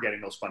not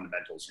forgetting those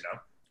fundamentals,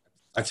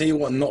 I tell you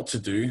what not to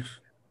do.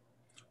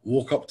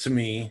 Walk up to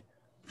me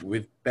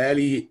with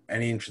barely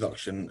any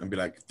introduction and be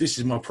like, this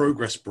is my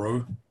progress,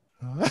 bro.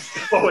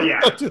 Oh yeah.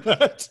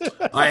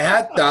 I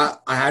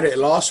had it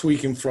last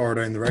week in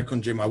Florida in the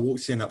Redcon gym. I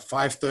walked in at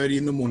 5:30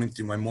 in the morning to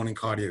do my morning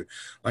cardio.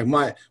 Like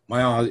my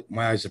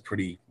eyes are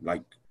pretty,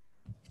 like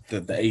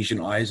the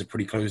Asian eyes are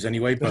pretty closed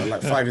anyway, but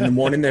like 5 in the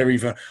morning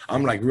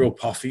I'm like real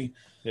puffy.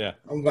 Yeah.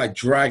 I'm like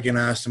dragging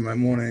ass in my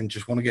morning and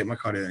just want to get my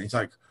cardio. And he's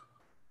like,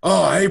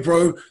 oh, hey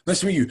bro,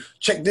 nice to meet you.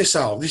 Check this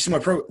out. This is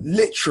my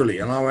literally.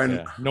 And I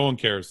went, no one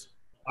cares.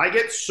 I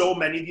get so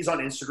many of these on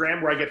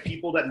Instagram where I get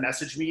people that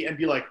message me and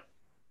be like,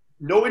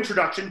 no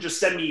introduction, just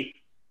send me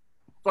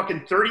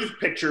fucking 30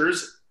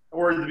 pictures,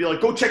 or they'll be like,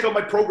 go check out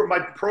my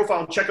profile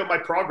and check out my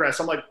progress.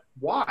 I'm like,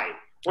 why?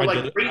 Or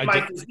like, rate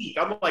my physique.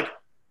 I'm like,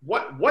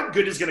 what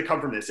good is going to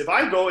come from this? If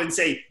I go and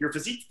say your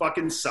physique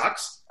fucking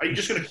sucks, are you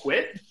just going to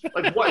quit?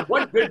 Like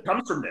what good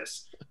comes from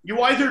this?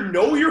 You either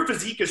know your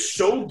physique is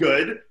so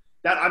good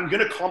that I'm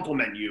going to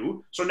compliment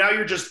you, so now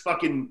you're just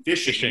fucking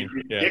fishing.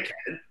 You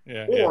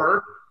dickhead.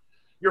 Or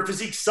your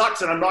physique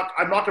sucks and I'm not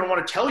going to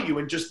want to tell you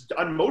and just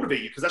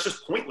unmotivate you, because that's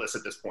just pointless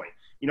at this point.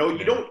 You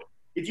don't,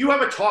 if you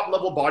have a top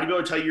level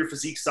bodybuilder tell you your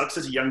physique sucks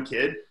as a young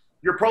kid,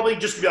 you're probably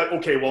just gonna be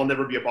like, okay, well, I'll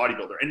never be a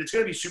bodybuilder. And it's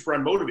going to be super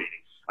unmotivating.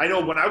 I know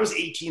when I was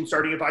 18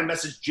 starting, if I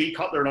messaged Jay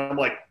Cutler and I'm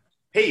like,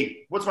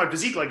 hey, what's my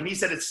physique like? And he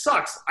said, it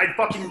sucks. I'd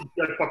fucking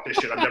be like, fuck this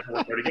shit. I'm never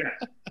working out again.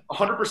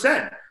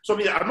 100%. So I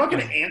mean, I'm not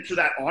going to answer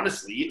that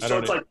honestly. So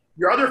it's like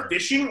you're either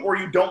fishing or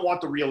you don't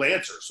want the real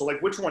answer. So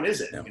like, which one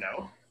is it? You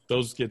know,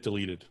 those get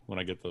deleted when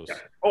I get those. Yeah.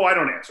 Oh, I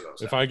don't answer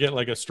those. If I get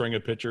like a string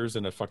of pictures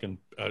and a fucking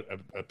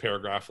a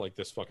paragraph like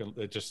this,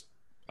 it just.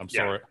 I'm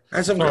sorry. I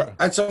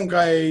had some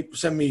guy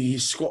send me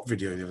his squat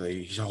video the other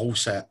day. His whole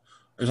set.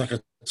 It was like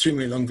a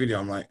 2-minute long video.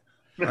 I'm like,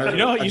 you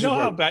know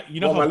how bad. You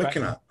know what how am I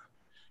looking at?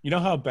 You know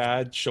how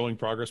bad showing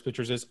progress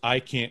pictures is?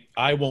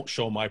 I won't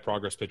show my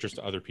progress pictures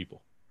to other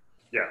people.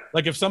 Yeah.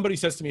 Like if somebody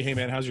says to me, "Hey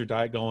man, how's your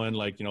diet going?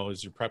 Like, you know,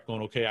 is your prep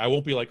going okay?" I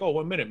won't be like, "Oh,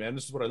 1 minute, man.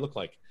 This is what I look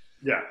like."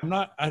 Yeah. I'm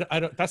not. I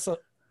don't.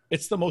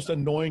 It's the most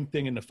annoying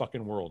thing in the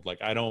fucking world.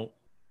 Like I don't,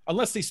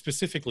 unless they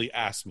specifically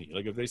ask me.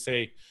 Like if they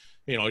say,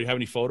 you know, you have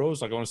any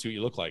photos? Like I want to see what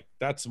you look like.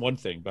 That's one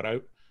thing.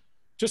 But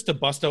just to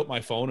bust out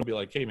my phone and be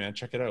like, "Hey man,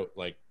 check it out."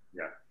 Like,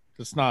 yeah,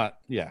 it's not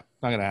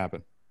gonna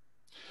happen.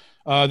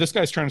 This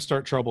guy's trying to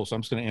start trouble, so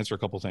I'm just going to answer a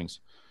couple things.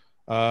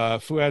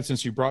 Fuad,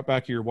 since you brought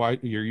back your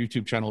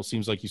YouTube channel, it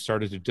seems like you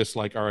started to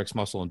dislike RX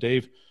Muscle and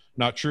Dave.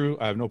 Not true.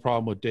 I have no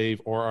problem with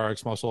Dave or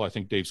RX Muscle. I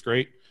think Dave's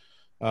great.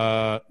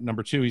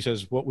 Number 2, he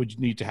says, what would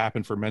need to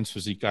happen for men's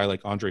physique guy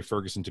like Andre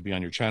Ferguson to be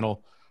on your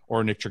channel,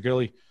 or Nick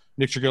Trigilli?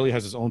 Nick Trigilli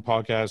has his own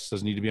podcast,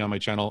 doesn't need to be on my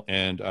channel,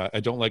 and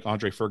I don't like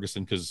Andre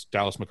Ferguson because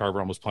Dallas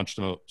McCarver almost punched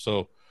him out.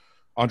 So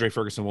Andre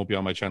Ferguson won't be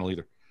on my channel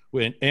either.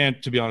 And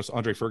to be honest,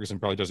 Andre Ferguson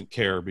probably doesn't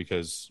care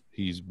because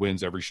he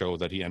wins every show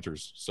that he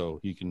enters,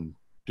 so he can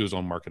do his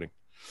own marketing.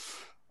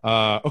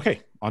 Okay,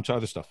 on to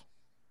other stuff.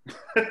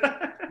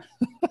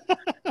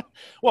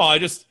 Well,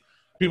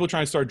 people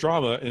try and start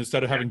drama, and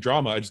instead of having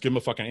drama, I just give them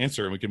a fucking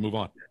answer and we can move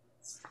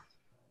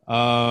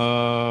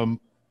on.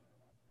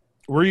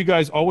 Were you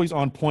guys always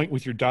on point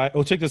with your diet?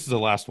 Oh, take this as the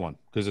last one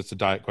because it's a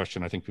diet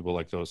question. I think people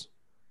like those.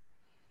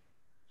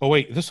 Oh,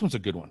 wait, this one's a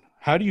good one.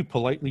 How do you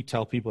politely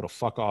tell people to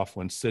fuck off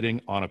when sitting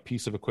on a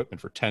piece of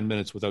equipment for 10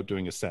 minutes without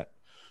doing a set?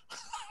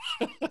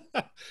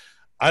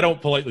 I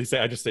don't politely say,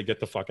 I just say, get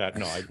the fuck out.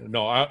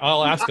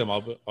 I'll ask them.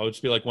 I'll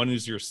just be like, when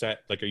is your set?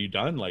 Like, are you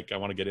done? Like, I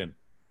want to get in.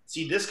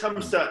 See, this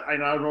comes to, I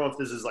don't know if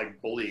this is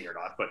like bullying or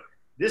not, but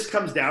this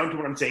comes down to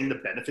what I'm saying, the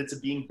benefits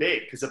of being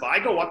big. Because if I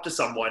go up to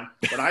someone,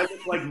 when I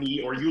look like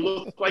me, or you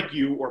look like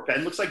you, or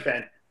Ben looks like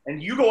Ben,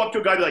 and you go up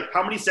to a guy and be like,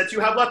 how many sets you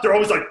have left? They're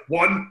always like,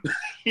 1.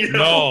 You know?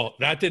 No,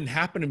 that didn't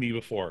happen to me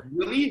before.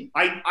 Really?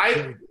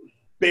 I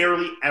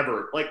barely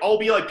ever. Like, I'll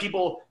be like,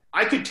 people,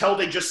 I could tell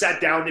they just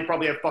sat down. They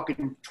probably have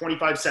fucking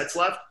 25 sets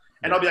left.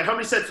 And I'll be like, how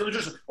many sets? So they're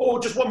just,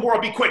 just one more.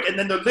 I'll be quick. And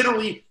then they're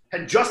literally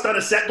had just done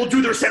a set. They'll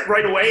do their set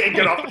right away and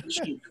get off the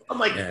machine. I'm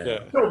like,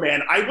 no,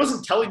 man, I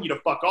wasn't telling you to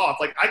fuck off.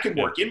 Like, I can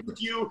work in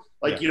with you.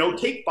 Like,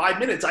 take 5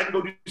 minutes. I can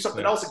go do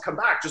something else and come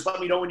back. Just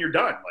let me know when you're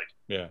done. Like,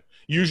 yeah.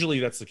 Usually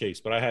that's the case,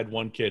 but I had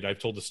one kid, I've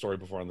told the story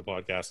before on the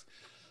podcast.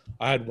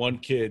 I had one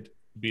kid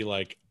be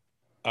like,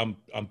 I'm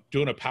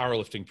doing a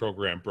powerlifting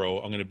program, bro.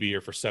 I'm going to be here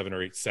for 7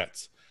 or 8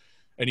 sets.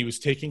 And he was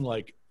taking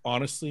like,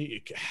 honestly,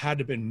 it had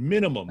to have been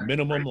minimum,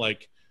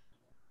 like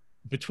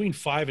between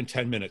 5 and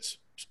 10 minutes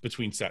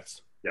between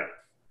sets. Yeah.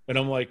 And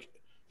I'm like,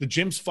 the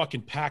gym's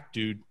fucking packed,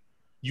 dude.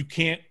 You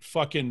can't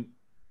fucking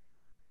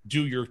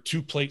do your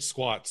 2 plate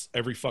squats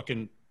every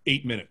fucking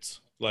 8 minutes.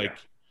 Like,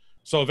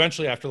 so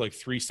eventually after like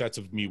 3 sets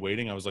of me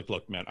waiting, I was like,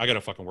 look, man, I got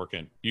to fucking work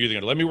in. You're either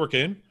going to let me work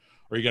in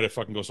or you got to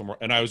fucking go somewhere.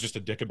 And I was just a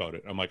dick about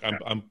it. I'm like,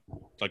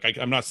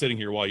 I'm not sitting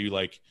here while you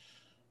like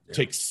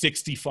take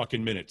 60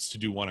 fucking minutes to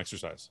do one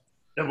exercise.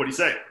 And what'd he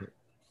say?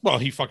 Well,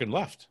 he fucking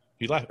left.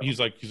 He left. He's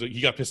like, he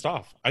got pissed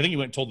off. I think he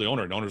went and told the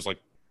owner, and the owner's like,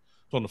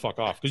 told him to fuck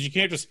off. Because you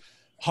can't just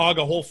hog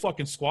a whole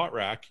fucking squat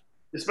rack.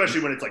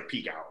 Especially when it's like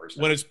peak hours.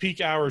 When it's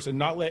peak hours and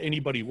not let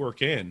anybody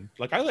work in.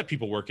 Like, I let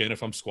people work in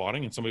if I'm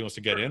squatting and somebody wants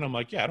to get in. I'm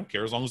like, yeah, I don't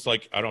care. As long as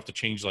like I don't have to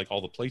change like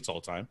all the plates all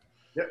the time.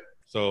 Yep.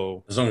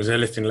 So as long as they're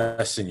lifting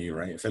less than you,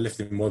 right? If they're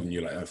lifting more than you,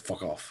 like,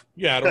 fuck off.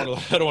 Yeah, I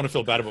don't want to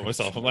feel bad about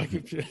myself. I'm like,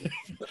 if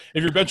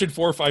you're benching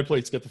 4 or 5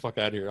 plates, get the fuck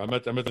out of here. I'm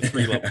at the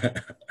 3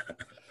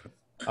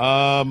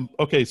 level.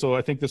 Okay, so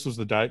I think this was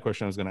the diet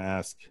question I was going to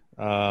ask.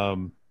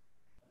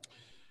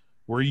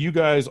 Were you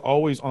guys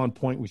always on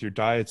point with your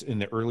diets in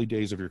the early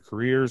days of your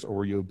careers, or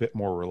were you a bit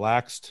more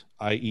relaxed,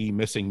 i.e.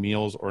 missing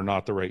meals or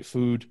not the right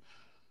food?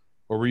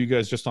 Or were you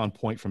guys just on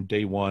point from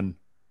day one?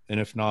 And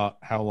if not,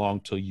 how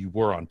long till you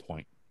were on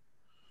point?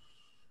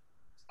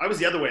 I was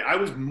the other way. I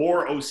was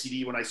more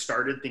OCD when I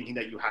started, thinking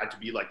that you had to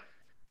be like,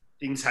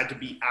 things had to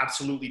be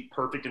absolutely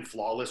perfect and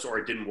flawless or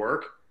it didn't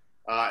work.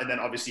 And then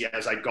obviously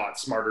as I got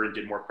smarter and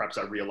did more preps,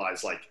 I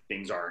realized like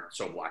things aren't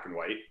so black and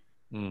white.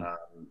 And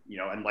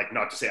like,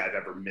 not to say I've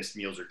ever missed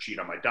meals or cheat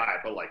on my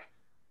diet, but like,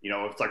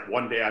 if it's like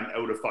one day I'm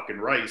out of fucking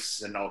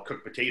rice and I'll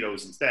cook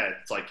potatoes instead,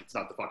 it's like, it's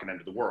not the fucking end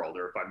of the world.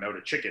 Or if I'm out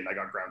of chicken, I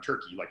got ground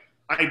turkey. Like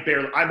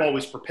I'm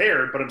always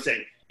prepared, but I'm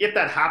saying if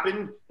that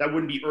happened, that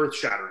wouldn't be earth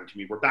shattering to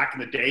me. Where back in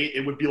the day,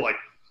 it would be like,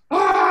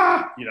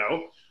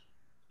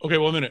 Okay,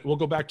 well, a minute. We'll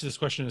go back to this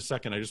question in a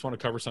second. I just want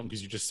to cover something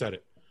because you just said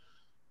it.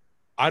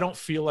 I don't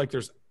feel like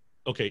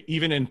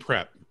even in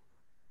prep,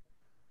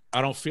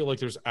 I don't feel like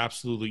there's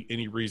absolutely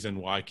any reason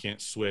why I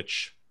can't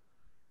switch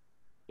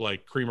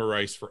like cream of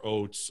rice for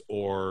oats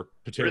or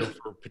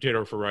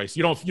potato for rice.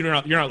 You're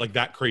not like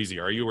that crazy,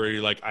 are you? Where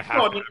you're like, I have.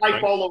 No, I mean, I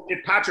follow.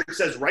 If Patrick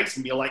says rice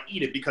meal, I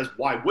eat it because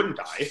why wouldn't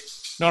I?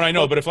 No, I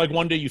know, but if like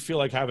one day you feel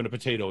like having a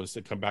potato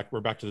instead,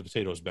 we're back to the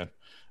potatoes, Ben.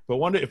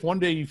 But if one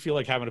day you feel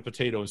like having a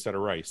potato instead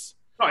of rice.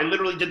 No, I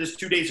literally did this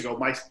 2 days ago.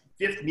 My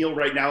 5th meal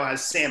right now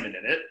has salmon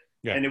in it,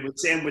 and it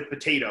was salmon with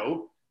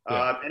potato.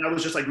 And I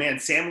was just like, man,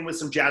 salmon with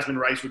some jasmine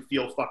rice would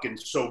feel fucking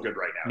so good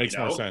right now. Makes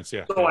more sense,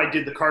 yeah. So I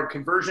did the carb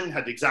conversion,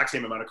 had the exact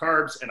same amount of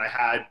carbs, and I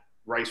had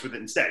rice with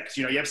it instead. Because,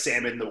 you have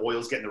salmon, the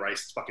oil's getting the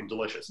rice, it's fucking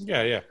delicious.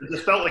 Yeah. It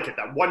just felt like it.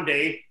 That one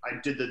day, I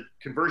did the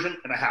conversion,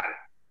 and I had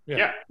it.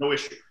 Yeah, no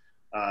issue.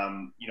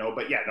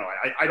 But yeah, no,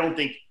 I don't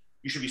think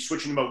you should be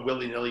switching them out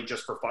willy-nilly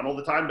just for fun all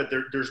the time, but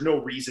there's no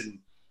reason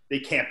they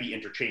can't be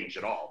interchanged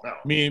at all, no.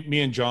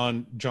 Me and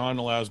John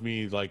allows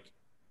me, like,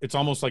 it's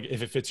almost like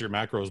if it fits your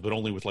macros, but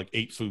only with like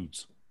 8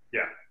 foods. Yeah.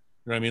 You know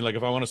what I mean? Like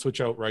if I want to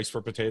switch out rice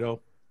for potato,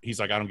 he's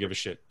like, I don't give a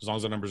shit as long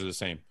as the numbers are the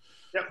same.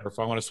 Yep. Or if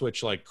I want to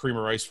switch like cream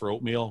of rice for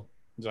oatmeal,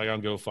 he's like, I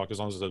don't give a fuck as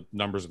long as the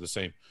numbers are the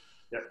same.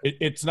 Yep.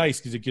 It's nice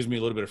because it gives me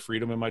a little bit of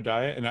freedom in my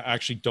diet, and I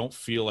actually don't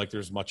feel like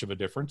there's much of a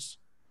difference.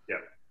 Yeah.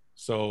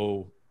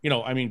 So,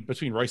 I mean,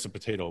 between rice and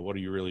potato,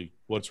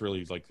 what's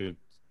really like going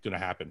to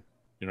happen?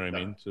 You know what I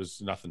mean?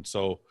 There's nothing.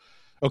 So,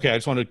 okay, I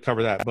just wanted to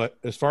cover that. But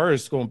as far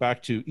as going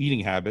back to eating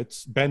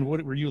habits, Ben,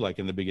 what were you like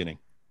in the beginning?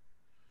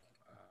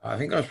 I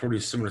think I was probably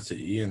similar to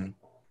Ian.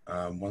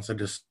 Once I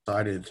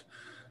decided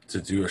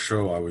to do a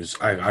show,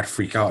 I'd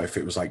freak out if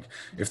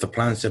the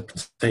plan said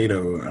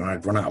potato and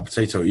I'd run out of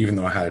potato, even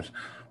though I had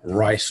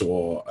rice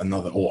or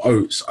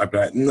oats. I'd be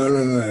like,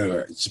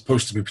 no, it's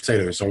supposed to be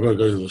potato. So I've got to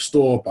go to the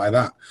store, buy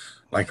that.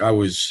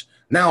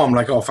 Now I'm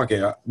like, oh, fuck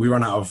it. We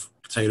run out of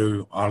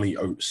potato, I'll eat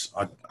oats.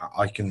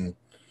 I can.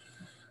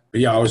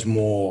 But yeah, I was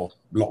more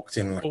locked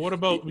in. Well, what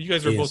about you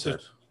guys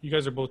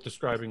are both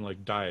describing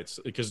like diets,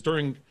 because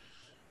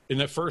in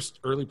the first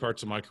early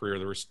parts of my career,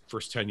 the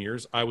first 10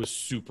 years, I was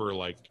super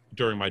like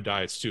during my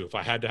diets too. If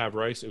I had to have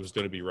rice, it was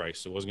going to be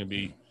rice. It wasn't going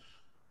to be,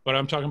 but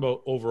I'm talking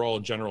about overall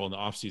in general in the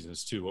off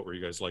seasons too. What were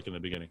you guys like in the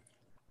beginning?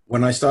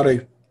 When I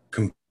started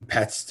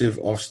competitive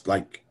when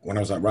I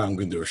was like, right, I'm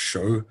going to do a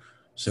show.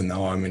 So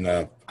now I'm in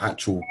a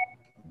actual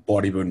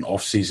bodybuilding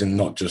off season,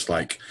 not just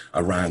like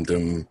a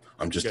random,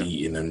 I'm just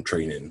eating and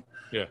training.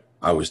 Yeah.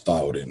 I was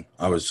dialed in.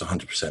 I was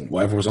 100%.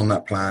 Whatever was on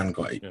that plan,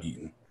 got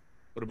eaten.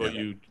 What about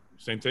you?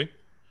 Same thing?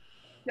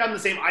 Yeah, I'm the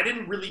same. I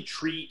didn't really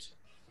treat,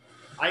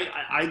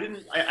 I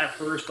didn't, at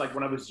first, like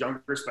when I was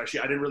younger, especially,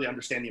 I didn't really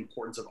understand the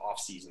importance of off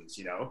seasons,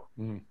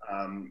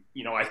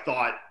 I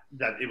thought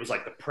that it was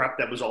like the prep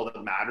that was all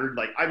that mattered.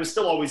 Like I was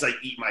still always like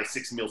eat my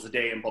 6 meals a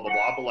day and blah, blah,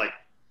 blah. But like,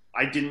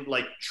 I didn't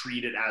like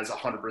treat it as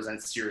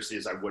 100% seriously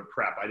as I would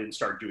prep. I didn't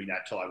start doing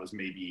that till I was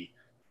maybe,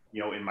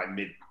 in my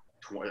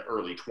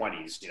early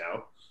 20s,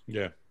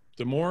 Yeah.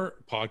 The more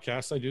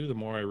podcasts I do, the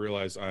more I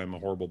realize I'm a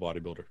horrible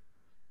bodybuilder,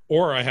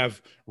 or I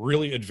have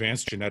really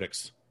advanced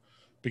genetics,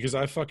 because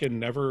I fucking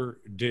never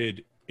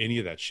did any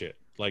of that shit.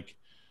 Like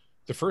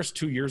the first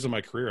 2 years of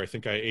my career, I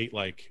think I ate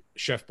like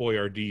Chef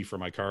Boyardee for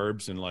my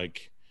carbs and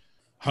like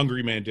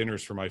Hungry Man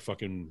dinners for my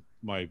fucking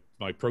my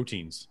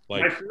proteins.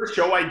 Like my first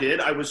show I did,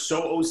 I was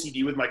so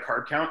OCD with my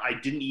carb count, I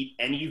didn't eat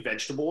any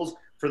vegetables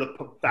for the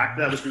fact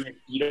that I was doing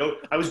a keto.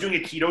 I was doing a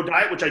keto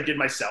diet, which I did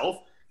myself.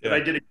 Yeah.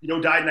 But I did a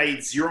keto diet and I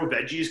ate 0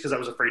 veggies because I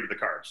was afraid of the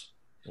carbs.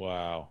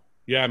 Wow.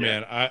 Yeah,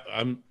 man.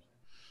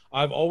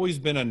 I've always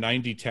been a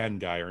 90-10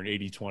 guy or an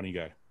 80-20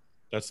 guy.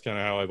 That's kind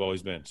of how I've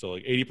always been. So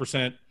like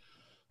 80%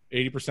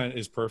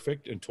 is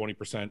perfect and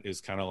 20% is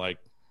kind of like,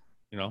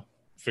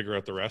 figure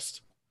out the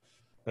rest.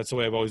 That's the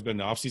way I've always been.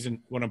 The off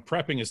season, when I'm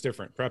prepping, is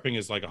different. Prepping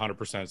is like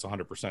 100%. It's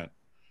 100%.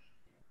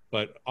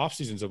 But off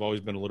seasons have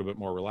always been a little bit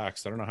more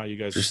relaxed. I don't know how you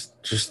guys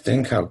just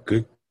think how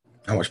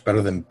much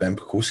better than Ben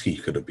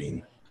Pakulski could have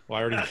been. Well,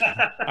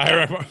 I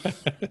remember.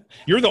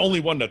 You're the only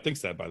one that thinks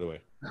that, by the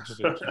way.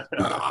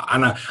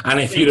 And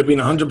if you'd have been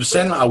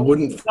 100%, I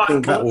wouldn't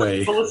think that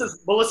way.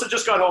 Melissa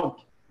just got home.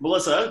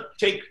 Melissa,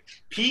 take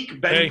peak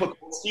Ben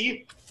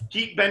Pakulski,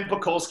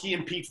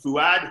 and peak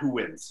Fuad. Who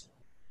wins?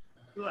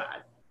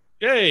 Fuad.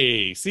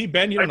 Hey, see,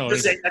 Ben, you don't know.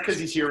 Just saying that because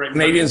he's here right now.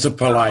 Canadians are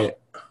polite.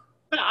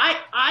 But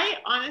I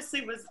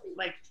honestly was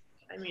like,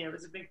 I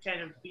was a big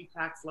fan of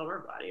BPAC's lower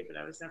body, but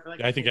I was never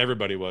like. I think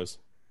everybody was.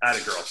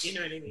 Atta girl. You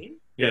know what I mean?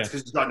 Yeah, it's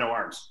because he's got no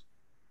arms.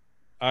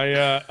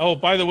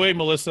 By the way,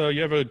 Melissa,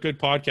 you have a good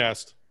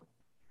podcast.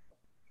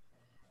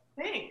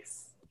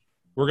 Thanks.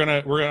 I'm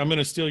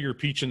gonna steal your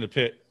peach in the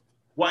pit.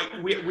 Why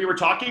we were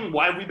talking?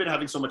 Why have we been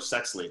having so much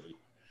sex lately?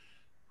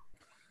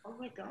 Oh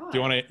my god. Do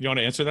you want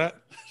to answer that?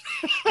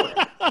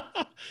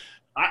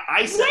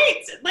 I said,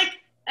 wait, like,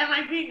 am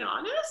I being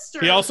honest? Or?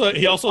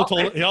 He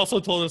also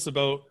told us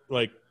about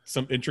like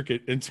some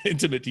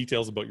intimate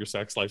details about your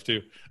sex life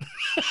too.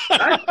 We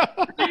have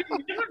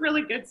a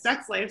really good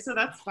sex life, so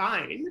that's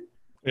fine.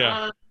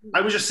 Yeah.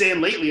 I was just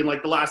saying lately in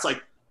like the last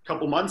like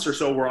couple months or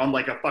so, we're on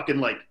like a fucking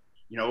like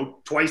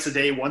twice a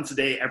day, once a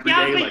day, every day.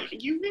 Yeah, but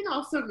like you've been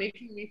also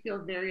making me feel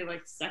very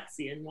like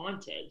sexy and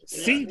wanted.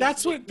 See,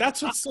 that's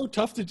what's so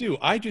tough to do.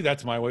 I do that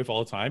to my wife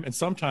all the time, and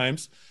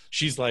sometimes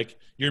she's like,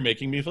 "You're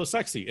making me feel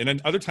sexy," and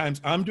then other times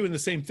I'm doing the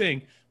same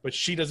thing, but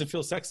she doesn't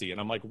feel sexy, and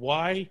I'm like,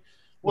 "Why?"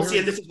 Well, see,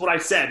 and this is what I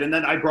said, and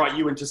then I brought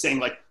you into saying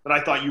like that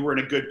I thought you were in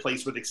a good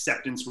place with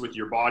acceptance with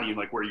your body and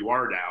like where you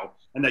are now,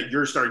 and that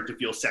you're starting to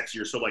feel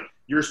sexier. So like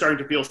you're starting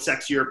to feel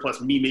sexier, plus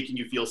me making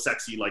you feel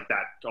sexy, like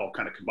that all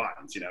kind of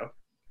combines,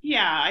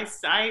 Yeah,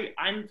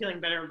 I'm feeling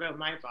better about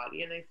my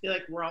body, and I feel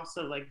like we're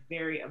also like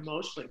very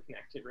emotionally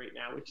connected right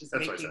now, which is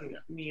making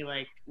me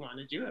like want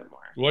to do it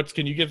more.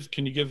 Can you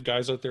give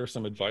guys out there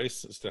some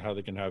advice as to how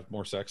they can have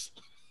more sex?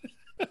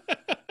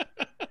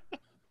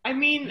 I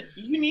mean,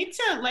 you need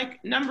to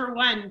like, number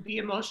one, be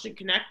emotionally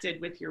connected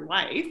with your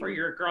wife or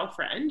your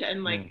girlfriend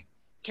and like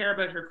care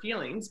about her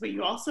feelings, but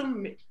you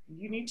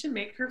need to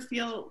make her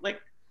feel like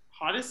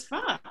hot as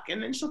fuck,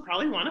 and then she'll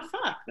probably want to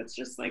fuck. That's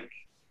just like.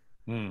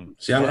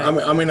 See,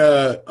 I'm in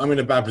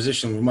a bad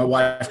position. When my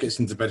wife gets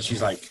into bed,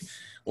 she's like,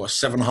 what,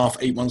 7.5,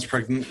 8 months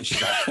pregnant, and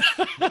she's like,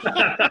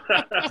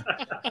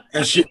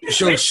 and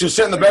she'll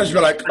sit in the bed and she'll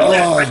be like,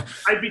 oh.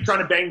 I'd be trying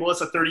to bang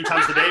Melissa 30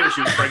 times a day when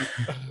she was pregnant.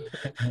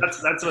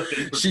 That's what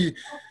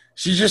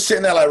she's just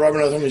sitting there like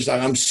rubbing her thumb. She's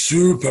like, I'm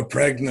super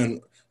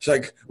pregnant. She's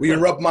like, will you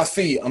rub my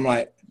feet? I'm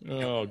like,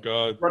 oh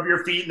God. Rub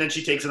your feet, and then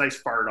she takes a nice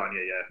fart on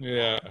you.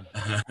 Yeah.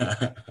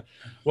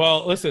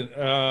 Well, listen,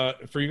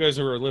 for you guys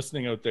who are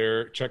listening out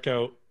there, check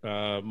out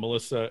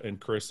Melissa and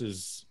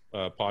Chris's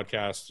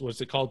podcast.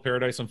 What's it called?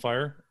 Paradise on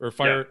Fire or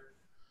Fire?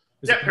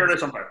 Yeah,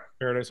 Paradise on Fire.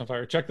 Paradise on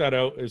Fire. Check that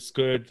out. It's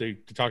good. They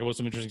talk about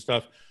some interesting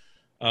stuff.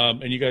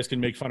 And you guys can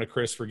make fun of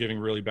Chris for giving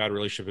really bad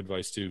relationship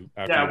advice too.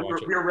 After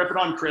we were ripping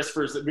on Chris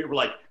for. We were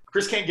like,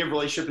 Chris can't give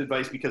relationship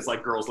advice because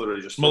like girls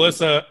literally just.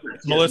 Melissa,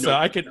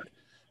 I could.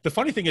 The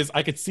funny thing is,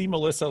 I could see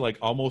Melissa like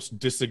almost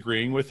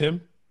disagreeing with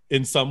him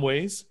in some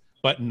ways,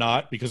 but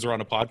not because they're on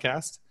a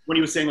podcast. When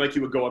he was saying like he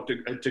would go up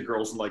to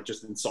girls and like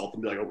just insult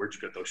them, be like, "Oh, where'd you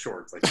get those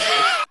shorts?" Like,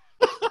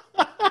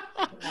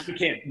 you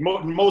can't.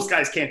 Most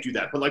guys can't do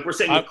that. But like we're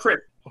saying with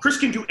Chris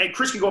can do, and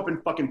Chris can go up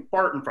and fucking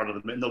fart in front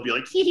of them, and they'll be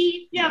like, "Hee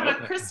hee." Yeah,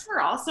 but Christopher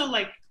also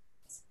like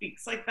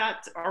speaks like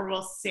that, or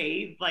will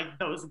say like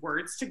those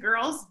words to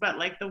girls, but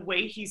like the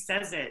way he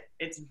says it,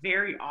 it's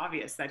very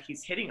obvious that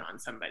he's hitting on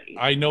somebody.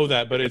 I know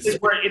that, but it's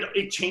where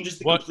it changes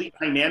the complete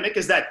dynamic.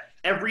 Is that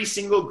every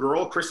single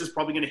girl Chris is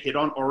probably going to hit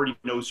on already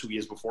knows who he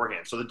is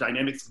beforehand, so the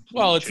dynamics.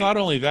 Well, it's not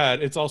only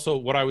that; it's also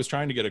what I was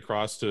trying to get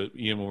across to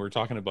Ian when we were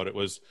talking about it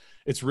was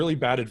it's really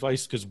bad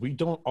advice because we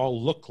don't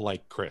all look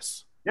like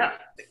Chris. Yeah.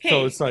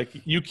 So it's like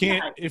you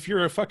can't. If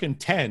you're a fucking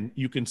 10,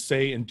 you can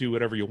say and do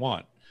whatever you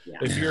want. Yeah.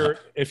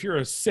 If you're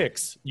a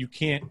 6, you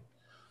can't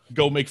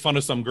go make fun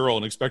of some girl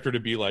and expect her to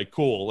be like,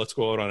 cool, let's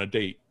go out on a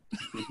date.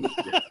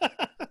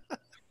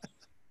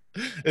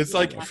 It's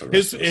like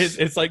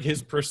it's like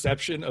his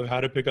perception of how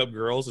to pick up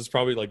girls is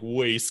probably like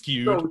way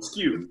skewed. So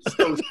skewed.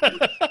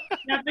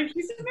 Yeah, but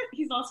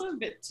he's also a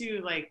bit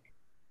too like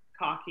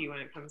cocky when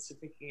it comes to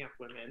picking up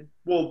women.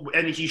 Well,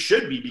 and he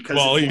should be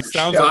because he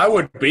sounds. I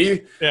would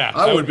be. Yeah,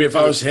 I would be if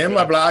I was him.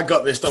 I'd be like, I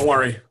got this. Don't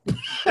worry.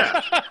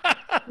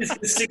 His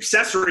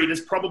success rate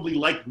is probably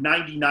like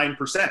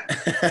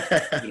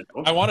 99%.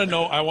 I want to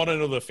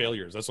know the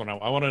failures. That's what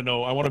I want to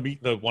know. I want to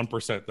meet the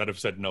 1% that have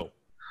said no.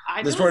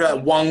 There's probably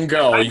that one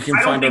girl you can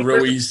find her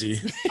real easy.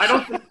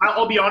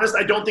 I'll be honest.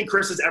 I don't think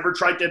Chris has ever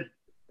tried to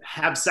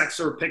have sex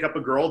or pick up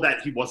a girl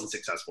that he wasn't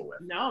successful with.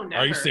 No,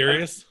 never. Are you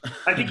serious?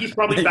 I think he's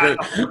probably back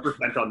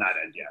 100% on that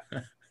end.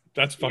 Yeah.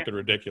 That's fucking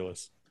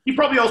ridiculous. He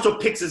probably also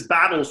picks his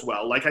battles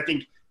well. Like I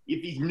think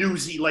if he knew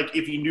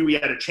he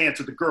had a chance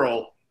with the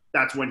girl,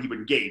 that's when he would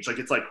engage. Like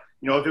it's like,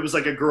 if it was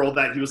like a girl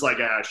that he was like,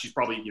 she's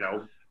probably,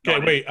 Okay,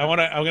 wait. I'm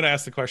gonna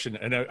ask the question,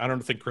 and I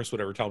don't think Chris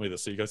would ever tell me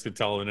this, so you guys can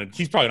tell. And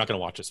he's probably not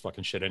gonna watch this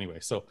fucking shit anyway.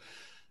 So,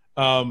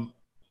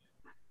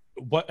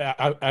 what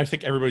I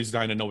think everybody's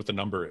dying to know what the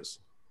number is.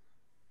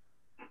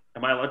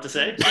 Am I allowed to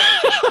say?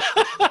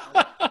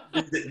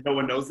 No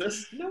one knows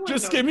this.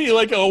 Just give me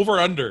like an over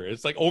under.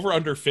 It's like over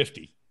under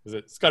 50.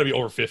 It's got to be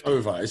over 50.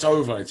 It's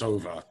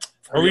over.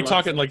 Are we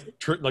talking like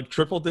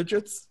triple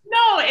digits?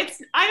 No,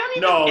 it's. I don't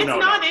even. It's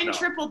not in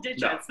triple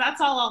digits. No. That's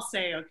all I'll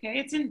say. Okay,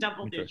 it's in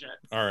double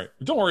digits. All right,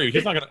 don't worry.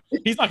 He's not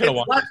gonna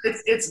watch.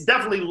 It's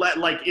definitely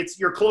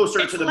you're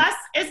closer to the.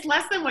 It's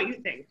less than what you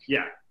think.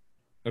 Yeah.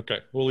 Okay,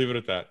 we'll leave it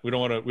at that. We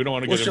don't want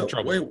to get in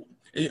trouble.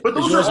 But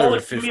those are all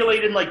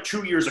accumulated in like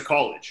 2 years of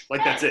college.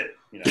 Like that's it.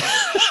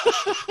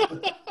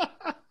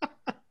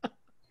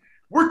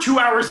 We're 2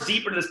 hours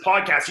deep into this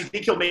podcast. You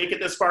think he'll make it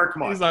this far?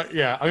 Come on. He's like,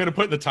 yeah, I'm going to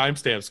put in the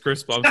timestamps.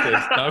 Chris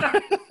Bumstead stuff.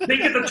 Make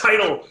it the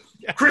title.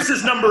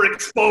 Chris's number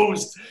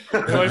exposed.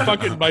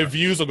 My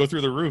views will go through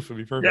the roof. It'll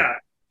be perfect.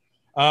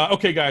 Yeah.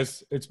 Okay,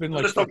 guys. It's been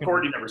like. Just hope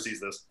Courtney never sees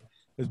this.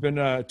 It's been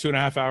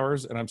 2.5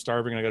 hours, and I'm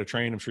starving. I got to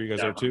train. I'm sure you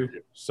guys are too.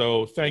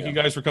 So thank you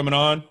guys for coming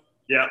on.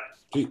 Yeah.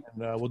 And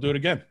we'll do it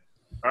again.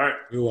 All right.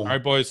 All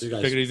right, boys. Take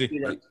it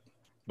easy.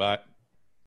 Bye.